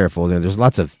date, be careful. There's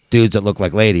lots of dudes that look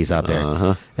like ladies out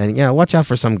there. And watch out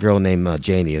for some girl named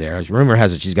Janie there. Rumor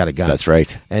has it she's got a gun. That's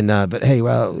right. And but hey,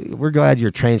 well, we're glad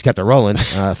your train's kept it rolling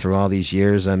through all these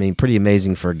years. I mean, pretty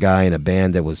amazing for a guy in a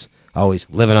band that was always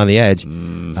living on the edge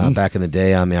back in the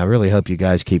day. I mean, I really hope you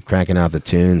guys keep cranking out the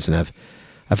tunes. And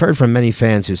I've heard from many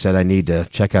fans who said I need to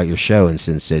check out your show in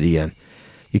Sin City, and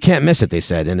you can't miss it, they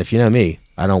said. And if you know me,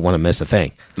 I don't want to miss a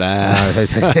thing.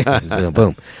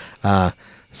 Boom.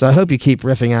 So I hope you keep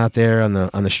riffing out there on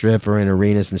the strip or in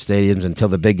arenas and stadiums until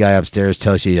the big guy upstairs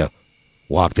tells you to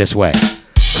walk this way.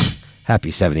 Happy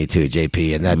 72,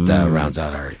 JP, and that rounds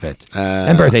out our event.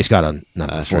 And birthday, Scott, on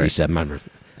number 47. Right.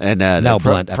 And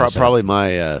probably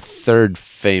my third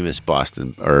famous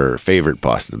Boston or favorite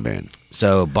Boston band.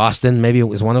 So Boston, maybe it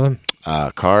was one of them.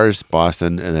 Cars,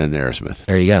 Boston, and then Aerosmith.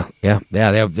 There you go. Yeah.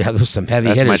 There's some heavy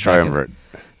hitters. That's my triumvirate.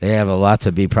 They have a lot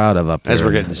to be proud of up there. As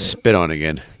we're getting spit on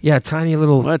again. Yeah, tiny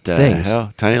little what the things.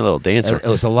 Hell? Tiny little dancer. It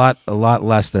was a lot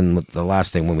less than the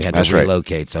last thing when we had to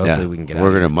relocate. So hopefully we can get out.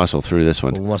 We're going to muscle through this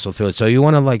one. We'll muscle through it. So you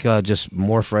want to just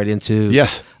morph right into?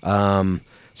 Yes.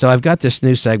 So I've got this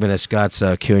new segment that Scott's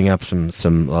queuing up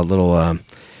some little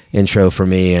intro for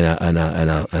me and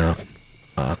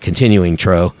a continuing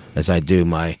tro as I do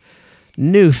my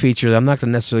new feature. I'm not going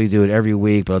to necessarily do it every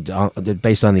week, but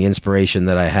based on the inspiration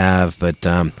that I have. But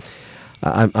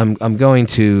I'm going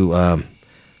to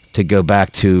go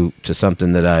back to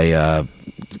something that I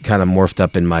kind of morphed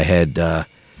up in my head,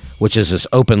 which is this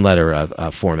open letter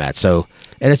format. So,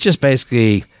 and it's just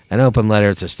basically an open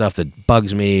letter to stuff that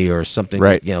bugs me or something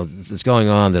that's going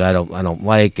on that I don't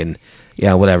like, and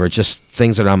whatever, just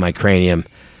things that are on my cranium.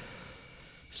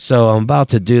 So I'm about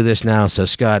to do this now. So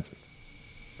Scott,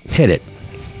 Hit it.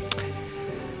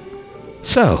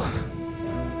 So,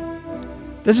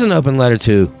 this is an open letter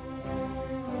to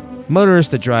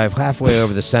motorists that drive halfway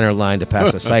over the center line to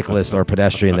pass a cyclist or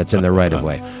pedestrian that's in the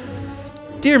right-of-way.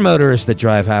 Dear motorists that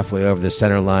drive halfway over the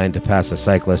center line to pass a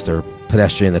cyclist or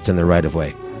pedestrian that's in the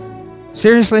right-of-way.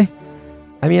 Seriously?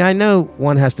 I mean, I know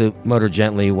one has to motor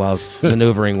gently whilst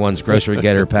maneuvering one's grocery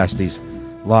getter past these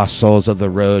lost souls of the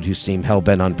road who seem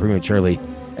hell-bent on prematurely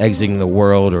exiting the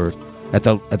world, or at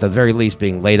the very least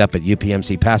being laid up at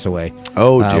UPMC Passaway.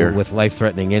 Oh, dear. With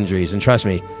life-threatening injuries. And trust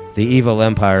me, the evil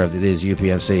empire of it is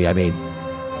UPMC. I mean,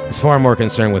 is far more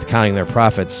concerned with counting their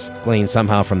profits gleaned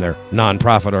somehow from their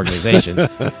non-profit organization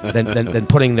than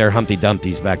putting their Humpty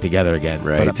Dumptys back together again.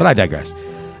 Right. But I digress.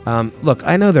 Look,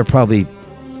 I know they're probably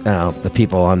the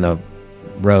people on the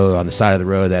road, on the side of the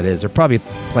road, that is, they're probably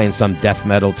playing some death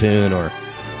metal tune or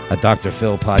a Dr.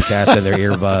 Phil podcast in their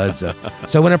earbuds.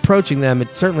 So when approaching them,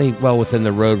 it's certainly well within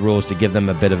the road rules to give them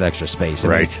a bit of extra space.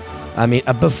 I mean,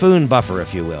 a buffoon buffer,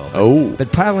 if you will. Oh.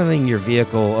 But piloting your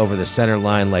vehicle over the center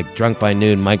line like Drunk by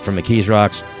Noon Mike from McKees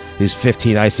Rocks, who's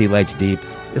 15 icy legs deep,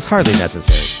 is hardly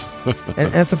necessary.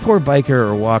 and if the poor biker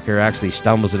or walker actually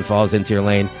stumbles and falls into your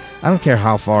lane, I don't care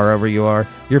how far over you are,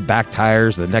 your back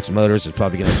tires, the next motorist is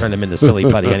probably going to turn them into silly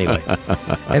putty anyway.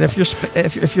 And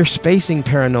if your spacing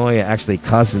paranoia actually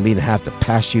causes me to have to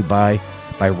pass you by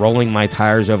rolling my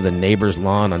tires over the neighbor's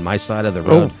lawn on my side of the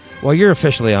road, well, you're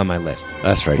officially on my list.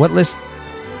 That's right. What list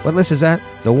is that?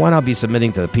 The one I'll be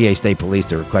submitting to the PA State Police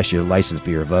to request your license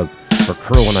be revoked for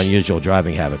cruel and unusual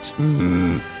driving habits.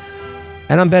 Mm-hmm.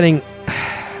 And I'm betting,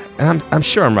 and I'm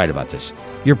sure I'm right about this,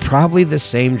 you're probably the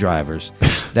same drivers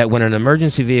that when an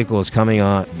emergency vehicle is coming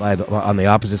on the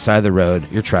opposite side of the road,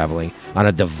 you're traveling on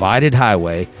a divided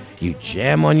highway, you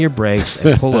jam on your brakes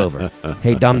and pull over.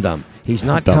 Hey, dum-dum, he's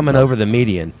not coming over the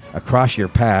median across your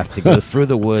path to go through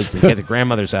the woods and get to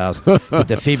grandmother's house to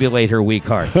defibrillate her weak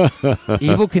heart.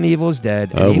 Evel Knievel is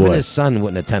dead, and even his son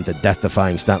wouldn't attempt a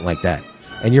death-defying stunt like that.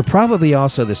 And you're probably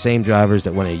also the same drivers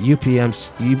that when a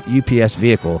UPS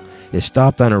vehicle is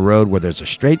stopped on a road where there's a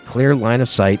straight, clear line of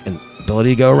sight and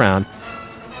ability to go around,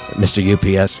 Mr.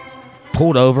 UPS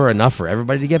pulled over enough for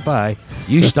everybody to get by,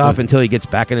 you stop until he gets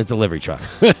back in his delivery truck.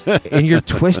 In your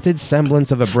twisted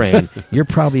semblance of a brain, you're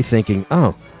probably thinking,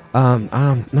 not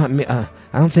me. I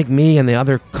don't think me and the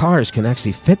other cars can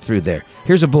actually fit through there.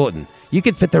 Here's a bulletin. You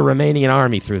could fit the Romanian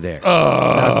army through there.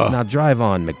 Now drive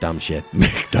on, McDumb shit.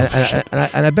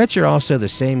 And I bet you're also the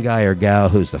same guy or gal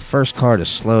who's the first car to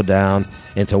slow down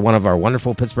into one of our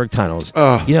wonderful Pittsburgh tunnels.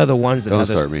 You know the ones that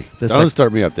don't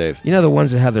start me up, Dave. You know the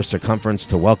ones that have their circumference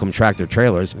to welcome tractor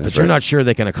trailers, but you're not sure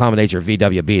they can accommodate your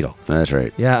VW Beetle. That's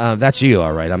right. Yeah, that's you,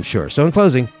 all right, I'm sure. So in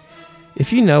closing,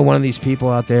 if you know one of these people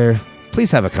out there,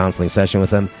 please have a counseling session with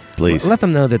them. Please. Let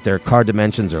them know that their car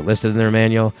dimensions are listed in their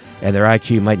manual and their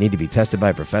IQ might need to be tested by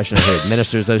a professional who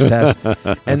administers those tests.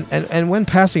 And when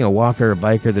passing a walker or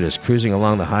biker that is cruising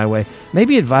along the highway,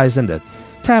 maybe advise them to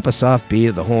tap a soft beat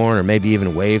of the horn or maybe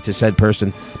even wave to said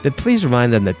person. But please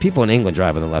remind them that people in England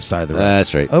drive on the left side of the road.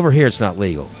 That's right. Over here, it's not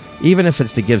legal. Even if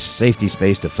it's to give safety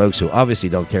space to folks who obviously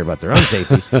don't care about their own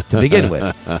safety to begin with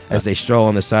as they stroll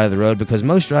on the side of the road, because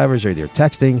most drivers are either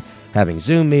texting, having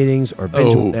Zoom meetings, or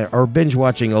binge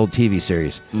watching old TV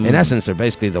series. In essence, they're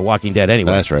basically The Walking Dead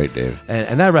anyway. That's right, Dave.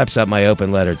 And that wraps up my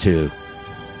open letter to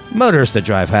motorists that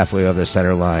drive halfway over the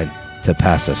center line to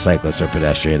pass a cyclist or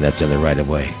pedestrian that's in the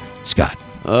right-of-way. Scott.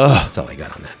 That's all I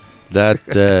got on that.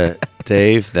 That,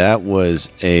 Dave, that was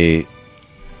a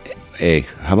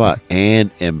how about an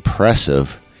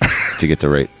impressive, to get the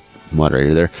right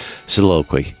moderator there,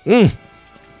 soliloquy.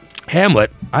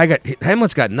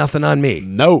 Hamlet's got nothing on me.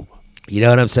 No. You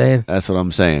know what I'm saying? That's what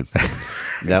I'm saying.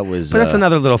 That was. But that's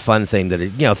another little fun thing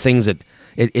that things that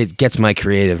it gets my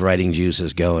creative writing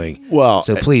juices going. Well,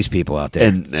 so please, people out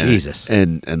there, Jesus,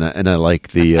 and I like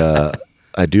the.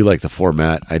 I do like the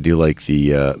format. I do like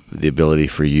the ability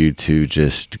for you to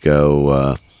just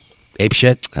go ape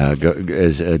shit. Go,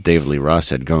 as David Lee Roth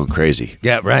said, going crazy.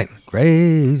 Yeah, right.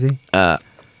 Crazy.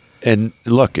 And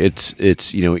look,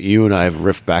 it's you and I have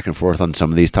riffed back and forth on some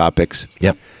of these topics.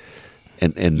 Yep.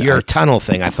 And your tunnel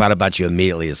thing, I thought about you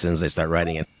immediately as soon as they start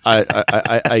writing it.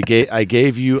 I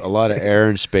gave you a lot of air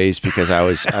and space because I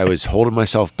was holding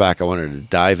myself back. I wanted to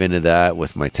dive into that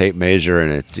with my tape measure,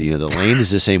 and the lane is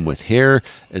the same with here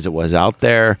as it was out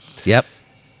there. Yep.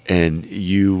 and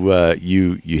you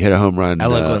hit a home run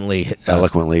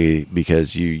eloquently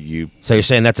because you. So you're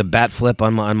saying that's a bat flip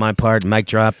on my part, mic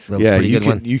drop. That was a pretty good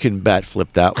one. You can bat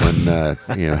flip that one,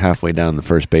 halfway down the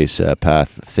first base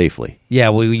path safely. Yeah,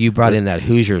 well, you brought in that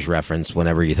Hoosiers reference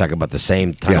whenever you talk about the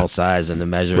same tunnel size and the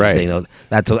measure. Right.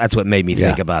 That's what made me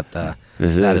think about that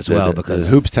as well. Because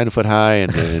the hoop's 10 foot high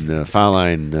and the foul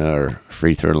line or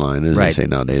free throw line, as they say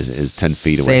nowadays, is 10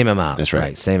 feet away. Same amount. That's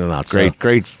right. Same amount.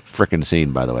 Great frickin'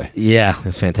 scene, by the way. Yeah,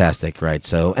 it's fantastic. Right.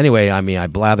 So anyway, I mean, I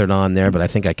blathered on there, but I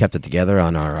think I kept it together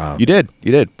on our. You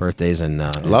did birthdays and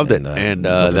loved it, and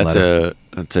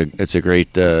that's a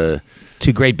great. 2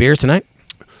 great beers tonight.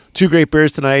 2 great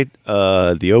beers tonight.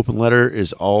 The open letter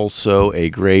is also a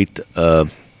great,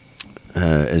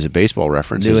 as a baseball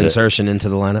reference. New insertion into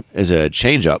the lineup. Is a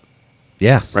changeup.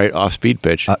 Yeah. Right, off speed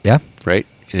pitch. Yeah. Right.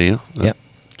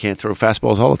 Can't throw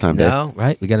fastballs all the time, Dave. No,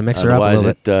 right. We got to mix her up a little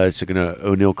bit. It's going to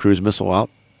O'Neill Cruz missile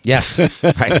out. Yes.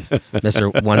 Right.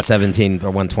 Mr. 117 or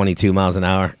 122 miles an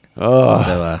hour. Oh.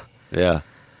 So, yeah.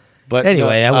 But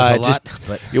anyway, that was a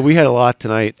lot. We had a lot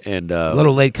tonight, and a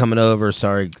little late coming over.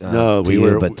 Sorry. No, we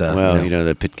were. But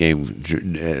the pit game,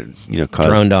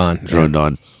 droned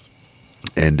on,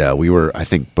 and we were, I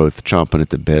think, both chomping at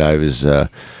the bit. I was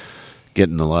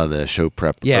getting a lot of the show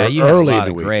prep. Yeah, you had a lot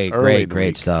of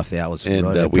great stuff. Yeah, it was.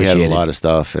 And we had a lot of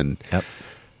stuff, and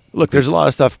look, there's a lot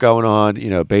of stuff going on.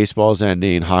 Baseball's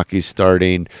ending, hockey's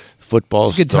starting,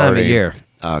 football's starting. It's a good time of year.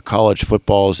 College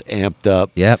football's amped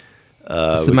up. Yep.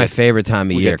 This is my favorite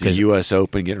time of year. The U.S.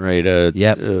 Open getting ready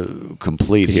to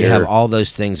complete here. You have all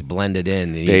those things blended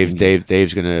in.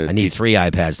 Dave's going to... I need 3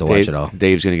 iPads to watch it all.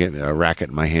 Dave's going to get a racket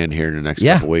in my hand here in the next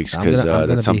couple weeks because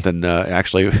that's something...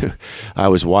 actually, I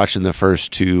was watching the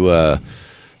first 2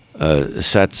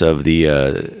 sets of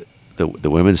the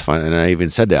women's final, and I even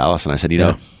said to Allison, I said,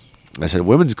 I said,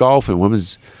 women's golf and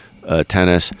women's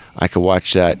tennis, I could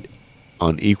watch that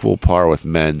on equal par with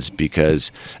men's,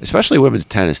 because especially women's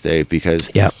tennis, Dave, because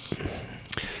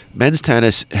men's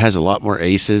tennis has a lot more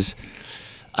aces.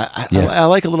 I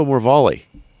like a little more volley,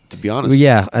 to be honest.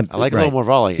 Yeah, I like a little more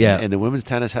volley. Yeah, and the women's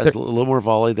tennis has a little more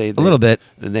volley. They a little bit,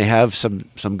 and they have some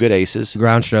good aces,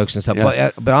 ground strokes and stuff. Yeah.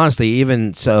 But honestly,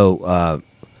 even so,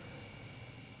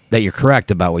 that you're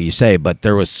correct about what you say, but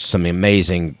there was some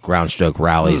amazing ground stroke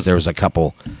rallies. There was a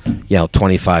couple,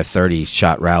 25, 30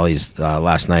 shot rallies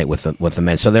last night with the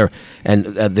men. So the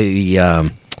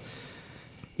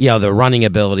running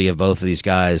ability of both of these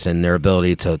guys and their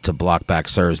ability to block back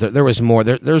serves. There was more.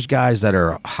 There's guys that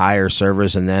are higher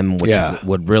servers than them, which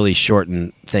would really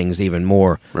shorten things even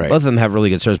more. Right. Both of them have really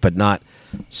good serves, but not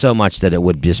so much that it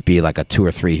would just be like a 2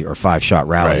 or 3 or 5 shot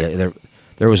rally. Right.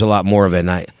 There was a lot more of it, and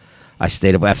I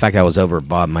stayed up. In fact, I was over at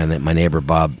Bob, my neighbor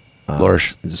Bob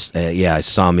Lorsch. I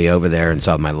saw me over there and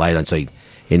saw my light on, so he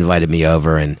invited me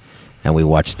over, and we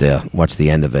watched the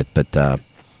end of it. But I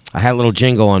had a little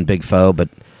jingle on Big Foe, but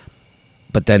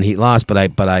then he lost. But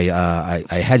I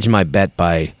hedged my bet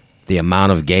by the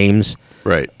amount of games.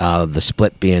 Right. The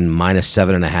split being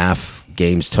 -7.5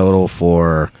 games total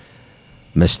for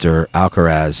Mr.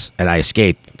 Alcaraz, and I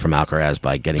escaped from Alcaraz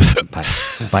by getting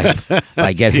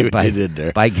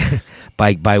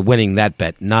by winning that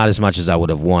bet. Not as much as I would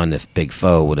have won if Big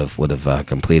Foe would have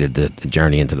completed the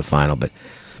journey into the final. But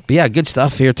yeah, good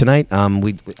stuff here tonight.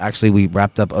 We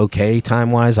wrapped up okay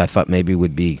time wise. I thought maybe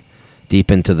we'd be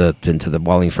deep into the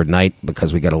Wallingford night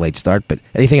because we got a late start. But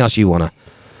anything else you want to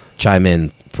chime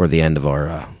in for the end of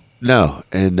our Mel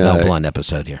Blunt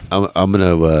episode here? I'm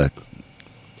gonna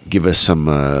give us some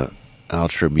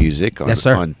outro music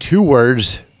on 2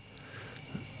 words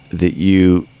that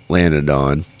you landed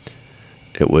on.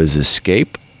 It was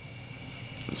escape,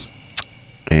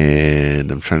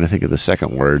 and I'm trying to think of the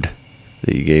second word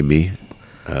that you gave me.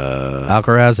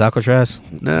 Alcatraz?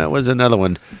 No, it was another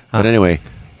one. But anyway,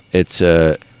 it's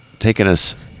taking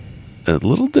us a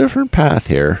little different path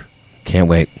here. Can't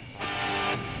wait.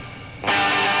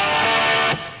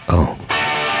 Oh.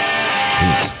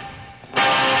 Jeez.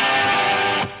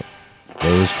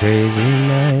 Those crazy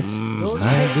nights,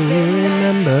 I do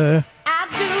remember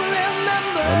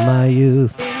of my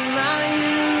youth.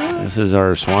 This is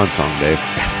our swan song, Dave.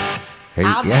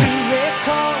 Trying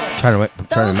to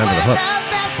remember the hook.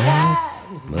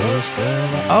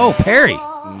 Oh, Perry.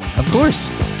 Of course.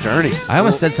 Journey. I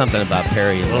almost said something about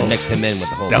Perry and mixed him in with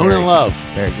the whole Stone in Love.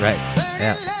 Perry, right.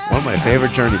 Yeah. One of my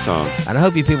favorite Journey songs. And I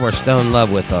hope you people are stone in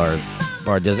love with our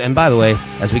and by the way,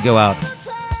 as we go out,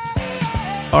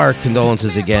 our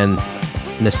condolences again,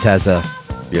 Miss Tessa.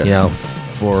 Yes.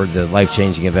 For the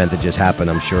life-changing event that just happened.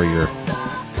 I'm sure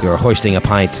you're hoisting a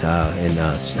pint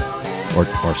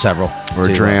or several or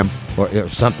a dram or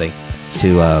something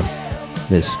to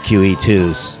Miss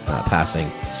QE2's passing.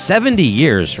 70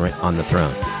 years on the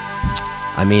throne.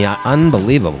 I mean,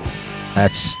 unbelievable.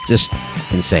 That's just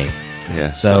insane.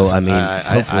 Yeah. So, I mean,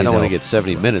 I don't want to get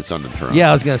 70 minutes on the throne. Yeah,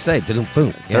 I was going to say,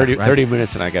 boom. 30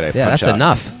 minutes and I got to that's out.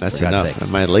 Enough. That's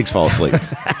enough. My legs fall asleep.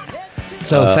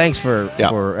 So thanks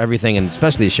for everything, and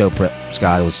especially the show prep,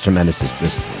 Scott. It was tremendous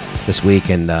this week.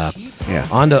 And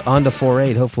on to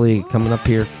 4-8, hopefully coming up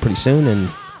here pretty soon. And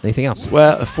anything else?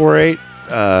 Well, 4-8,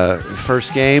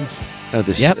 first game of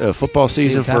this football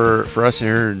season for us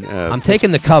here. I'm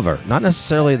taking the cover, not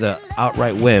necessarily the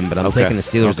outright win, but I'm taking the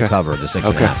Steelers to cover the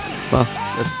 6.5. Well,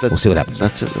 we'll see what happens.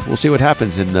 That's it. We'll see what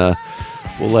happens, and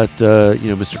we'll let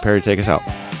Mr. Perry take us out.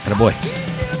 Attaboy.